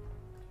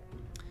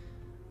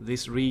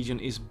 This region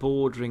is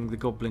bordering the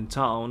Goblin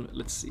town.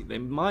 Let's see.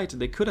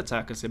 They could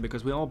attack us here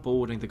because we are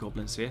bordering the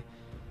Goblins here.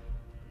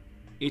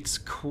 It's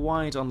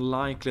quite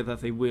unlikely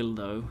that they will,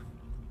 though.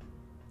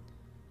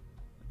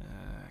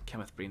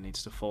 Kenneth Bryn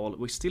needs to fall.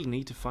 We still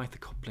need to fight the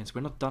Goblins.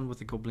 We're not done with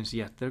the Goblins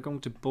yet. They're going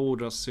to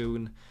border us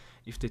soon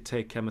if they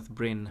take Kenneth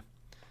Bryn.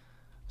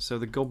 So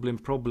the Goblin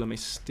problem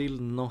is still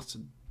not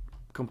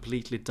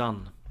completely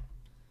done.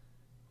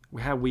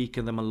 We have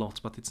weakened them a lot,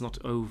 but it's not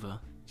over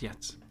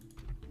yet.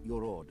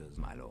 Your orders,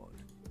 my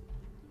lord.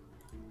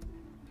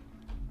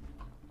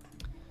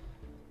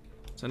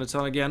 Send a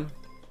turn again.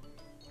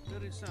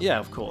 Yeah,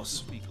 of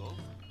course.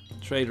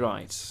 Trade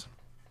rights.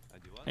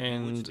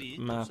 And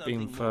map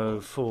info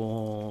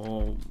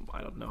for... I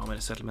don't know how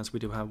many settlements we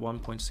do have.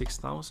 1.6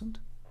 thousand?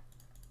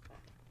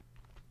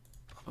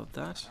 How about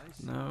that?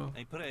 No.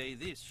 I pray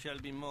this shall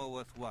be more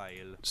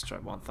worthwhile. Let's try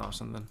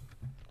 1,000 then.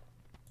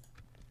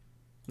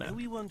 No.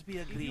 We won't be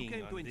agreeing You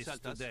came to on this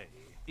insult us. today.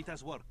 It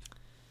has worked.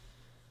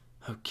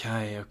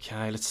 Okay,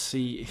 okay. Let's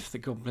see if the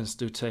Goblins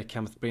do take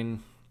Kenneth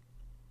Bryn.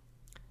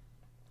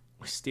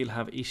 We still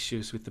have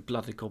issues with the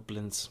bloody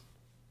Goblins.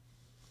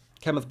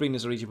 Kenneth Bryn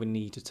is a region we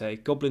need to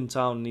take. Goblin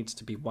Town needs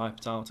to be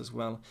wiped out as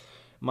well.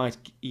 Might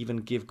even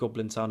give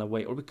Goblin Town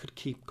away, or we could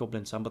keep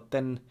Goblin Town, but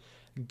then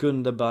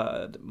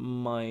Gundabad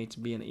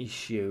might be an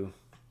issue.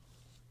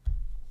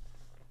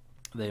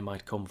 They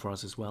might come for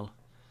us as well.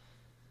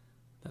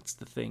 That's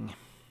the thing.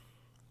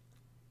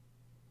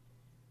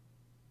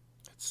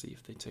 Let's see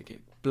if they take it.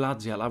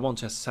 Bloody hell, I want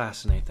to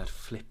assassinate that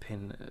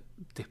flipping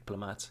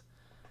diplomat.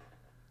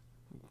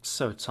 I'm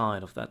so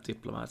tired of that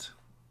diplomat.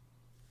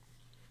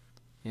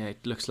 Yeah,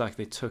 it looks like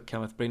they took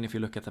Kenneth Bryn if you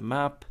look at the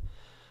map.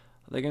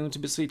 Are they going to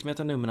besiege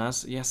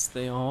Metanumenas? Yes,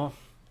 they are.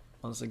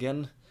 Once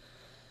again,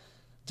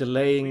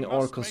 delaying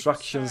our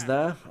constructions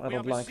there. I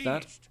don't like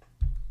that.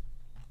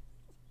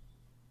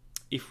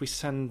 If we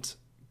send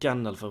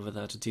Gandalf over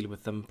there to deal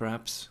with them,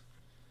 perhaps.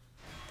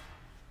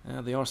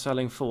 They are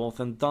selling forth,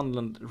 and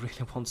Dunland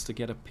really wants to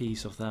get a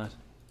piece of that.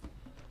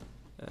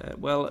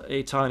 Well,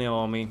 a tiny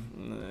army.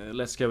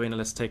 Let's go in and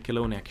let's take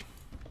Keloniak.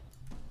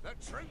 The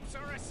troops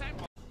are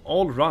assembled.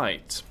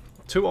 Alright.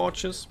 2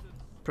 archers.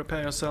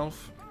 Prepare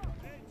yourself.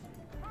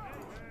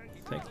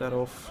 Take that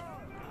off.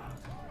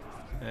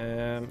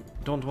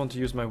 Don't want to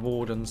use my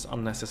wardens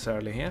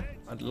unnecessarily here.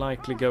 I'm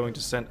likely going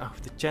to send... Oh,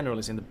 the general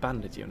is in the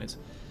bandit unit.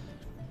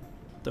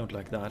 Don't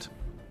like that.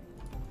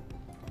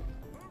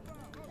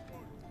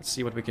 Let's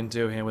see what we can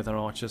do here with our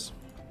archers.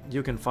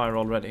 You can fire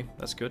already.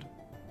 That's good.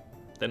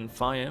 Then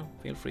fire.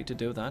 Feel free to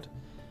do that.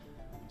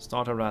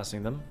 Start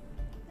harassing them.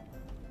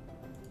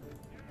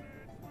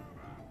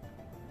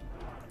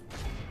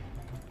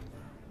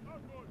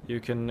 You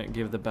can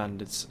give the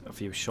bandits a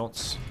few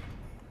shots.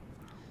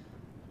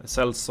 The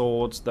Cell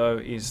Swords, though,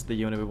 is the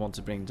unit we want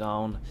to bring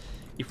down.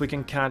 If we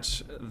can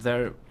catch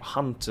their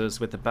hunters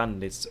with the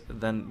bandits,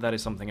 then that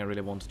is something I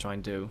really want to try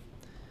and do.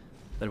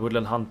 The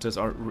woodland hunters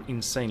are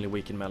insanely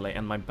weak in melee,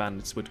 and my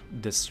bandits would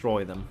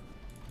destroy them.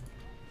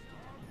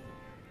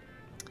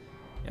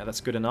 Yeah,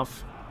 that's good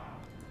enough.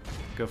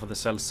 Go for the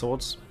Cell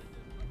Swords.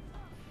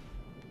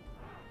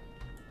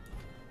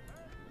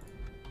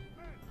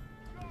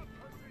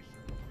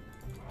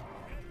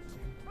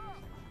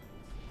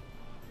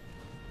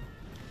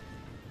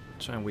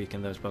 Try and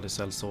weaken those bloody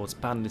Cell Swords.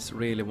 Bandits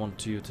really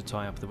want you to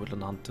tie up the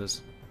woodland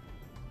hunters.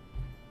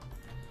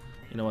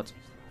 You know what?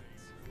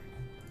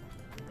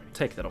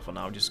 Take that off for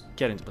now. Just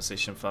get into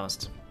position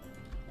first.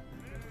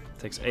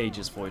 Takes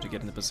ages for you to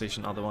get into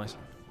position otherwise.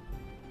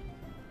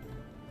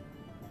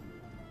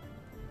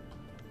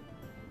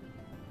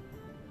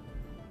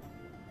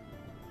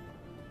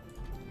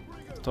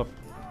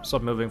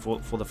 Stop moving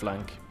for the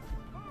flank.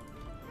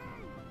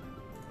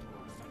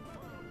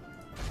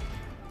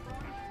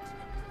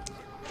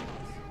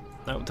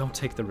 No, don't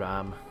take the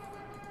ram.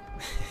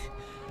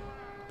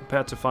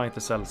 Prepare to fight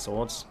the Cell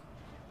Swords.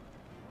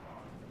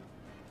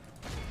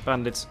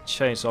 Bandits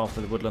chase after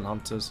the woodland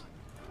hunters.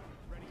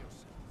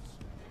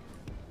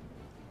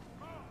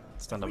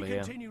 Stand over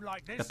here.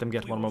 Let them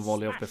get one more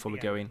volley off before we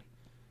go in.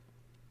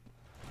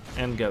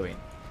 And go in.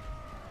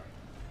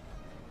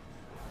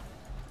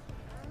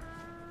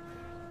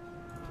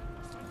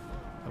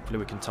 Hopefully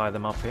we can tie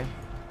them up here.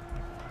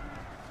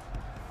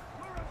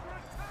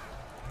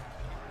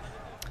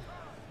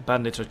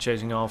 Bandits are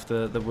chasing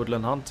after the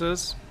woodland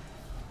hunters.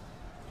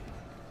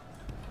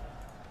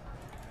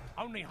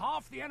 Only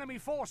half the enemy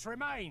force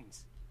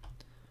remains.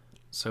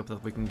 Let's hope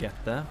that we can get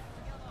there.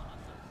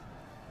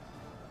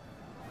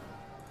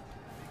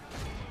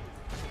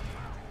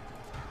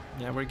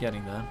 Yeah, we're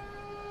getting there.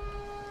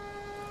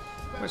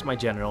 Where's my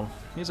general?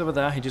 He's over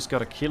there. He just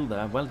got a kill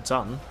there. Well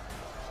done.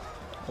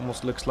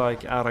 Almost looks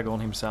like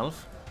Aragorn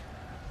himself.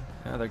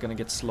 Yeah, they're gonna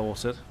get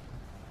slaughtered.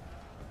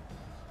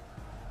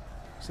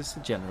 Is this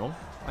the general?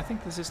 I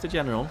think this is the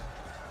general.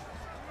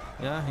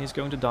 Yeah, he's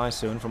going to die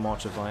soon from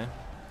Archer Fire.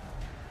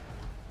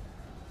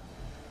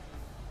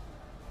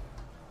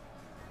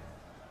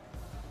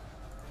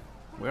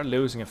 We're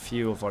losing a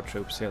few of our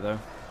troops here though.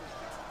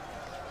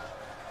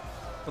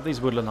 But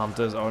these woodland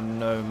hunters are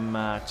no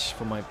match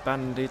for my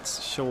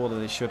bandits. Surely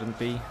they shouldn't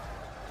be.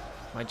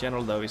 My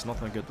general though is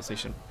not in a good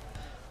position.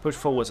 Push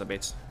forwards a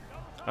bit.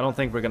 I don't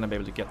think we're going to be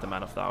able to get the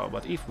Man of the Hour,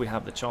 but if we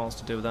have the chance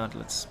to do that,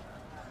 let's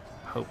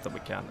hope that we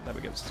can. There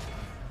we go. Just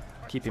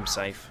keep him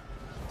safe.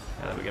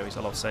 Yeah, there we go. He's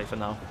a lot safer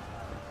now.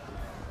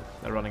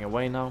 They're running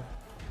away now.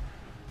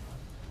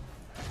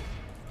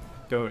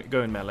 Go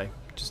in melee.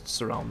 Just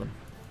surround them.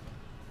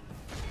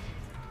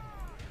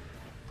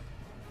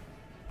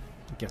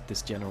 Get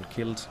this general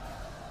killed.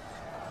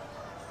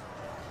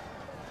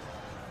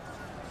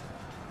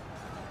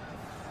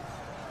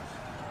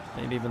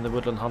 Maybe even the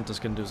woodland hunters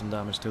can do some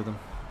damage to them.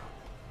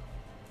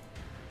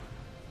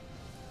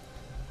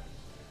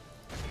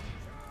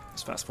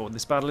 Let's fast forward.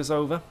 This battle is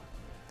over.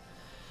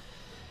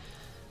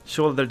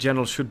 Surely their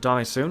general should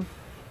die soon.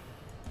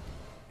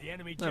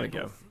 There we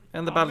go.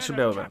 And the battle should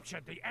be over.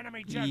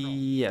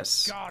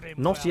 Yes.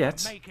 Not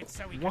yet.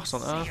 What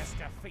on earth?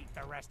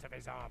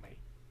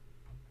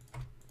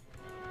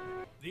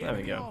 There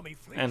we go.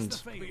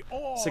 And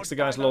 60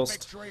 guys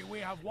lost.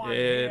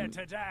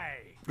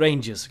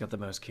 Rangers got the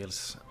most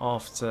kills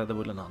after the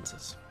woodland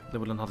hunters. The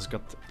woodland hunters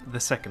got the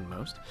second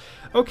most.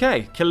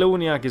 Okay,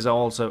 Keloniak is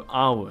also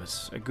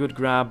ours. A good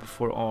grab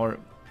for our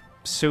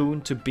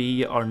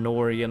soon-to-be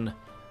Arnorian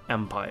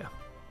Empire.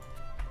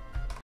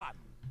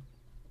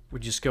 We're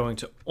just going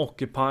to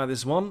occupy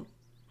this one.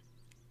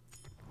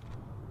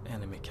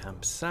 Enemy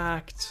camp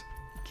sacked.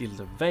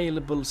 Guild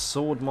available.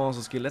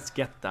 Swordmaster skill. Let's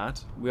get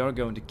that. We are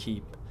going to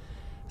keep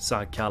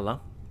Sarkalla.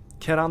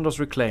 Kerandros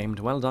reclaimed.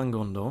 Well done,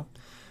 Gondor.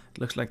 It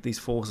looks like these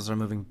forces are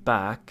moving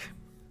back.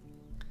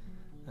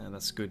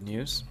 That's good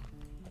news.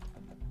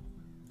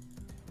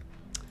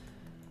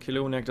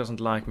 Keloniak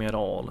doesn't like me at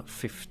all.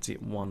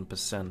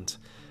 51%.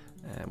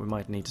 We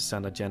might need to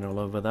send a general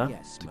over there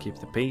to keep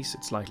the peace.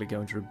 It's likely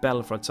going to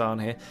rebel for a turn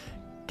here.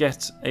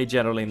 Get a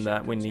general in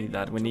there. We need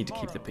that. We need to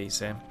keep the peace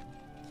here.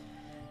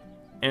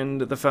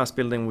 And the first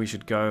building we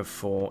should go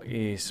for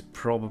is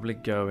probably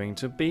going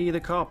to be the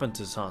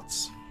carpenter's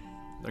huts.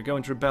 They're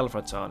going to rebel for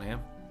a turn here,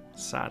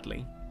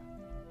 sadly.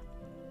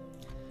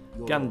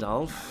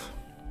 Gandalf,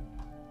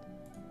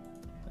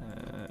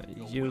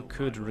 you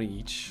could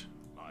reach.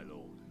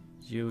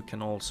 You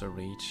can also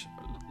reach.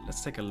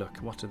 Let's take a look.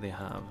 What do they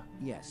have?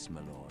 Yes,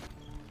 my lord.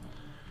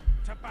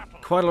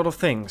 Quite a lot of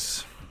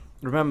things.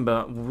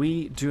 Remember,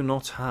 we do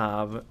not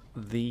have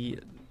the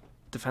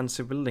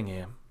defensive building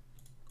here.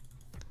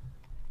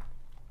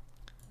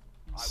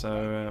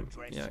 So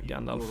yeah,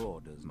 Gandalf,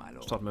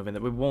 start moving.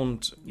 That we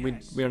won't.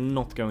 We are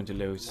not going to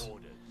lose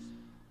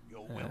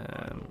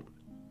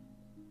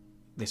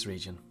this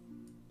region.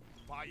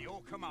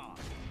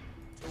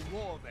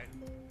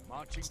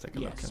 Let's take a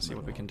look and see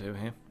what we can do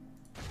here.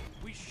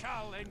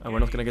 Oh, we're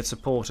not going to get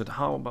supported.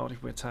 How about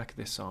if we attack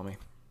this army?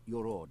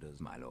 Your orders,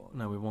 my lord.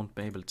 No, we won't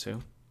be able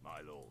to. My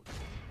lord.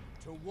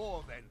 To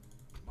war then.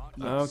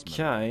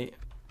 Okay,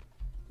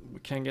 we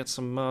can get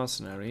some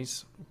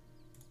mercenaries.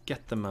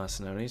 Get the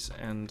mercenaries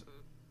and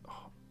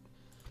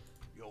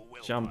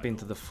jump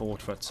into the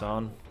fort for a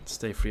turn.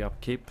 Stay free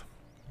upkeep.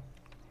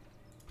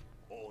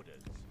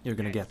 You're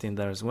gonna get in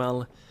there as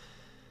well.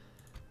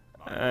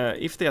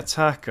 If they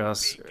attack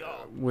us,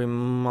 we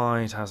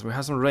might have. We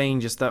have some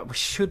ranges that we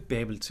should be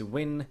able to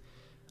win.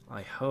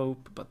 I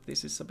hope, but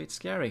this is a bit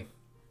scary.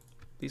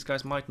 These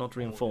guys might not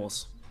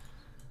reinforce,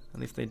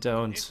 and if they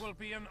don't,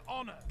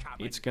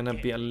 it's gonna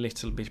be a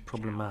little bit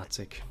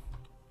problematic.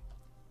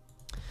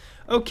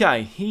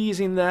 Okay, he's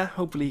in there.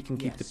 Hopefully he can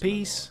keep the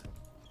peace.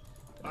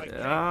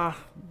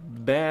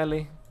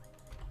 Barely.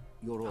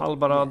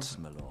 Halbarad,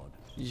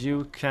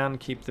 you can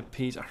keep the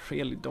peace. I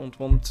really don't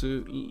want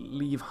to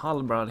leave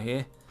Halbarad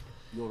here.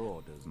 Your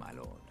orders, my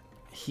lord.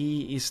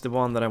 He is the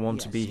one that I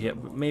want to be here.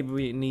 Maybe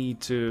we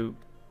need to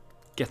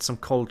get some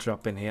culture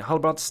up in here.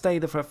 Halbarad, stay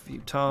there for a few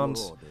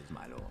turns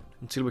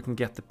until we can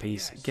get the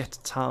peace. Get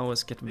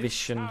towers, get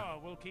vision.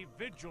 Will keep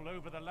vigil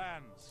over the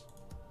lands.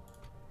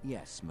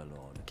 Yes, my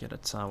lord. Get a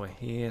tower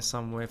here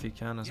somewhere if you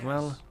can as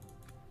well.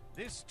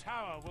 This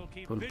tower will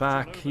keep Pull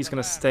back. He's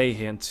gonna stay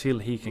here until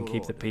he can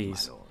keep the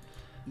peace.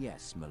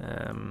 Yes, my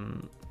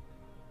lord.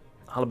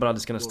 Halbarad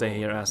is gonna stay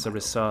here as a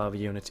reserve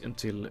unit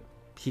until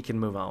he can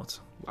move out.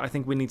 I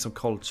think we need some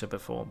culture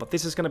before, but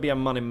this is gonna be a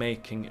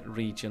money-making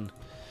region.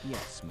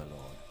 Yes, my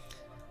lord.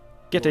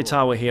 Get a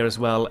tower here as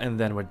well, and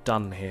then we're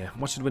done here.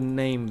 What should we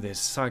name this?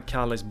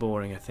 Sarkalla is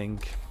boring, I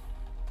think.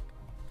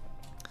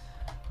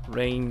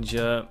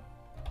 Ranger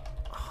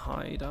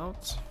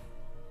hideout.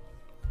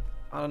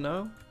 I don't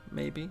know,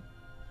 maybe.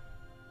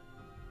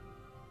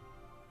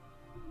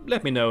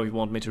 Let me know if you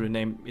want me to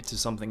rename it to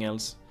something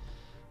else.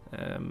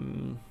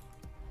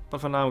 But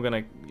for now, I'm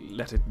gonna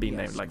let it be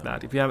named like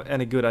that. If you have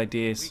any good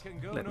ideas,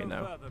 let me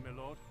know. Further, my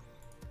lord.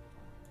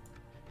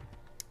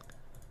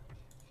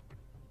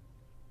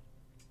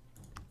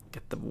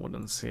 Get the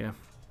wardens here.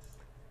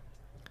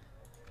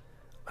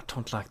 I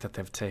don't like that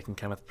they've taken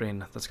Cameth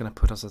Bryn. That's gonna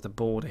put us at the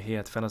border here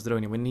at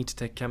Fenasdroni. We need to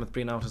take Cameth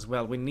Bryn out as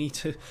well. We need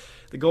to...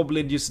 The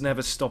goblin just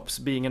never stops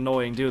being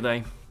annoying, do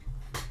they?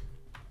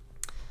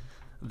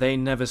 They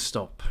never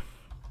stop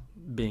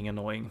being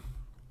annoying.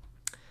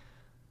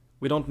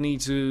 We don't need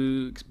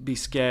to be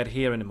scared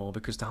here anymore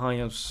because the High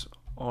Elves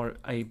are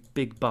a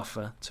big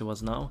buffer to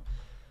us now.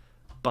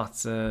 But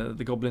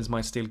the goblins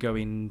might still go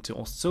into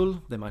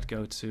Ostzul. They might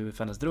go to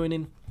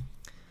Fenasdroni.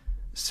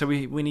 So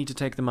we need to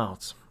take them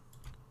out.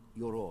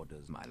 Your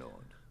orders, my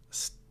lord.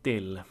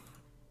 Still,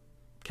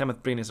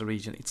 Cameth Bryn is a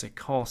region. It's a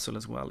castle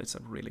as well. It's a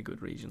really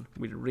good region.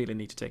 We really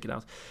need to take it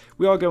out.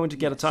 We are going to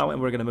get a tower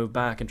and we're going to move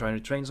back and try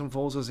and train some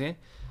forces here.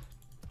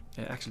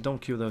 Actually, don't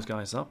queue those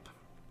guys up.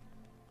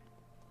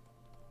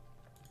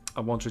 I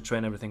want to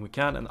train everything we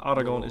can. And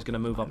Aragorn is going to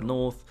move up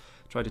north,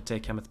 try to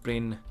take Cameth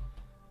Bryn,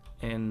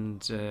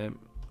 and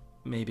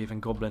maybe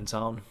even Goblin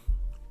Town,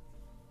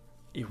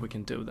 if we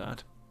can do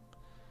that.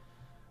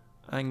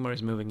 Angmar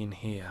is moving in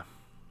here.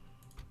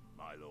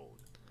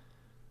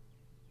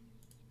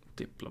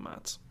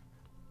 Diplomats.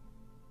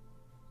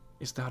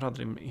 Is the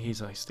Haradrim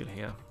Hisa still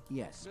here?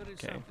 Yes. There is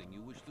Okay. something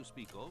you wish to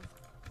speak of?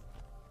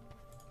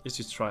 Let's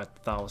just try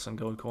 1,000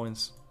 gold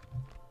coins.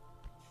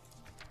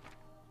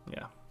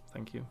 Yeah,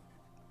 thank you.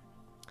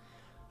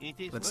 It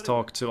is Let's very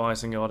talk to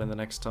Isengard in the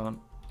next turn.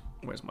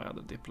 Where's my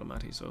other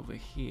diplomat? He's over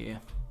here.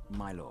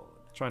 My lord.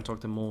 Try and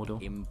talk to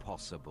Mordor.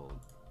 Impossible.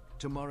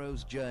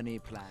 Tomorrow's journey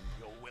plan.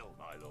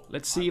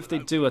 Let's see if they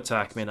do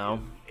attack me now.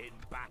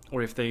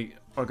 Or if they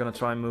are gonna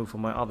try and move for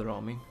my other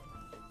army.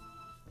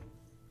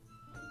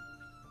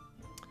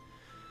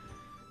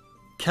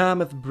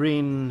 Cameth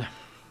Bryn.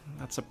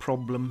 That's a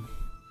problem.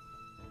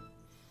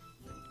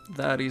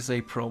 That is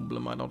a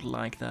problem. I don't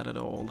like that at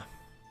all.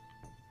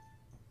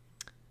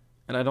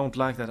 And I don't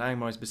like that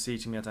Angmar is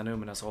besieging me at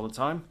Anuminas all the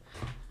time.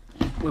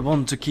 We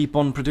want to keep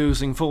on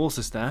producing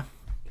forces there.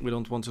 We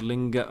don't want to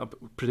linger up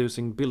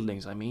producing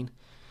buildings, I mean.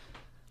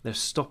 They're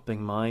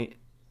stopping my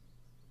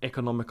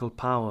economical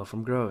power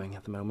from growing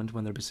at the moment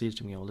when they're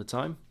besieging me all the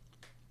time.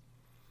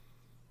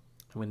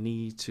 We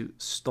need to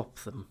stop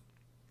them.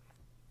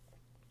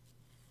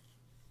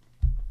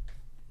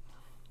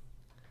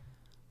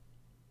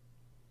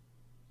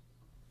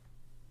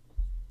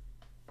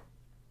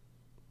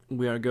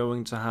 We are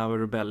going to have a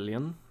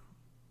rebellion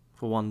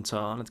for one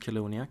turn at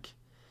Keloniak.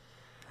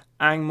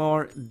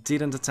 Angmar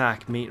didn't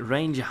attack me.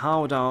 Ranger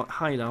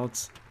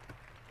hideout.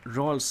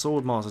 Royal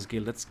Swordmasters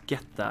Guild. Let's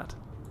get that.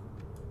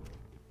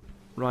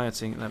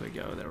 Rioting. There we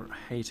go. They're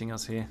hating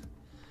us here.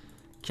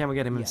 Can we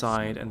get him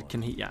inside? And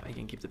can he? Yeah, he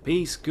can keep the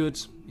peace. Good.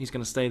 He's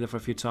going to stay there for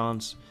a few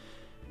turns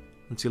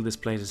until this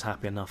place is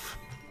happy enough.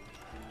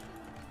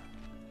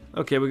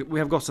 Okay, we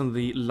have gotten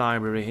the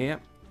library here.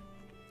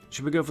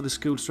 Should we go for the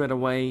school straight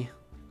away?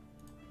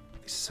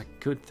 This is a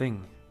good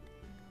thing.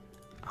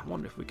 I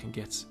wonder if we can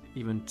get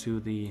even to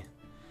the...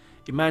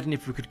 Imagine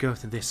if we could go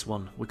to this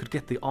one. We could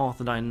get the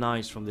Arthedain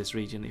Knights from this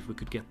region if we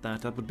could get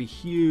that. That would be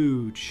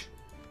huge.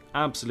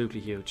 Absolutely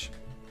huge.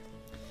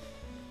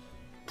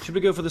 Should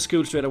we go for the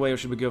school straight away or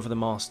should we go for the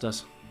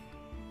masters?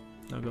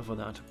 I'll go for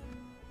that.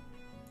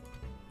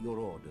 Your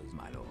orders,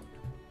 my lord.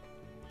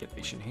 Get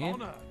vision here.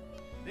 Honor.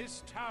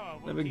 This tower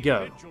will There we keep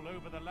go. vigil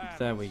over the land.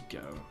 There we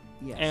go.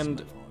 Yes, And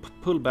my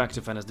lord. pull back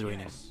to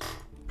Fenasdroni.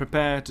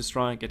 Prepare to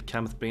strike at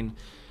Cameth Bryn.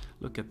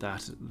 Look at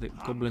that. The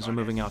goblins are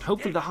moving out.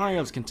 Hopefully the High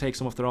Elves can take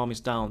some of their armies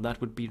down.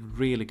 That would be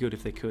really good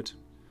if they could.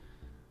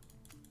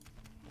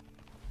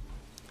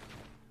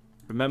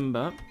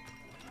 Remember,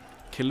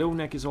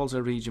 Keloniak is also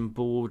a region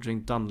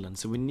bordering Dunland,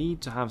 so we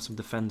need to have some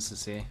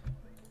defenses here.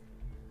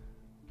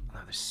 Oh,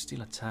 they're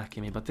still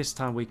attacking me, but this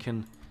time we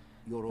can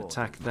Your orders.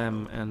 attack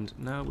them, and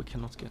no, we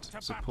cannot get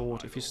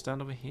support. If you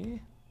stand over here,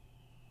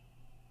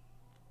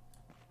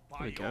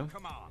 there we go.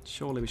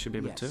 Surely we should be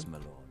able Yes, to. my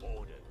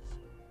lord.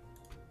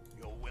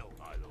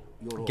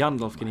 Your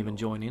Gandalf orders, can my even lord.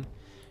 join in.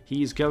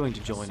 He is going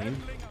to join in.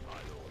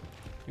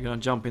 We're going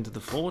to jump into the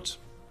fort.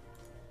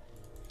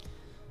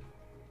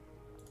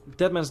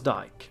 Deadman's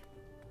Dyke.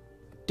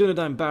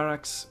 Dúnedain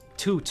Barracks.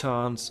 2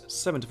 turns.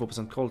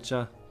 74%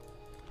 culture.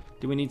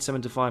 Do we need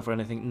 75 for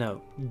anything?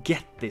 No.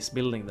 Get this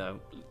building though.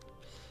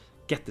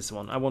 Get this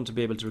one. I want to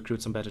be able to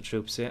recruit some better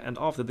troops here. And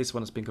after this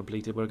one has been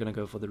completed, we're going to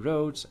go for the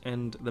roads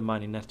and the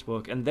mining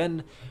network. And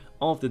then,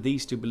 after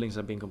these 2 buildings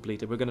have been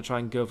completed, we're going to try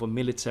and go for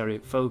military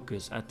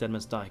focus at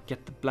Deadman's Dyke.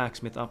 Get the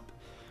blacksmith up.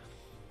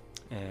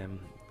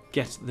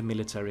 Get the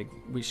military.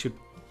 We should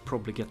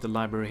probably get the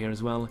library here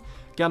as well.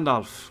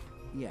 Gandalf,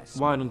 Yes.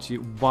 why my don't lord.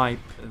 you wipe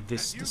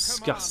this As you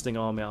disgusting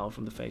army out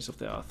from the face of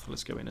the earth?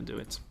 Let's go in and do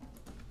it.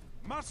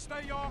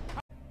 Muster your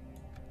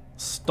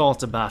Start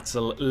the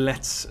battle.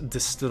 Let's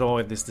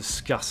destroy this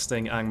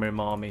disgusting Angmar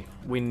army.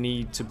 We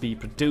need to be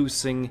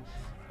producing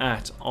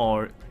at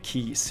our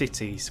key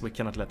cities. We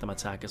cannot let them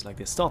attack us like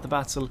this. Start the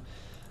battle.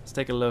 Let's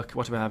take a look.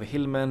 What do we have?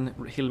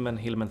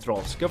 Hillmen,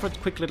 Thralls. Go for a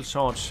quick little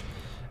charge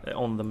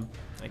on them,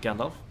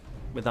 Gandalf,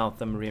 without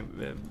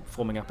them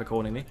forming up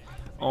accordingly.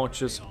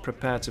 Archers,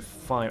 prepare to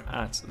fire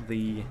at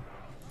the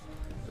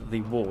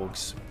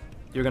wargs.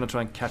 You're gonna try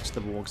and catch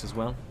the wargs as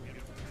well.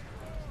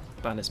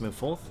 Bandits move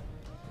forth.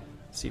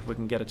 See if we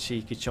can get a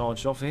cheeky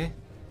charge off here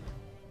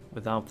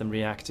without them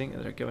reacting.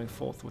 They're going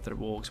forth with their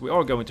wargs. We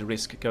are going to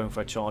risk going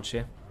for a charge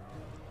here.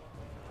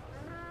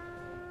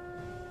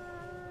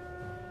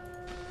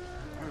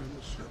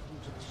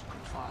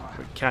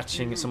 We're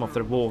catching some of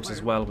their wargs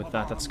as well with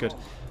that. That's good.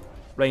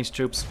 Ranged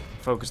troops,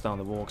 focus down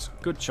the wargs.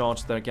 Good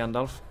charge there,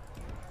 Gandalf.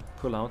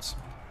 Pull outs.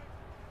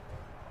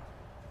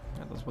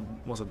 Yeah, that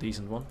was a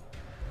decent one.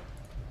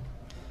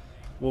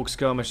 Warg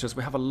skirmishers.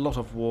 We have a lot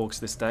of wargs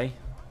this day.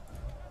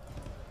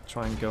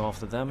 Try and go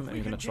after them, and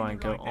you're going to try and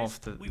go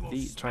after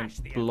the... Try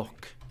and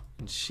block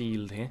and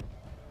shield here.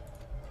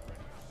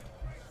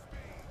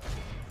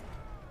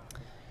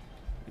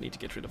 We need to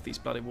get rid of these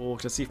bloody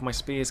wargs. Let's see if my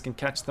spears can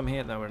catch them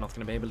here. No, we're not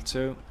going to be able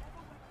to.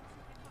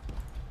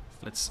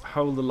 Let's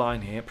hold the line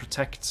here.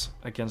 Protect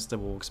against the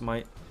wargs.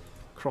 My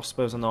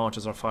crossbows and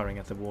archers are firing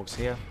at the wargs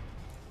here.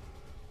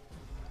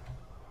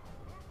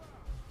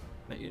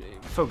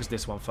 Focus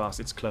this one fast,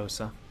 it's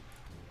closer.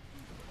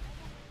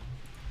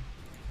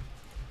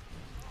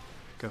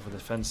 Go for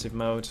defensive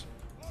mode.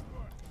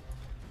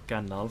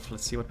 Gandalf,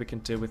 let's see what we can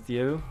do with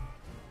you.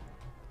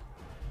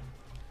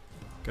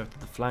 Go to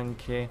the flank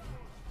here.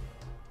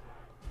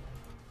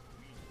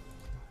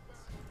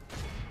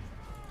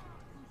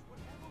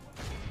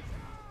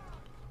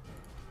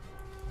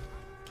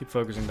 Keep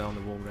focusing down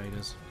the wall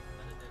raiders.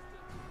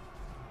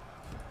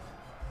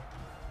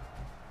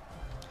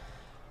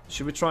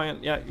 Should we try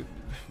and... yeah,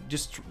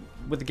 just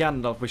with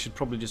Gandalf we should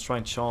probably just try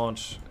and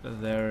charge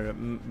their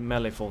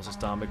melee forces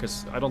down,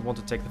 because I don't want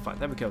to take the fight.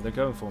 There we go, they're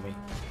going for me.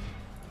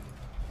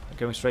 They're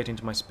going straight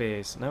into my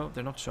spears. No,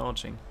 they're not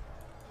charging.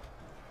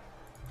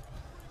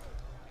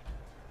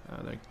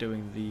 They're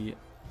doing the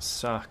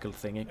circle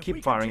thing.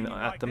 Keep firing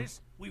at them.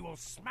 We will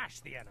smash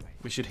the enemy.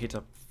 We should hit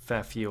a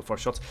fair few of our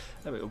shots.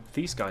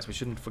 These guys, we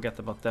shouldn't forget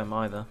about them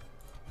either.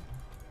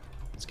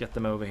 Let's get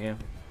them over here.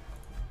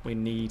 We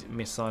need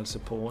missile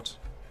support.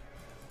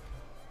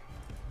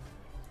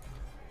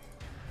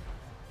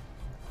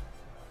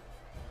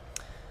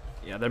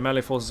 Yeah, their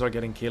melee forces are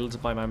getting killed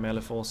by my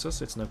melee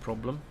forces. It's no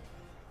problem.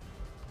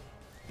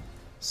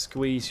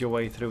 Squeeze your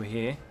way through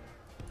here.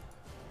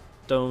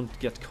 Don't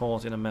get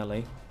caught in a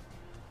melee.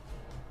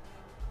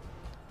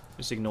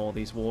 Just ignore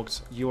these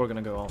wargs. You are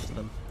going to go after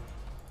them.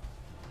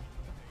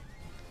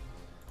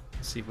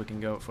 See if we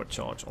can go for a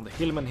charge on the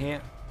hillmen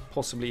here.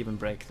 Possibly even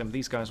break them.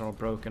 These guys are all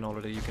broken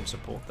already. You can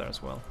support there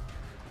as well.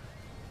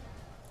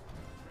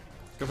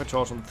 Go for a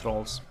charge on the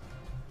thralls.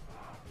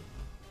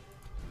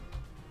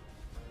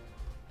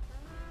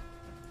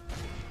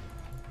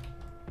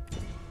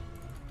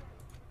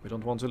 We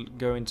don't want to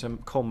go into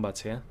combat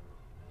here.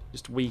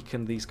 Just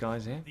weaken these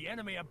guys here. The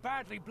enemy are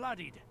badly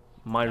bloodied.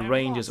 My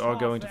rangers are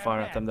going to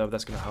fire at them though.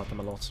 That's going to hurt them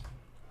a lot.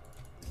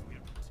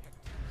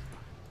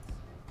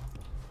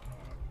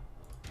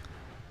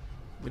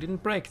 We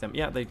didn't break them.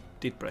 Yeah, they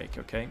did break.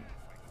 Okay.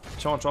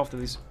 Charge after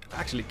these.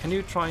 Actually, can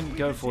you try and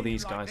go for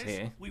these guys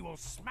here? We will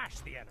smash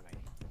the enemy.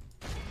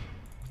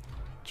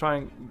 Try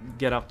and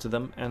get up to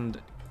them, and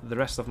the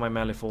rest of my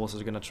melee forces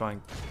are going to try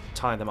and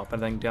tie them up,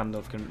 and then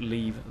Gandalf can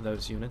leave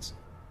those units.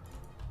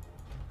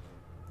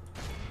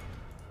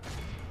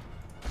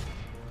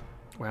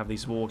 We have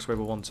these wargs where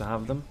we want to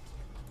have them.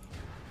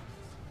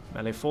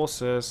 Melee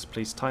forces,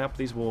 please tie up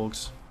these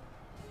wargs.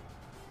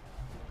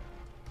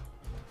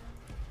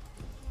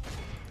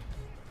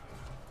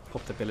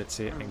 Pop the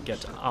ability and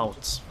get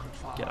out.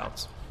 Get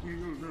out.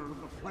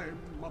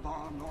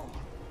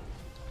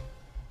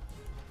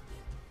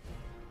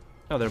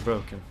 Oh, they're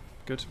broken.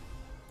 Good.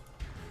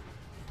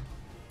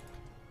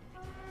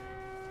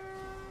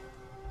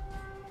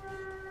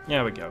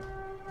 There we go.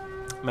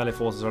 Melee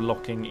forces are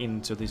locking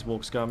into these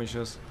warg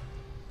skirmishers.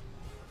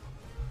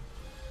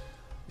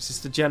 Is this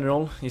the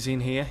general? Is he in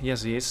here?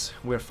 Yes, he is.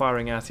 We're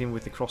firing at him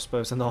with the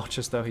crossbows and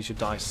archers, though. He should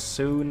die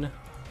soon. Are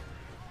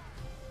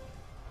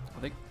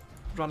they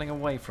running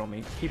away from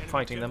me? Keep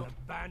fighting them.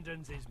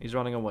 He's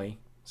running away.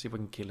 See if we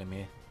can kill him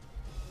here.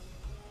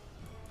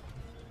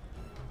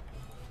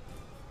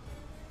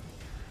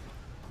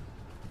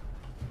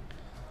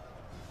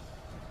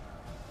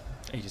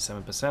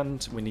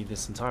 %. We need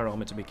this entire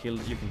army to be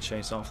killed. You can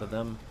chase after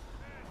them.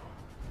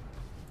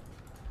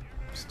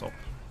 Stop.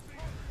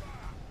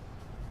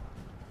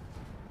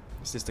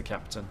 Is this the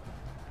captain?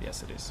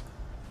 Yes, it is.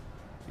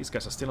 These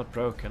guys are still not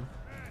broken.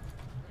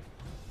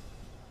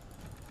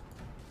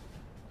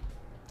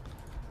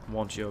 I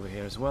want you over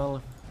here as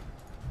well.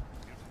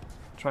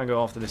 Try and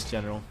go after this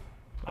general.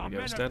 There we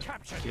go, instead.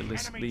 Kill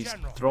these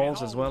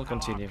thralls as well.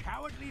 Continue.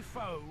 Cowardly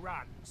foe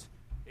runs.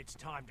 It's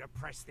time to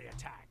press the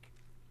attack.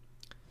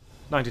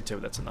 92,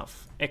 that's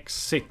enough.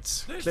 Exit.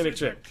 This Clear is a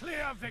victory.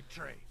 clear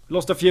victory.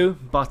 Lost a few,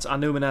 but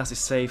Anuminas is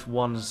safe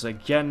once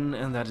again,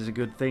 and that is a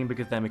good thing,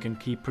 because then we can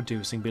keep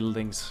producing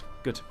buildings.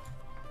 Good.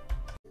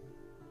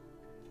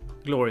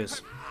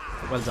 Glorious.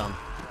 Well done.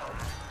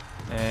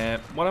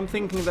 What I'm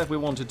thinking that we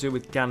want to do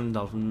with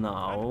Gandalf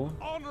now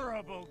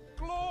Honorable,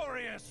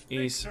 glorious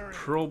is victory.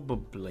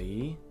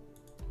 probably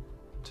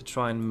to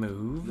try and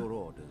move. Your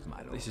orders,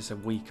 my lord. This is a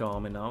weak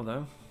army now,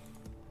 though.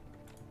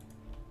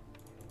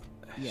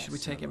 Yes, Should we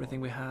take my everything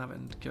we have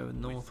and go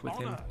north with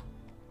him?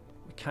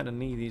 We kind of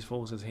need these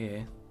forces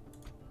here.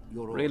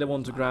 Your Really orders,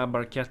 want to my grab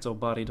Barquetto,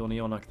 Barid, or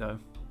Neonak, though. lord.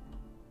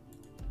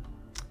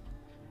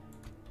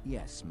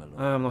 Yes, my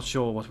lord. I'm not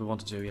sure what we want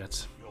to do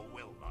yet. Your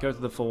will, my Go to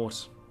the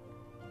fort.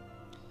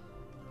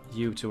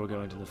 You two are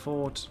going to the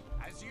fort.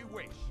 as you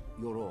wish.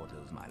 Your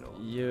orders, my lord.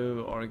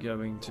 You are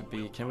going to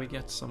be... Can we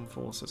get some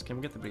forces? Can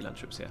we get the Breland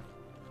troops here?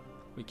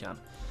 We can.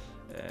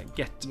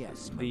 Get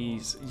Yes, my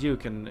these... You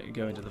can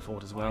go into the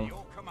fort as well.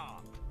 Your command.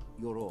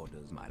 Your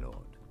orders, my lord.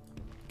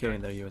 Go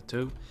in there, you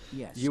two.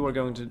 Yes. You my are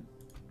going lord.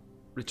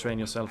 to retrain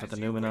yourself at the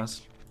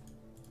Numinas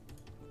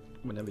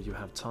whenever you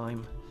have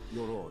time.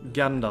 Your orders.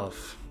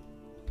 Gandalf.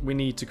 We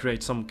need to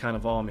create some kind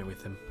of army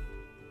with him.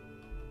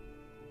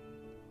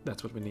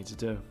 That's what we need to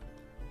do.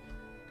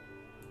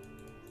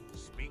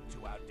 Speak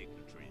to our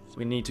dignitaries.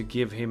 We need to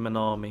give him an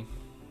army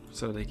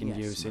so they can Yes,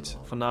 use my it.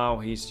 lord. For now,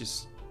 he's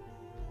just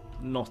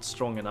not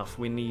strong enough.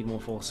 We need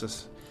more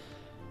forces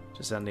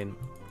to send in.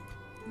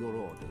 Your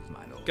orders,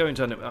 my lord. Go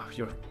into...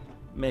 you're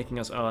making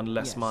us earn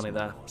less Yes, money my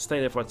there. lord. Stay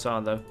there for a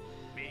turn, though,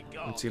 Be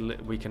gone. until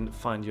we can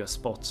find you a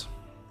spot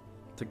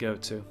to go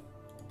to.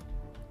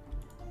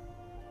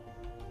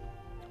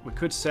 We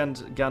could send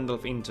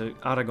Gandalf into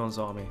Aragorn's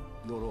army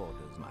Your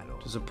orders, my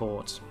lord. to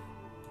support.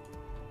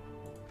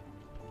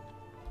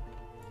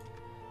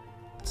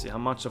 Let's see, how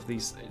much of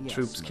these Yes,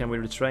 troops my can we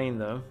retrain,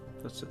 though?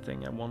 That's the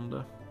thing I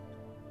wonder.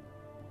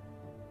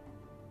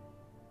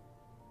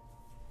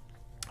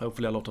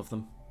 Hopefully a lot of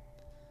them.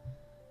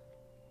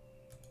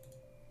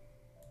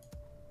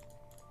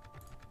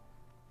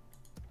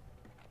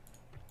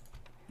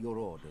 Your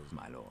orders,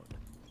 my lord.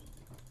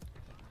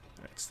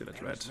 Right, still at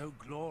There red. is no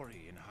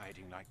glory in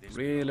hiding like this.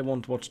 Really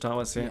want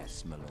watchtowers here,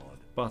 Yes, my lord.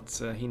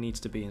 but he needs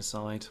to be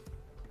inside.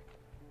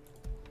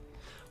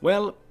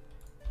 Well,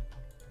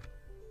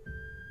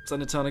 it's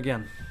end a turn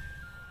again.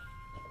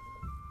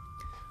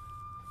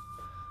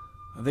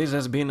 This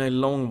has been a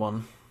long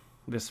one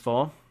this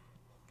far.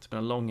 It's been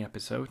a long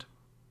episode.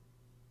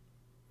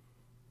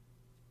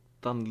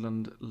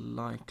 Dunland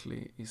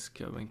likely is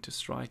going to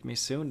strike me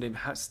soon. They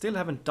still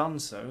haven't done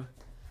so.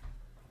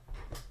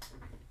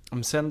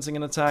 I'm sensing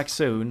an attack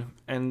soon,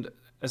 and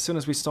as soon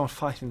as we start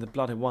fighting the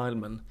bloody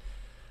wildmen,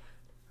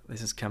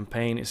 this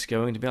campaign is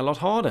going to be a lot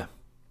harder.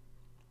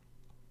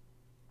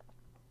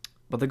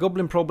 But the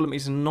goblin problem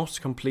is not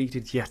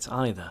completed yet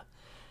either.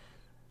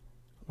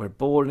 We're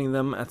boarding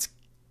them at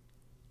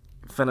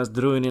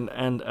Fennes-Druinin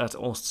and at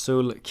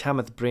Ostsul.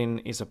 Kameth-Bryn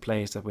is a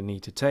place that we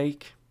need to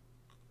take.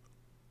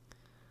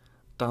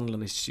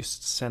 Dunland is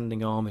just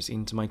sending armies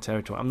into my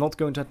territory. I'm not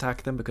going to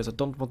attack them because I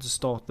don't want to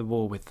start the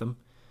war with them.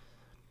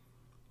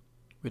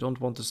 We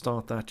don't want to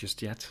start that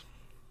just yet.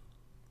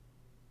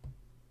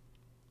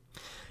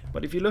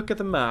 But if you look at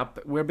the map,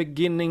 we're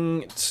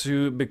beginning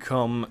to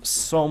become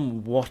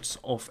somewhat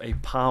of a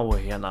power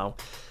here now.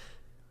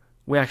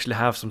 We actually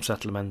have some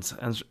settlements,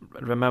 and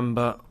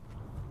remember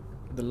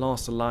the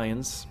last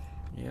alliance.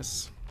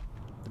 Yes,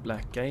 the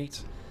Black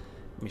Gate.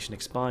 Mission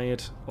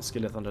expired.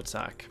 Osgiliath under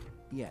attack.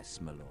 Yes,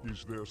 my lord.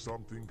 Is there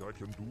something I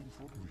can do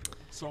for you?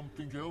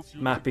 Something else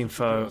you Map like to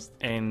info suggest?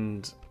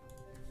 and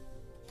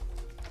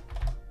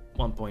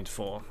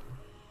 1.4.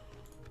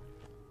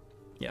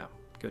 Yeah,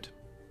 good.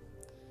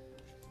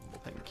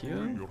 Thank you.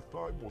 Your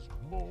time was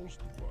most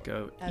valuable.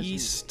 Go As you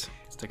east.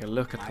 Let's take a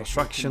look at I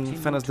shall construction. continue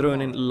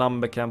Fennes-Druinin tomorrow.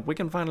 lumber camp. We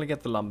can finally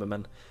get the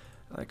lumbermen.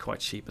 They're quite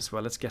cheap as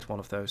well. Let's get one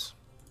of those.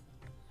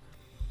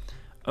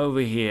 Over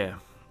here.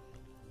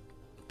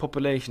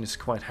 Population is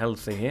quite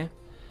healthy here.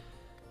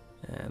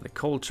 The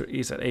culture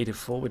is at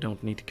 84. We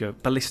don't need to go.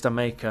 Ballista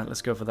maker.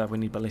 Let's go for that. We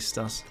need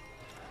ballistas.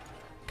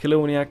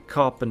 Colonia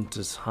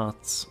carpenter's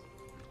huts.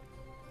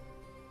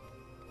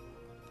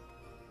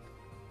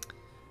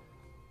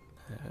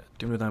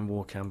 Dúnedain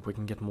war camp. We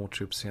can get more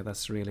troops here.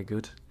 That's really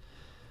good.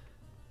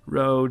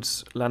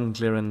 Roads, land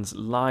clearance,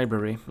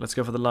 library. Let's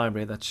go for the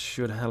library. That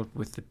should help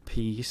with the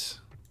peace.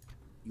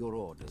 Your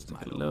orders, my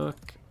Take a lord.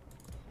 look.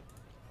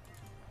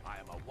 I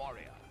am a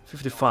warrior.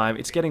 55.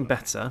 It's getting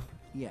better.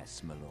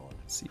 Yes, my lord.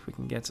 Let's see if we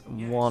can get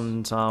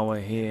one tower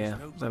here.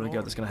 There we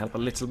go. That's going to help a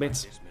little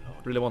bit.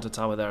 Really want a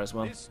tower there as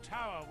well. This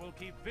tower will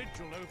keep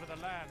vigil over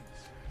the lands.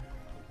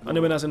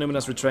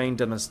 Anuminas retrained.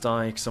 Deadman's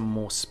Dyke. Some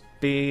more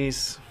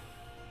spears.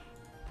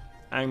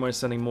 Angmar is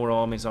sending more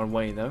armies our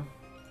way though.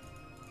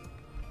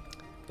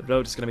 The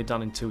road is going to be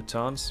done in 2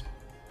 turns.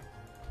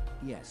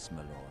 Yes,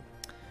 my lord.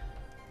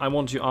 I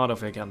want you out of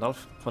here,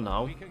 Gandalf, for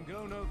now. We can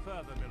go no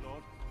further, my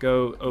lord.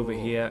 Go over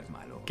Your here, orders,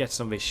 my lord. get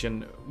some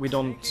vision. We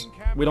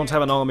don't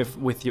have an army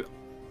with you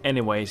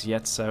anyways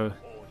yet, so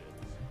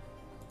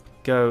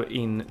go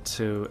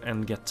into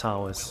and get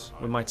towers.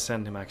 We might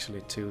send him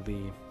actually to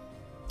the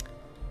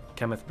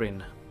Kenneth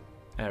Bryn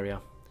area.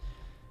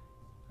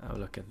 Have a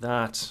look at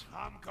that.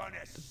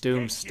 The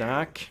Doom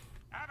Stack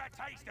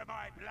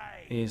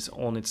is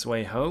on its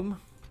way home.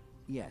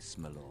 Yes,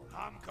 my lord.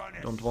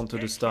 Don't want to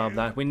disturb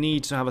that. We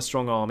need to have a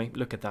strong army.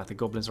 Look at that, the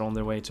goblins are on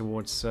their way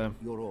towards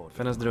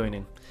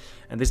Fenasdruinen.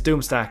 And this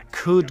Doom Stack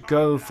could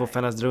go for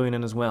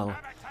Fenasdruinen as well.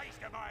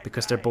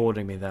 Because they're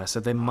bordering me there, so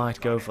they might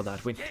go for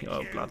that.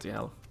 Oh, bloody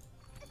hell.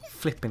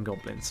 Flipping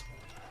goblins.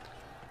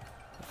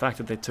 The fact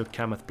that they took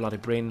Kameth Bloody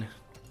Bryn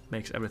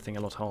makes everything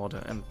a lot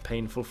harder and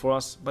painful for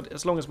us. But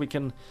as long as we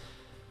can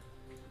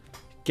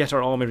get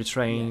our army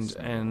retrained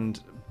and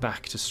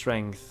back to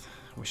strength,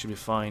 we should be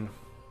fine.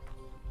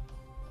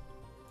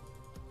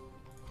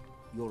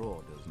 Your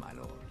orders, my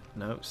lord.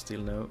 No,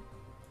 still no.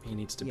 He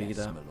needs to be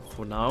there my lord.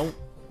 for now.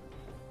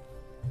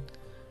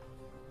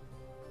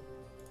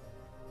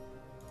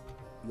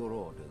 Your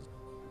orders.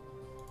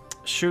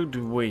 Should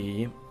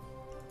we...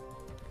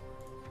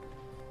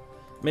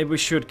 Maybe we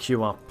should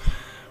queue up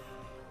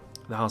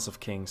the House of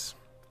Kings.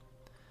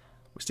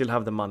 We still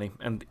have the money,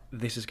 and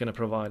this is going to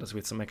provide us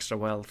with some extra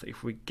wealth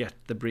if we get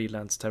the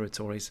Breelands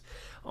territories.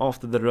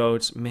 After the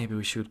roads, maybe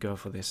we should go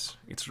for this.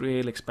 It's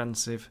really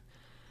expensive,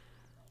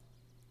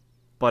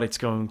 but it's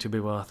going to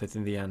be worth it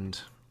in the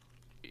end.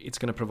 It's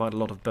going to provide a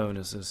lot of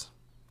bonuses.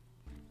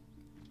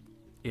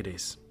 It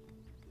is.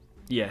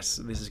 Yes,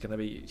 this is going to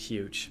be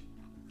huge.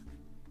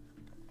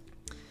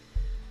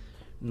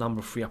 Number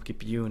of free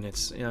upkeep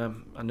units.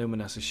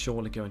 Anuminas is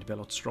surely going to be a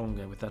lot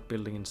stronger with that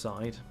building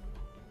inside.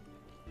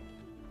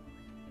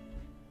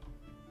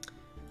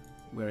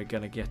 We're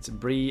going to get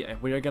Bree.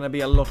 We're going to be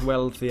a lot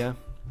wealthier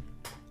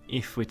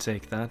if we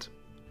take that.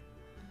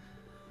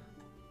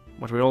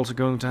 But we're also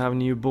going to have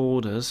new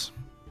borders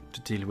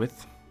to deal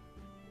with.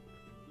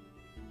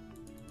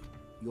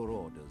 Your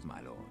orders,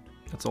 my lord.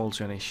 That's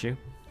also an issue.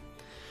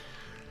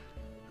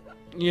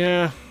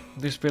 Yeah,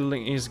 this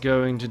building is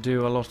going to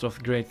do a lot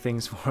of great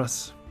things for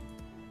us.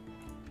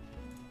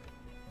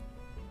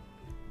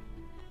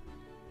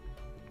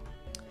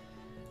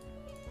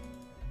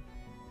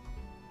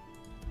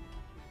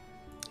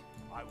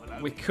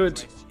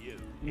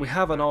 We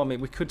have an army,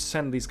 we could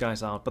send these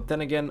guys out, but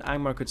then again,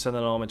 Angmar could send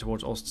an army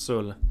towards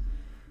Ostsul.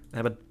 They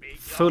have a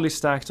fully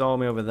stacked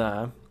army over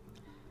there.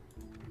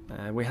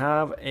 We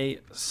have a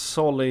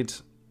solid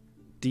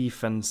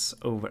defense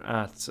over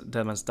at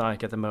Deadman's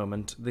Dyke at the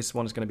moment. This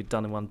one is going to be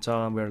done in one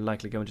turn. We're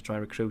likely going to try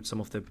and recruit some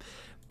of the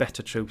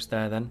better troops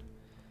there then.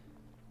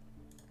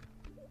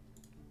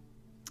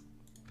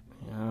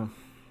 Yeah.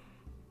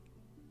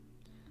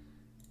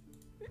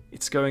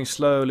 It's going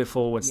slowly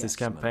forwards, this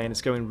campaign.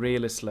 It's going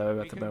really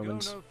slow at the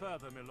moment. No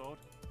further, my lord.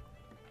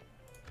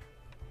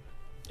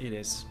 It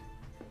is.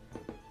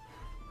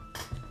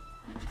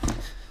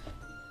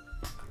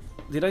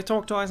 Did I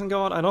talk to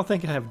Isengard? I don't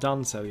think I have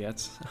done so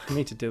yet. I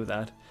need to do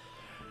that.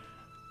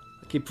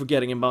 I keep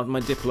forgetting about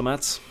my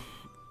diplomats.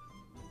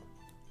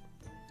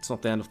 It's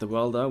not the end of the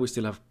world though. We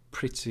still have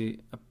pretty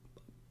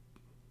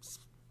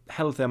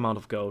healthy amount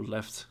of gold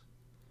left.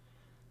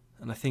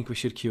 And I think we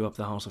should queue up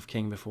the House of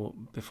King before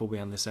we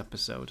end this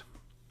episode.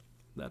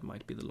 That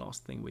might be the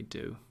last thing we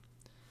do.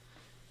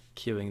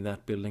 Queuing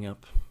that building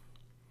up.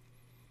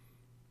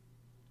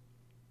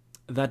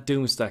 That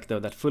Doom Stack though,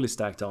 that fully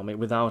stacked army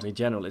without a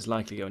general is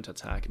likely going to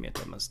attack me at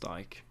Deadman's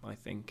Dyke, I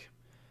think.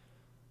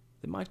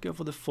 They might go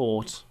for the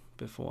fort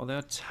before they're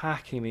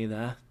attacking me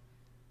there.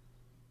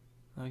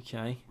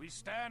 Okay.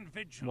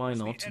 Why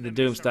not? The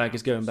Doom Stack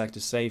is going back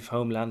to safe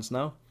homelands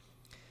now.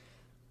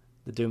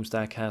 The Doom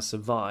Stack has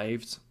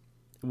survived.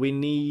 We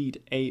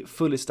need a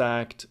fully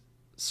stacked,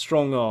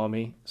 strong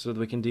army so that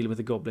we can deal with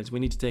the goblins. We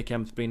need to take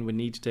Hemthbryn, we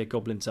need to take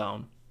Goblin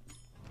Town.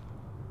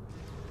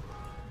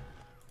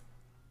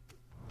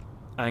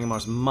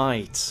 Angmar's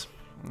might.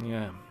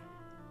 Yeah.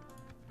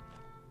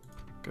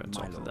 Go and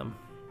talk to them.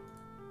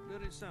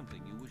 There is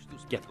something you wish to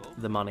speak Get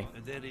of? the money.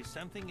 There is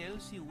something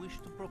else you wish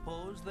to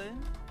propose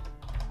then?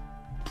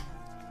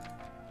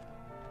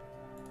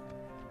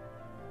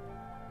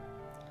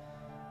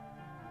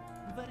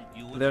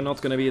 They're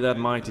not going to be that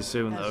mighty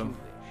soon, As though. you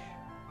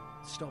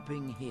wish.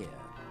 Stopping here.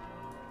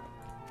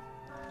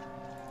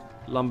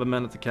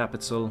 Lumbermen at the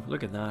capital.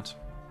 Look at that.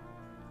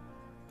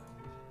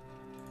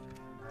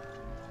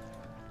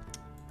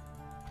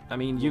 I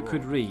mean, you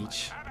could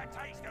reach,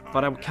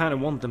 but I kind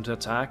of want them to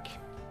attack.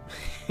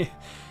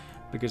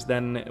 Because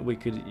then we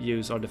could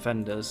use our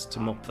defenders to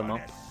mop them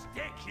up.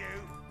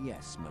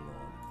 Yes, my lord.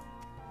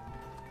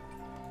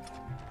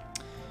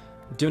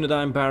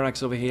 Dúnedain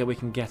barracks over here, we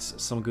can get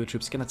some good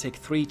troops. It's going to take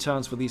 3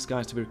 turns for these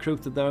guys to be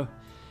recruited though.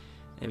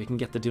 And we can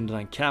get the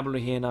Dúnedain cavalry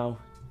here now.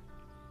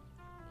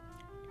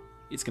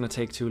 It's going to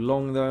take too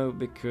long though,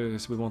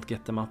 because we won't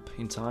get them up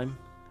in time.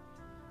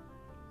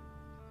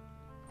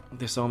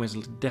 This army is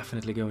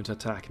definitely going to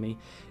attack me.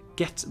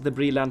 Get the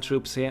Breeland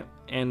troops here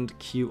and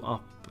queue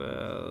up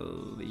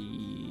the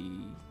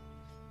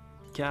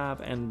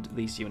Cav and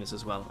these units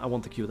as well. I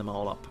want to queue them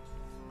all up.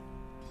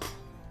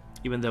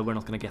 even though we're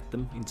not going to get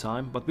them in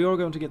time. But we are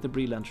going to get the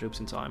Breland troops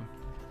in time.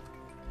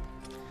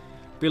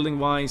 Building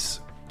wise,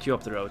 queue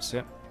up the roads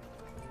here.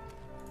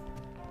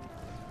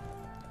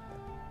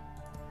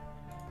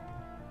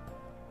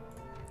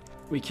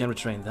 We can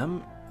retrain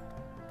them.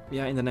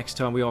 Yeah, in the next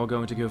turn we are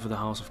going to go for the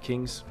House of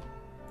Kings.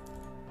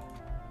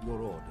 Your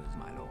orders,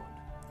 my lord.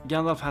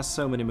 Gandalf has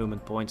so many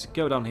movement points.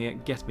 Go down here,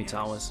 get me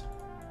towers.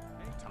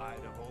 Tired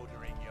of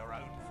ordering your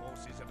own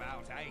forces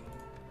about, eh?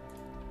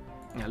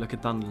 Yeah, look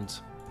at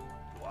Dunlands.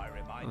 Do I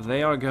remind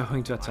They are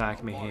going to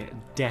attack me here,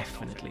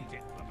 definitely. you,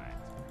 diplomat?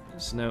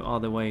 There's no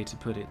other way to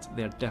put it.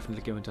 They're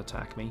definitely going to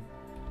attack me.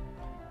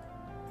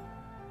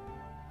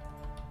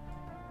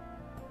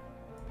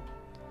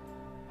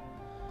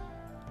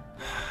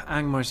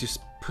 Angmar is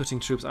just putting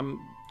troops.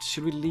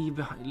 Should we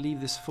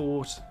leave this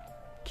fort?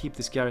 Keep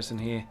this garrison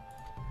here.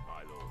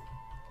 My lord.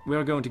 We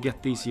are going to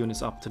get these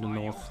units up to the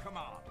north.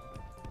 Command.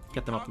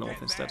 Get them up north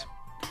instead.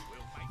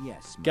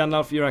 Yes, my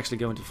Gandalf, you're actually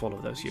going to follow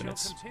those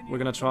units. We're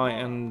gonna try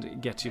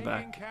and get you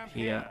back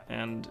here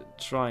and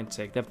try and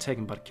take. They've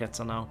taken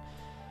Barketsa now.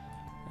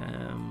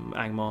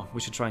 Angmar,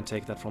 we should try and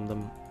take that from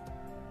them.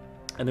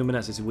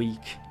 Numenes is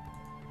weak.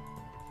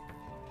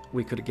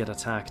 We could get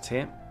attacked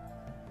here.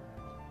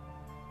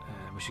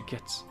 We should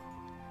get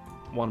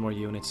one more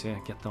unit here.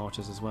 Get the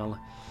archers as well.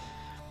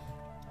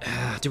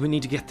 Do we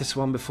need to get this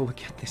one before we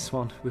get this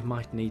one? We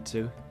might need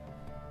to.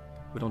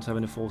 We don't have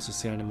any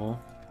forces here anymore.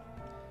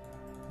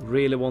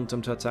 Really want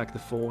them to attack the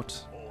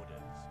fort.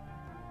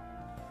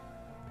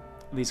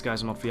 These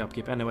guys are not for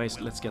upkeep anyways.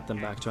 Let's get them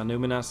back to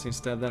Numenes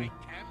instead then. Camp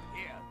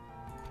here.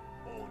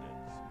 Orders.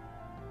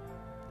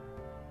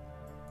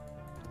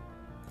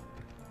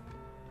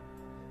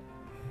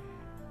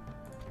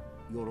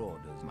 Your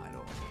orders, my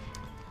lord.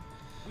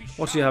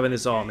 What do you have in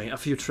this army? A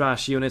few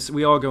trash units.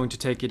 We are going to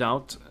take it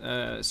out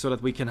so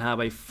that we can have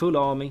a full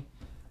army.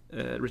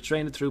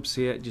 Retrain the troops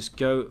here. Just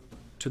go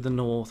to the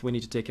north. We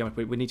need to take care of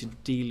it. We need to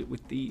deal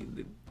with the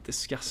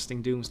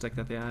disgusting doomstack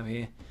that they have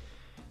here,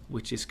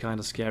 which is kind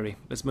of scary.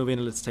 Let's move in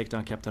and let's take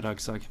down Captain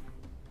Rugsag.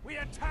 We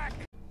attack.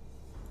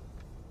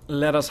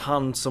 Let us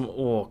hunt some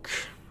orc.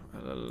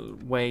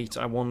 Wait,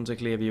 I want a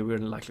clear view. We're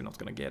likely not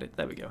going to get it.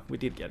 There we go. We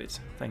did get it.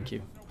 Thank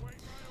you.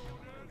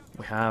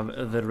 We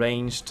have the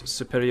ranged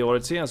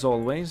superiority as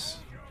always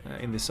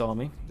in this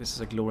army. This is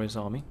a glorious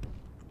army.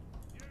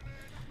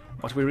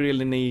 But we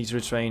really need to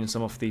retrain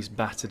some of these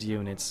battered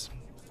units.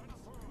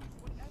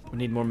 We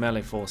need more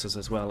melee forces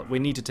as well. We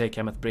need to take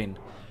Hemeth Bryn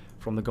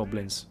from the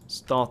goblins.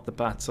 Start the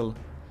battle.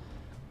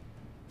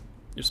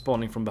 You're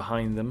spawning from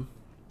behind them.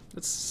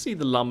 Let's see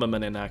the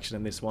lumbermen in action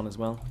in this one as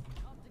well.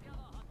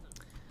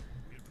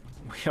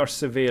 We are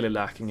severely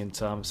lacking in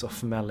terms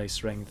of melee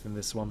strength in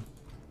this one.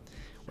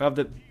 We have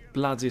the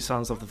Bloody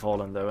Sons of the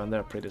Fallen though, and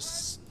they're pretty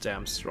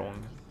damn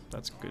strong.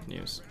 That's good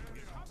news.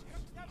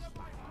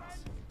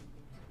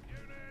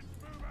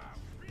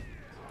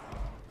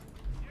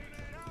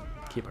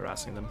 Keep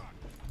harassing them.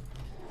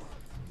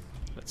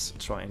 Let's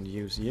try and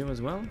use you as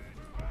well.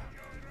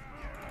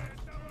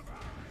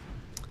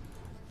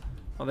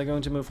 Are they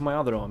going to move for my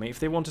other army? If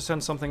they want to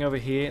send something over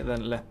here,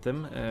 then let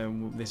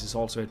them. This is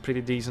also a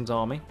pretty decent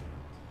army.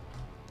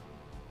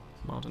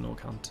 Mountain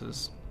Orc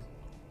Hunters.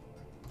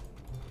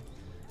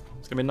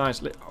 It's gonna be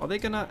nice. Are they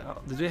gonna...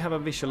 do they have a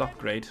visual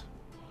upgrade?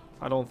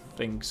 I don't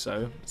think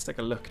so. Let's take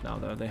a look now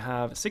though. They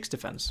have 6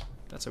 defense.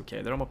 That's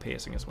okay. They're almost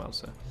piercing as well,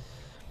 so...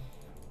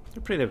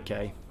 they're pretty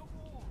okay.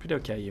 Pretty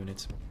okay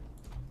unit.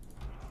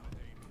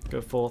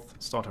 Go forth,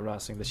 start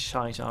harassing the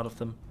shite out of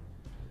them.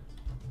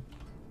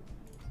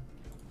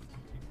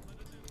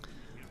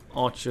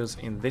 Archers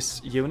in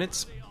this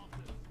unit.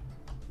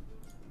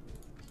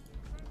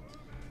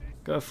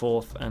 Go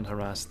forth and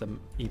harass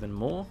them even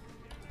more.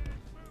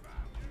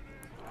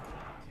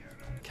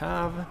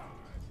 Cav.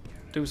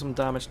 Do some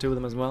damage to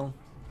them as well.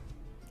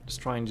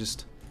 Just try and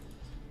just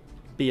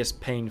be as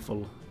pain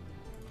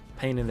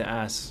in the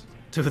ass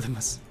to them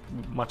as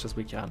much as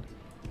we can.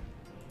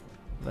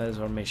 That is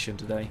our mission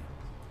today.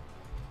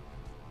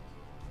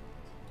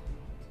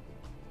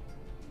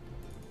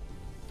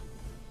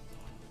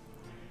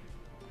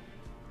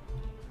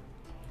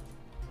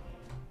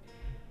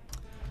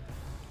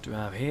 Do we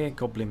have here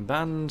Goblin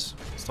Band?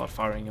 Start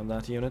firing on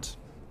that unit.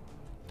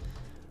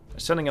 They're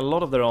sending a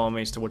lot of their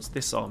armies towards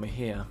this army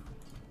here.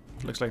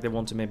 Looks like they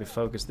want to maybe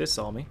focus this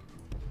army.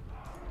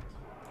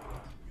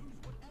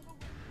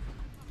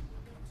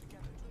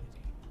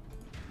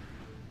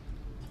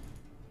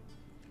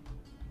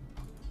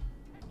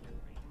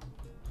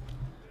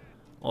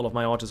 All of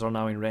my archers are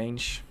now in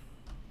range.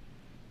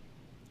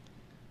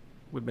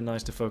 Would be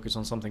nice to focus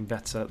on something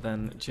better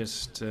than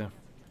just go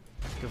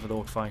for the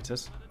Orc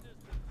Fighters.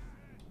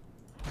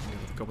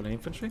 Goblin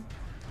Infantry.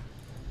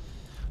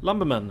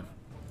 Lumbermen.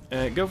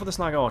 Go for the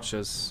Snag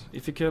Archers.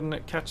 If you can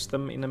catch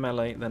them in a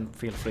melee, then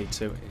feel free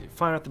to.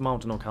 Fire at the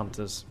Mountain Orc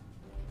Hunters.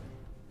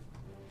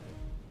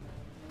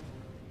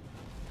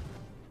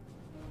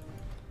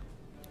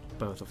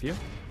 Both of you.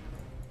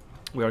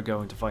 We are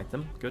going to fight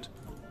them. Good.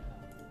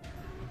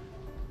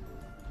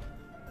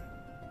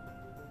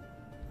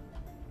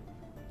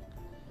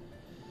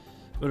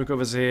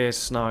 Uruk is here,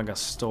 Snaga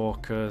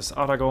Stalkers.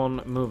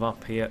 Aragorn, move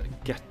up here,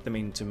 get them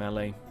into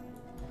melee.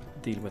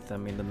 Deal with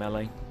them in the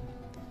melee.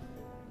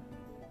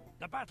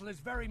 The battle is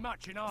very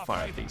much in our Fire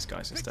at favor. these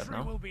guys instead Victory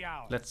now. will be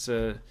ours.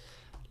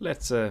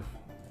 Let's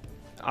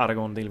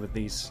Aragorn deal with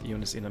these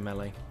units in a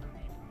melee.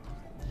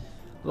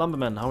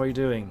 Lumbermen, how are you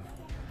doing?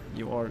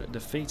 You are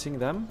defeating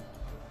them.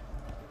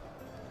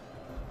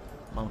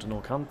 Mountain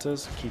Orc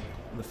Hunters, keep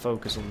the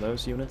focus on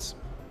those units.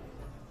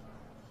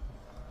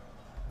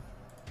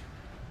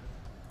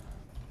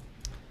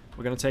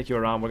 We're gonna take you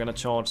around, we're gonna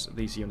charge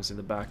these units in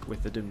the back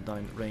with the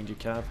Dúnedain Ranger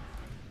Cav.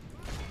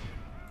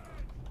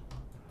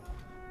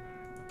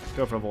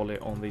 Go for a volley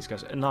on these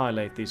guys.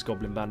 Annihilate these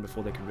Goblin Band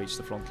before they can reach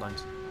the front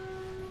lines.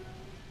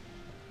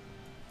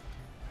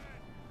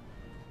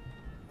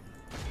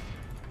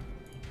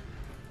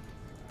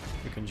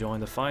 You can join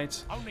the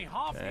fight. Only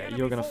half the enemy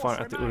You're gonna force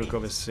fire at the remains.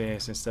 Uruk of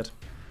Eregion instead.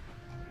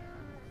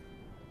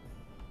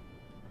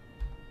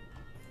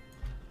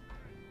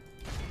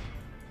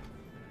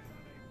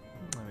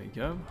 There we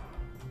go.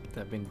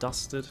 They've been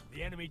dusted.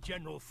 The enemy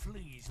general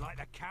flees like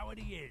the coward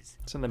he is.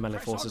 Send the melee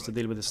Press forces to onward.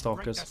 deal with the Break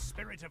stalkers. the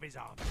spirit of his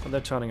army. And they're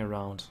turning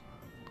around.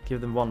 Give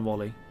them one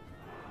volley.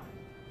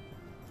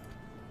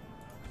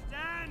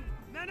 Stand,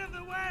 men of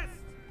the west.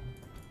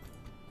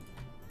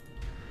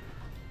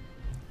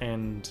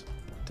 And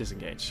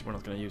disengage. We're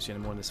not going to use you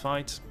anymore in this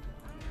fight.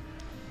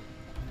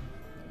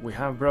 We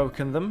have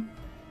broken them.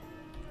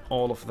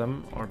 All of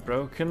them are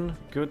broken.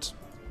 Good.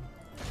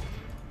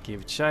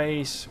 Give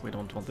chase. We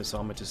don't want this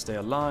army to stay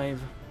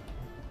alive.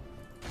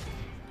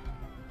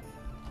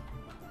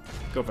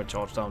 Go for a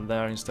charge down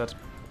there instead.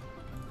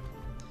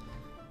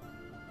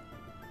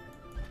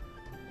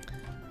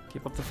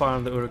 Keep up the fire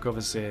on the Uruk of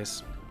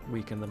Eregion.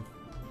 Weaken them.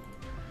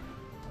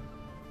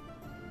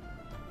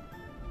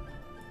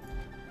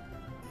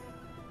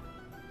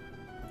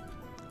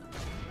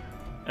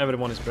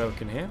 Everyone is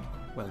broken here.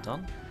 Well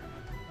done.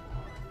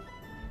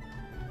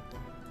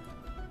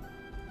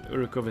 The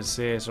Uruk of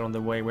Eregion are on the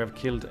way. We have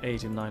killed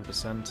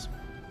 89%.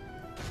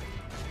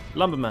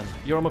 Lumberman,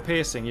 you're armor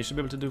piercing. You should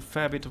be able to do a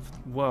fair bit of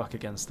work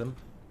against them.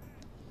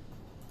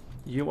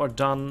 You are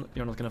done.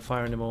 You're not going to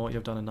fire anymore.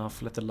 You've done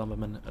enough. Let the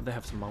Lumbermen... They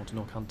have some Mountain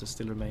Orc Hunters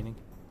still remaining.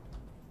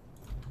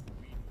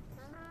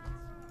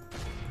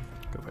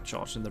 Go for a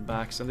charge in their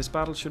backs. And this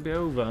battle should be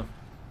over.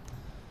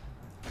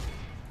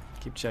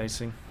 Keep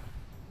chasing.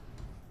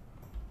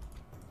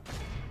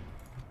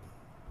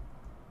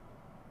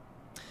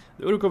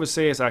 The Uruk of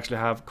Eregion actually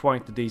have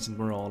quite a decent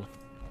morale.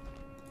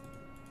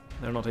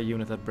 They're not a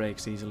unit that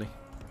breaks easily.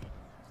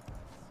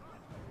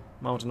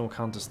 Mountain Orc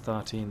Hunters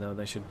 13 though,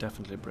 they should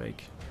definitely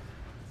break.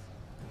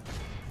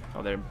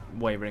 Oh, they're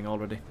wavering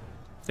already.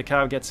 If the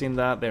cow gets in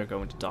that, they're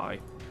going to die.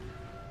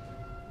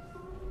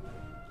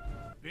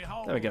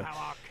 Behold There we go.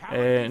 how our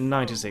cowardly foe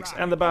 96.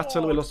 rally And the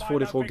battle, we forward lost by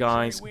the 44 victory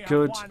guys. we have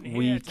Good. won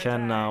We here can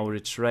today. now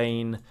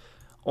retrain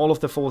all of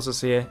the forces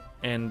here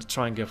and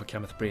try and go for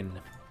Cameth Bryn,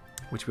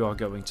 which we are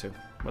going to.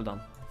 Well done.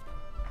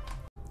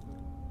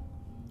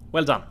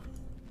 Well done.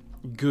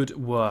 Good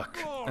work.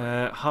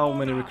 How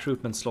many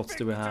recruitment slots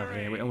do we have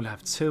here? We only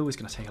have 2. It's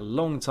going to take a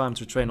long time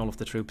to train all of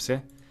the troops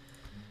here.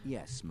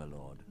 Yes, my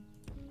lord.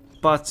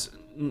 But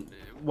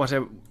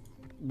whatever,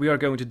 we are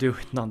going to do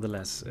it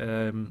nonetheless.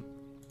 Okay.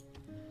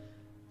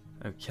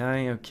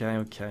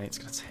 It's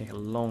going to take a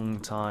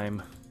long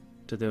time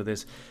to do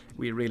this.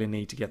 We really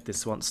need to get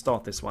this one,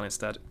 start this one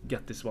instead.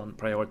 Get this one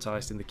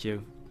prioritized in the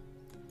queue.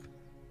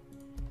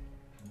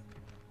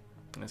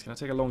 And it's going to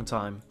take a long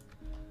time.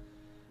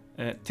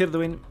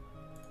 Tirduin.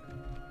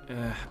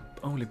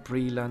 Only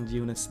Breland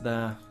units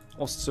there.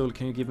 Ostzul,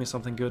 can you give me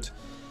something good?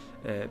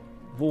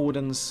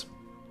 Wardens.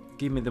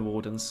 Give me the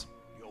Wardens.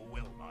 Your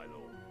will, my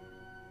lord.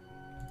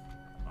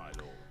 My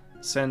lord.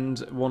 Send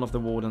one of the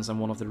Wardens and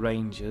one of the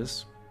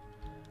Rangers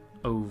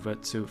over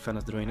to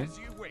Fenethruini. As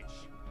you wish.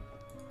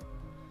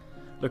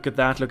 Look at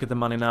that, look at the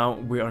money now.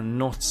 We're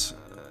not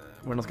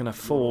going to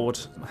afford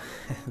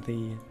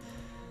the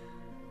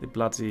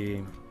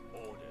bloody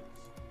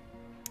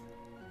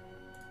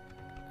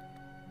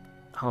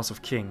House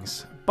of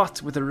Kings.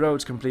 But with the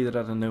roads completed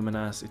at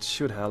Numenas, it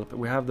should help.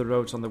 We have the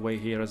roads on the way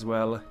here as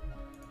well.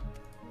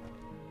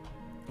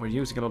 We're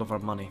using a lot of our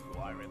money. Do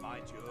I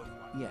remind you of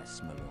what?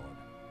 Yes, my lord.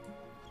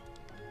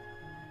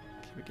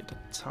 Can we get a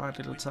tight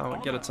little tower?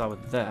 Get a tower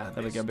there.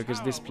 There we go, because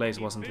this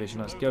place wasn't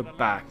visualized. Go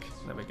back.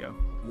 There we go.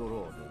 Your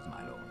orders,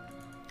 my lord.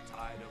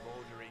 Tired of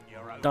ordering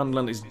your own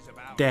Dunland is forces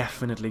about.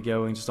 definitely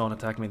going to start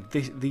attacking me.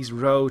 These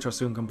roads are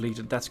soon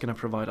completed. That's going to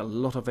provide a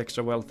lot of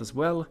extra wealth as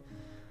well.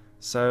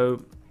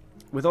 So,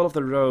 with all of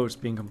the roads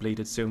being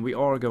completed soon, we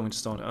are going to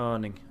start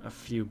earning a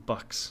few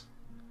bucks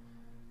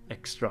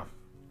extra.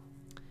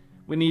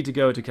 We need to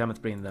go to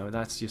Cameth Bryn though.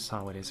 That's just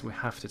how it is. We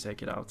have to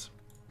take it out.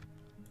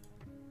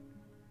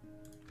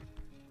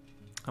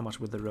 How much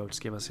would the roads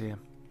give us here?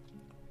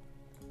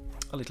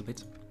 A little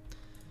bit.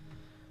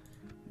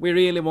 We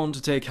really want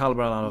to take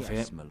Halbrand out of here.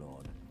 Yes, my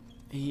lord.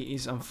 He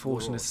is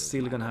unfortunately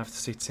still gonna have to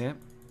sit here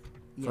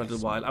for a little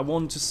Yes, while. I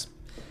want to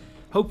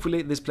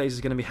Hopefully this place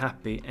is going to be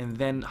happy, and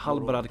then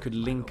Halbarad could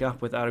link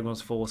up with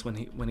Aragorn's force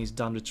when he's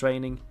done the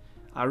training.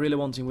 I really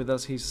want him with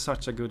us. He's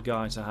such a good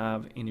guy to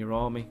have in your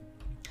army.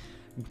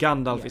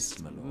 Gandalf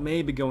is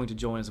maybe going to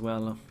join as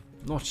well.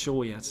 Not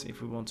sure yet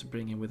if we want to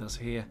bring him with us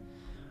here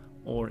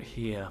or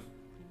here.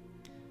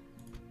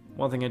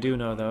 One thing I do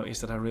know though is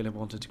that I really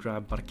wanted to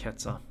grab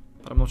Barquetta,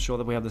 but I'm not sure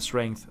that we have the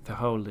strength to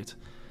hold it.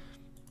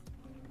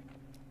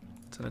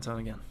 Turn it on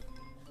again.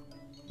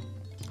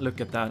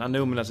 Look at that.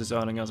 Anuminas is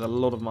earning us a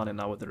lot of money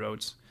now with the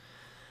roads.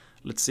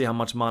 Let's see how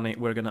much money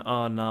we're gonna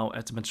earn now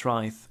at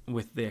Matraith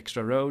with the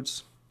extra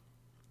roads.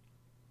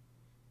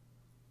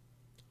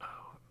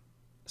 Oh.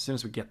 As soon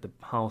as we get the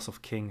House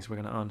of Kings, we're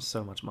gonna earn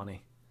so much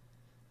money.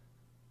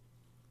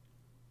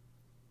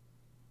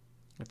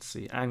 Let's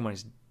see. Angmar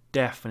is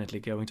definitely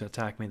going to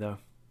attack me though.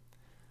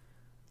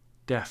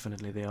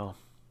 Definitely they are.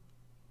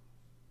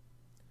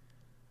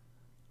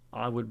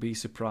 I would be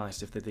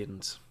surprised if they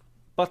didn't.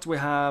 But we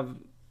have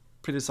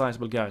pretty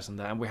sizable garrison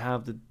there, and we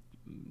have the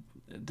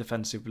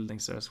defensive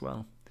buildings there as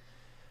well.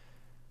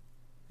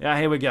 Yeah,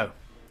 here we go.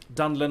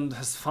 Dunland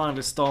has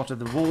finally started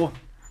the war.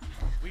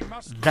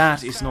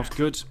 That is not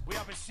good.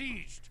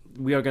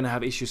 We are going to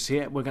have issues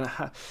here. We're going to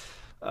have...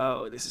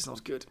 Oh, this is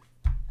not good.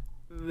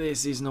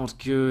 This is not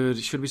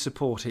good. Should we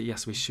support it?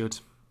 Yes, we should.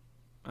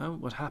 Oh,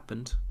 what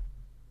happened?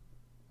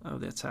 Oh,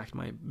 they attacked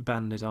my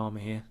bandit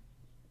army here.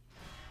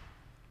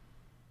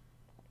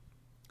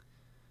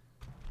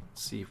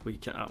 Let's see if we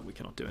can... Oh, we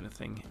cannot do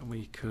anything.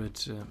 We could,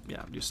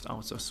 yeah, just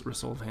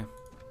resolve here.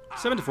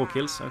 74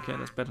 kills. Okay,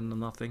 that's better than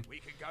nothing. We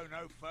can go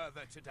no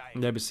further today.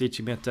 They're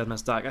besieging me at Dead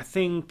Man's Dyke. I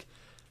think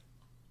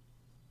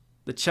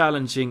the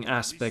challenging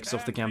aspects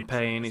of the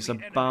campaign is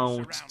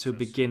about to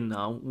begin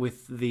now,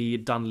 with the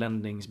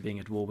Dunlendings being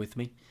at war with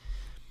me.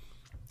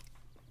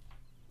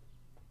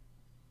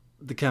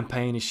 The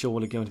campaign is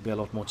surely going to be a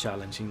lot more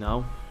challenging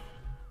now.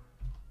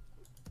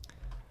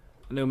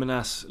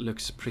 Numinas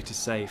looks pretty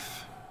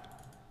safe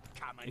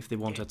if they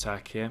want to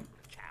attack here.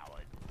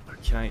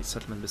 Okay,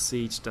 settlement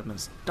besieged, Dead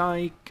Man's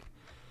Dyke.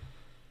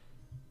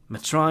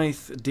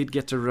 Matraith did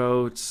get the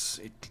roads.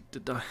 It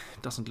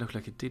doesn't look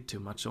like it did too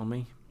much on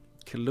me.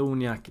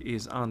 Keloniak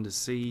is under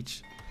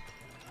siege.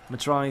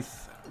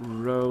 Matraith,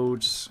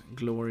 roads,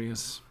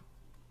 glorious.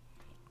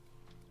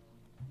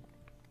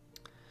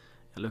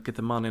 Look at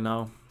the money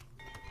now.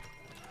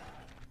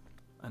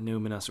 And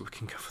Numinas, we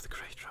can go for the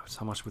great roads.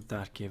 How much would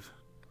that give?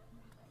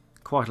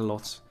 Quite a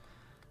lot.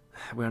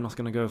 We're not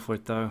going to go for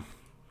it though.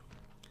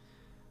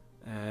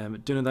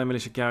 Dúnedain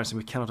militia garrison,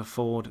 we cannot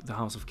afford the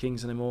House of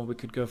Kings anymore. We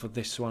could go for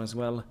this one as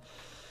well.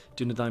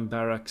 Dúnedain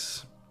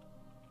barracks.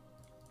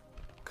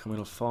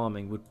 Communal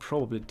farming would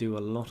probably do a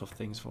lot of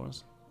things for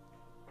us.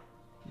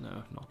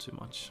 No, not too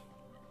much.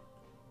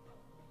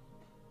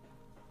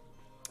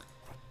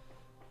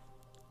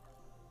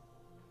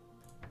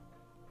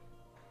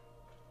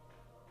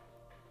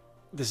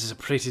 This is a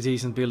pretty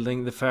decent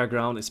building. The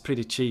fairground is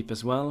pretty cheap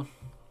as well.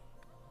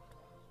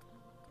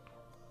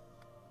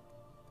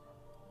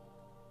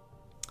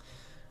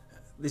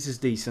 This is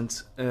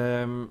decent.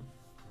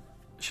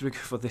 Should we go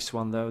for this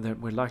one though?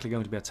 We're likely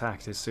going to be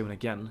attacked here soon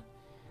again.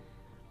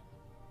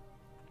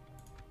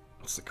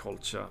 What's the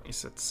culture?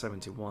 It's at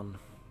 71.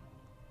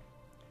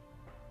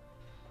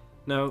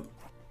 No,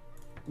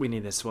 we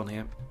need this one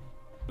here.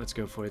 Let's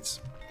go for it.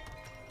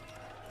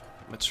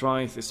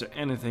 Matraith, is there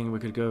anything we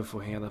could go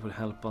for here that would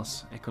help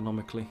us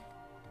economically?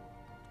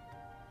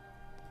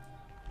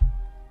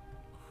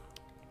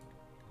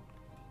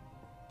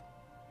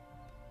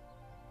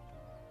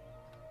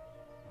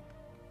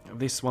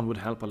 This one would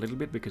help a little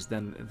bit, because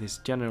then this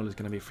general is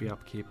going to be free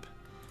upkeep.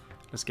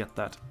 Let's get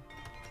that.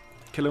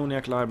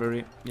 Keloniak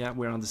library. Yeah,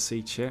 we're under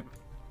siege here.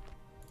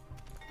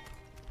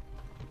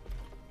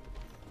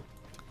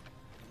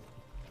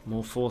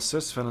 More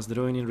forces. Fenas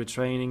Druinin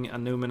retraining.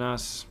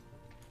 Anuminas.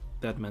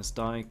 Dead Man's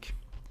Dyke.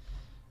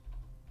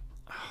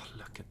 Oh,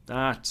 look at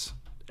that.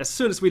 As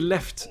soon as we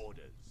left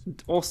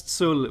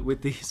Ostsul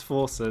with these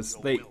forces,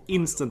 they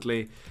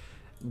instantly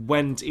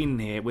went in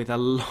here with a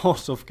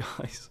lot of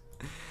guys.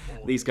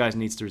 These guys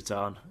needs to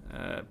return.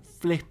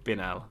 Flippin'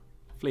 hell.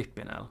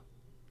 Flippin' hell.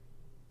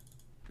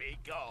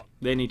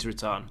 They need to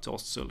return to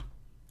Ostsul.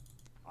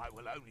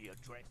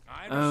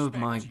 Oh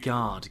my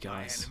god,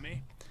 guys.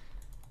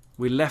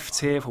 We left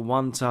here for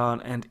one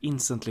turn and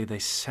instantly they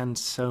sent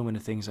so many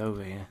things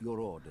over here. Your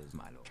orders,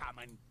 my lord. Come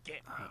and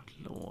get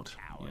me. Oh lord,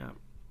 yeah.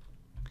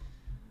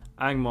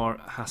 Angmar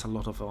has a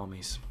lot of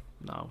armies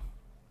now.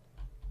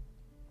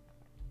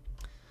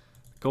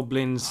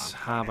 Goblins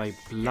have a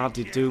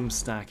bloody doom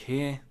stack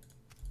here.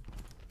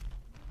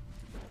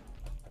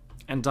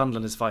 And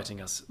Dunland is fighting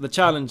us. The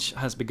challenge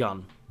has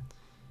begun.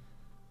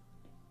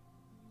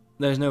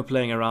 There's no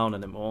playing around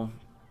anymore.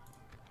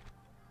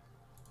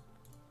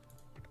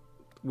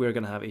 We're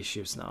gonna have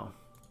issues now.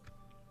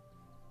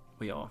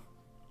 We are.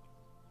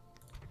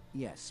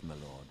 Yes, my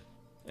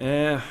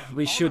lord.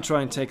 We should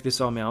try and take this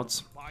army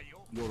out.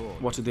 Your order.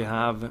 What do they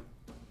have?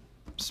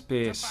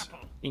 Spears,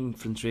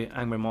 infantry,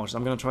 Angmar marches.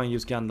 I'm gonna try and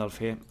use Gandalf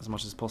here as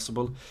much as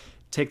possible.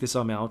 Take this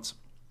army out.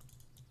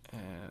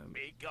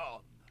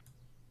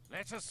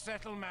 Let us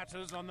settle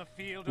matters on the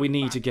field. We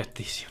need to get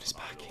these units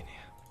back in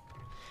here.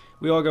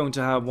 We are going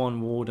to have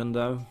one warden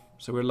though,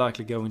 so we're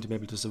likely going to be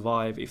able to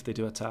survive if they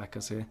do attack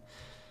us here.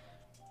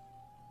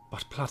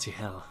 But bloody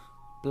hell.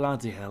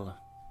 Bloody hell.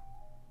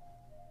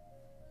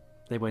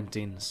 They went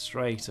in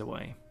straight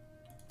away.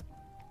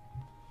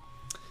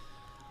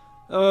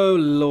 Oh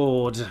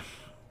lord.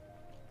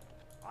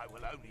 I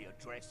will only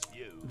address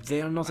you.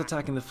 They are not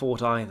attacking the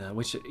fort either,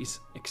 which is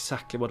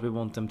exactly what we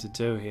want them to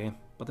do here,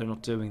 but they're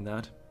not doing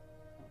that.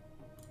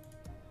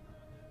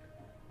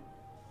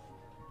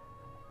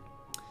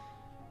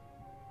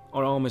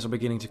 Our armies are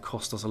beginning to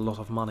cost us a lot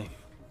of money.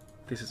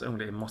 This is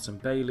only a Moss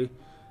and Bailey.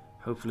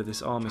 Hopefully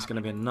this army is going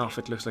to be enough.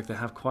 It looks like they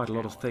have quite a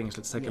lot of things.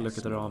 Let's take a look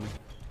at their army.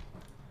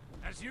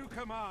 As you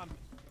command.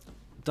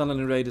 Cardolan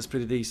and Rhudaur is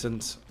pretty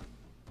decent.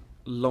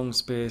 Long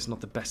spears, not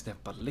the best. They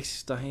have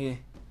ballista here.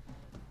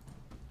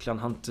 Clan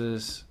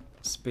hunters,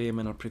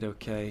 spearmen are pretty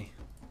okay.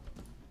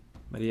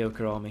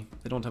 Mediocre army.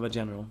 They don't have a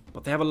general,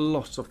 but they have a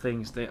lot of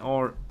things. They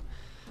are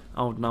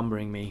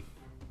outnumbering me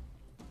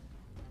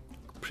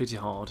pretty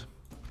hard.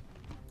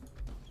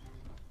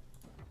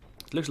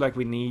 It looks like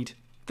we need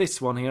this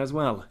one here as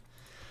well.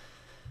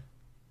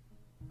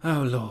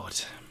 Oh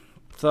lord.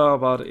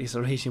 Tharbad is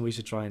a region we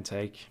should try and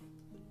take.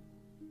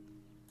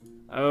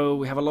 Oh,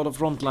 we have a lot of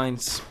front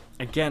lines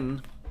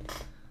again.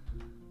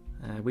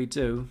 We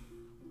do.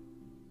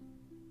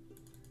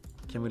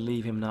 Can we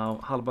leave him now?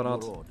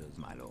 Halbarad? Your orders,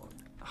 my lord.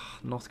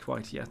 Not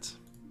quite yet.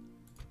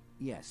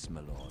 Yes,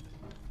 my lord.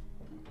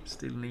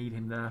 Still need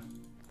him there.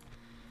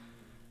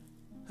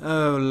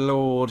 Oh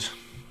lord.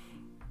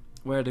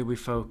 Where do we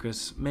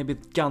focus? Maybe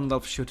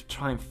Gandalf should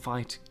try and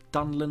fight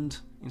Dunland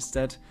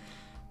instead.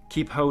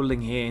 Keep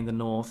holding here in the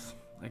north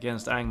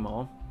against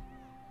Angmar.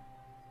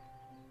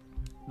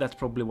 That's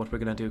probably what we're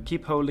gonna do.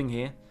 Keep holding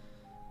here.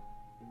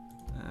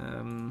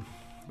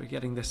 We're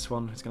getting this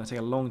one. It's gonna take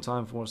a long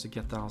time for us to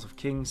get the House of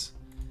Kings.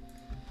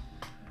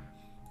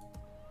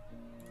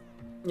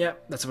 Yeah,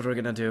 that's what we're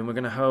gonna do. We're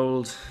gonna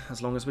hold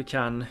as long as we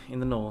can in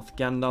the north.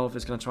 Gandalf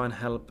is gonna try and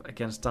help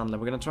against Dunland.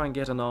 We're gonna try and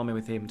get an army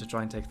with him to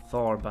try and take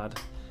Tharbad.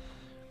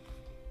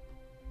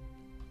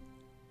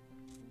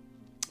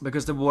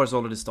 Because the war has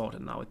already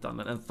started now with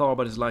Dunland, and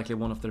Tharbad is likely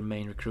one of their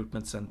main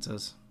recruitment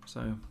centers.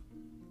 So,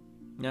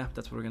 yeah,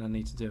 that's what we're gonna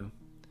need to do.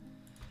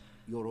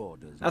 Your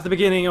orders. At the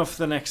beginning of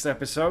the next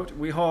episode,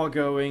 we are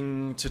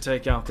going to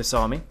take out this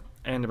army,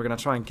 and we're gonna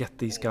try and get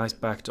these guys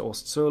back to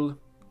Ostsul.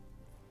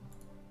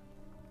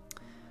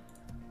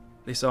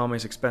 This army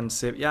is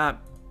expensive. Yeah,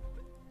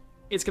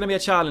 it's gonna be a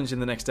challenge in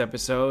the next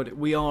episode.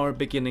 We are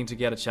beginning to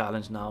get a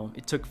challenge now.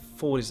 It took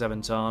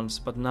 47 turns,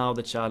 but now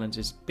the challenge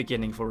is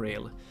beginning for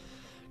real.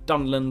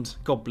 Dunland,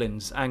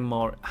 Goblins,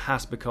 Angmar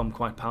has become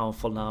quite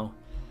powerful now.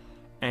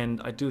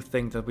 And I do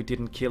think that we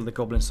didn't kill the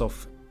Goblins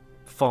off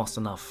fast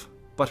enough.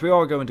 But we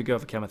are going to go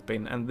for Kenneth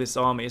Bryn, and this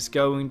army is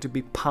going to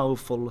be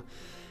powerful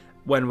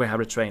when we have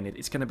retrained it.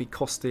 It's going to be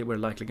costly, we're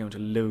likely going to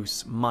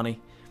lose money.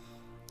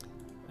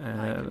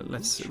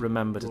 Let's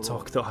remember to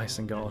talk to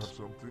Isengard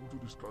Something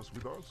to discuss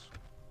with us?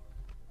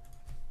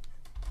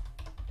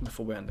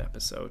 before we end the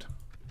episode.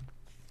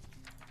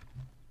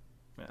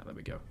 Yeah, there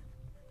we go.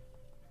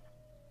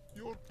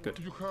 Good.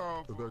 You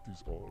have... That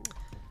is all.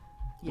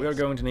 We are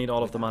going to need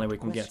all of the money we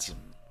can get. Question.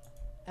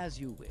 As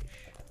you wish.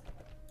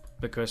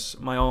 Because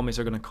my armies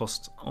are going to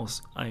cost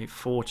us a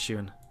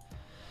fortune.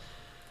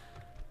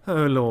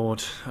 Oh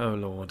lord, oh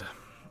lord.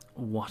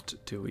 What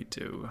do we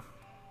do?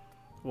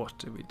 What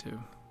do we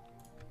do?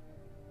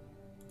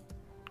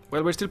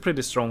 Well, we're still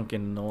pretty strong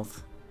in the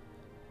north.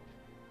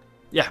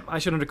 Yeah, I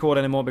shouldn't record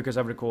anymore because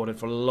I've recorded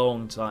for a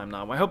long time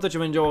now. I hope that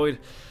you enjoyed.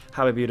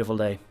 Have a beautiful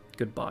day.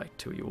 Goodbye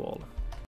to you all.